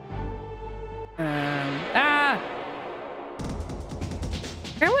 I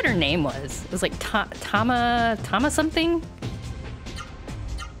forgot what her name was. It was like Tama something.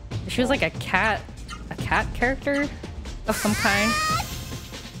 She was like a cat character of some kind.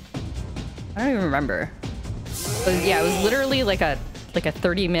 I don't even remember. But yeah, it was literally like a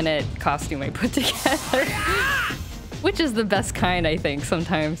 30-minute costume I put together, which is the best kind, I think,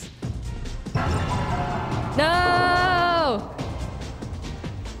 sometimes. No.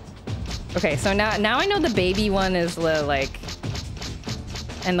 Okay, so now I know the baby one is the like.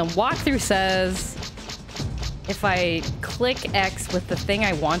 And the walkthrough says if I click X with the thing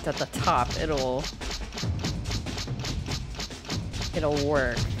I want at the top, it'll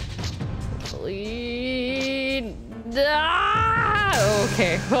work. Hopefully. Ah!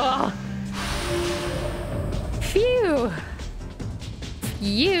 Okay. Oh. Phew.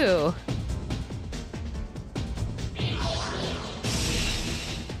 You.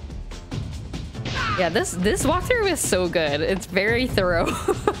 Yeah, this walkthrough is so good. It's very thorough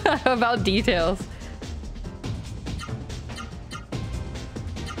about details.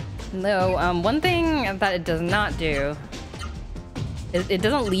 No, one thing that it does not do is it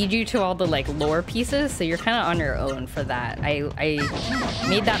doesn't lead you to all the like lore pieces, so you're kind of on your own for that. I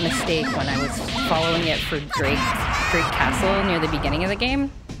made that mistake when I was following it for Drake Castle near the beginning of the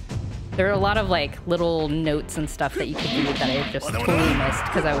game. There are a lot of like little notes and stuff that you could read that I just totally missed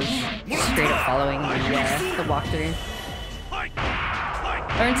because I was straight up following the walkthrough.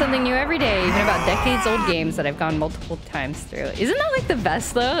 Learn something new every day, even about decades old games that I've gone multiple times through. Isn't that like the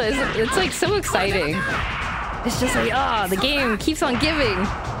best though? It's like so exciting. It's just like, ah, the game keeps on giving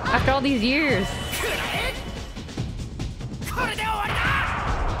after all these years.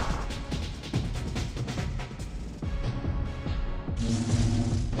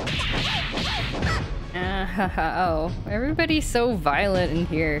 Oh, everybody's so violent in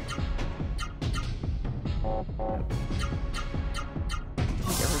here. I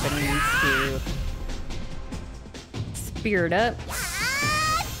think everybody needs to spirit up.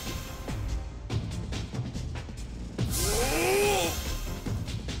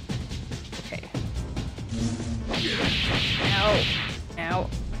 Okay. Ow. Ow.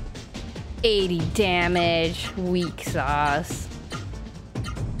 80 damage. Weak sauce.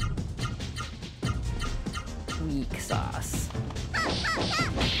 Weak sauce.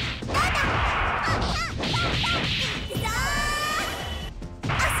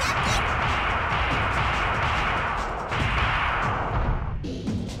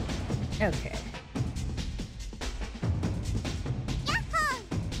 Okay.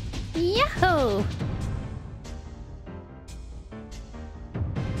 Yahoo!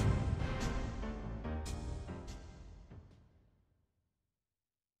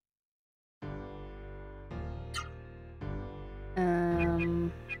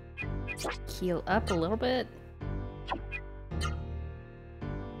 Heal up a little bit.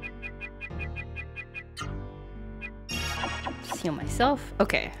 Just heal myself.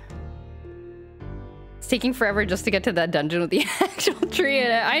 Okay. It's taking forever just to get to that dungeon with the actual tree in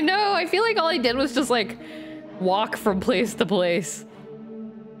it. I know, I feel like all I did was just like walk from place to place.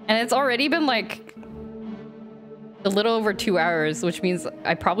 And it's already been like a little over 2 hours, which means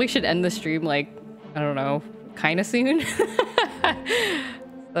I probably should end the stream like, I don't know, kind of soon.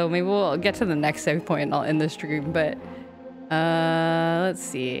 So maybe we'll get to the next save point and I'll end the stream, but let's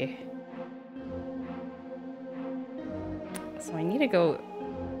see. So I need to go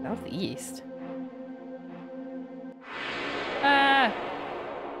southeast.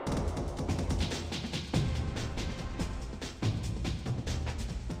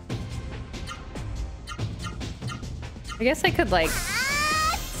 I guess I could like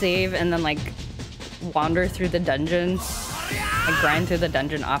save and then like wander through the dungeon, like grind through the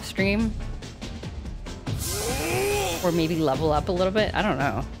dungeon off stream, or maybe level up a little bit. I don't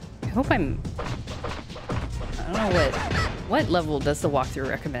know. I hope I don't know what level does the walkthrough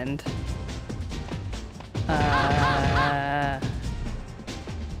recommend.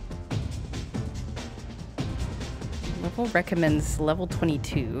 Level recommends level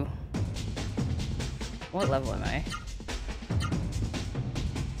 22. What level am I?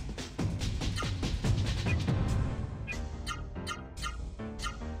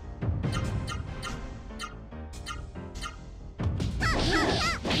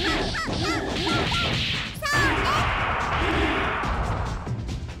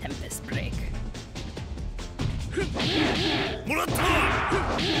 Tempest break.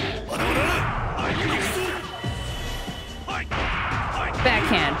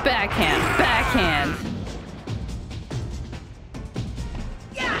 Backhand, backhand, backhand.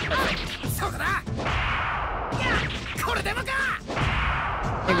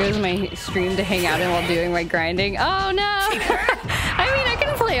 There goes my stream to hang out in while doing my grinding. Oh no! I mean, I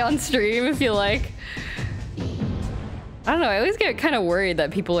can play on stream if you like. I don't know, I always get kind of worried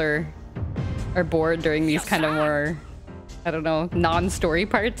that people are bored during these kind of more, I don't know, non-story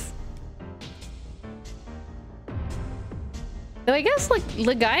parts. Though I guess like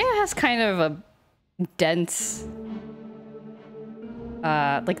Legaia has kind of a dense,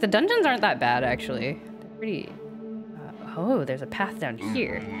 like the dungeons aren't that bad actually. They're pretty. Oh, there's a path down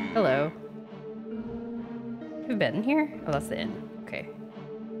here. Hello. Have you been here? Oh, that's the inn. Okay.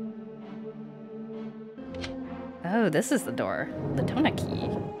 Oh, this is the door. The Tona key.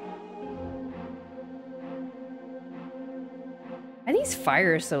 Why are these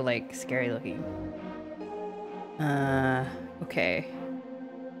fires so like scary looking? Okay.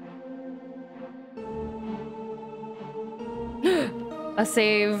 A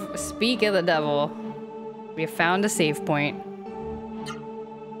save. Speak of the devil. We have found a save point.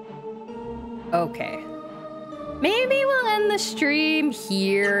 Okay. Maybe we'll end the stream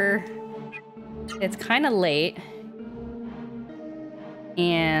here. It's kind of late.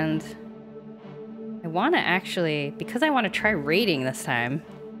 And I want to actually, because I want to try raiding this time,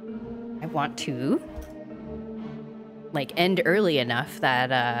 I want to like end early enough that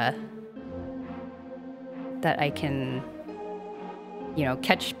that I can, you know,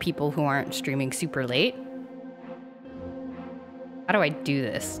 catch people who aren't streaming super late. How do I do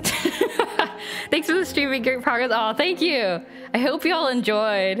this? Thanks for the streaming, great progress. Oh, thank you. I hope you all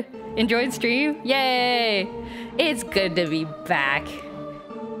enjoyed stream. Yay! It's good to be back.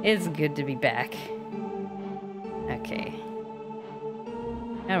 It's good to be back. Okay.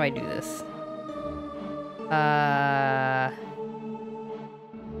 How do I do this?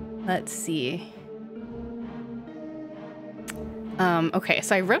 Let's see. Okay,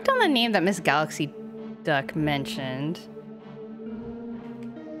 so I wrote down the name that Miss Galaxy Duck mentioned.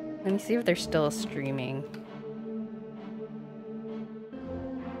 Let me see if they're still streaming.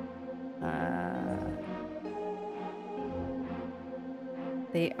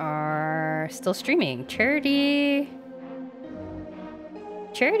 They are still streaming. Charity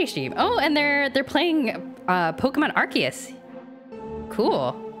stream. Oh, and they're playing Pokemon Arceus.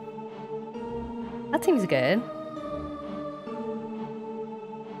 Cool. That seems good.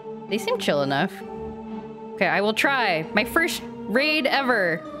 They seem chill enough. Okay, I will try. My first raid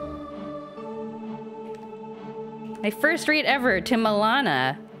ever. My first raid ever to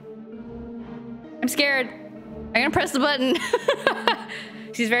Milana. I'm scared. I'm gonna press the button.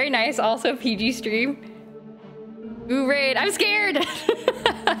 She's very nice. Also PG stream. Ooh, raid. I'm scared.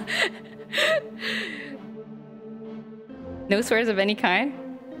 No swears of any kind?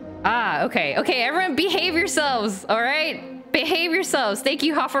 Ah, okay. Okay, everyone behave yourselves, all right? Behave yourselves. Thank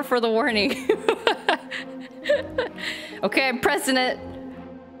you, Hoffer, for the warning. Okay, I'm pressing it.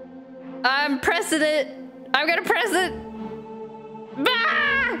 I'm pressing it. I'm gonna press it.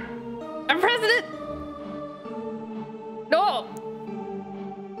 Ah! I'm pressing it. No.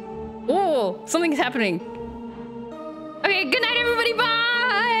 Oh, something's happening. Okay, good night, everybody.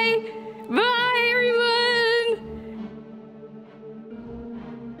 Bye. Bye, everyone.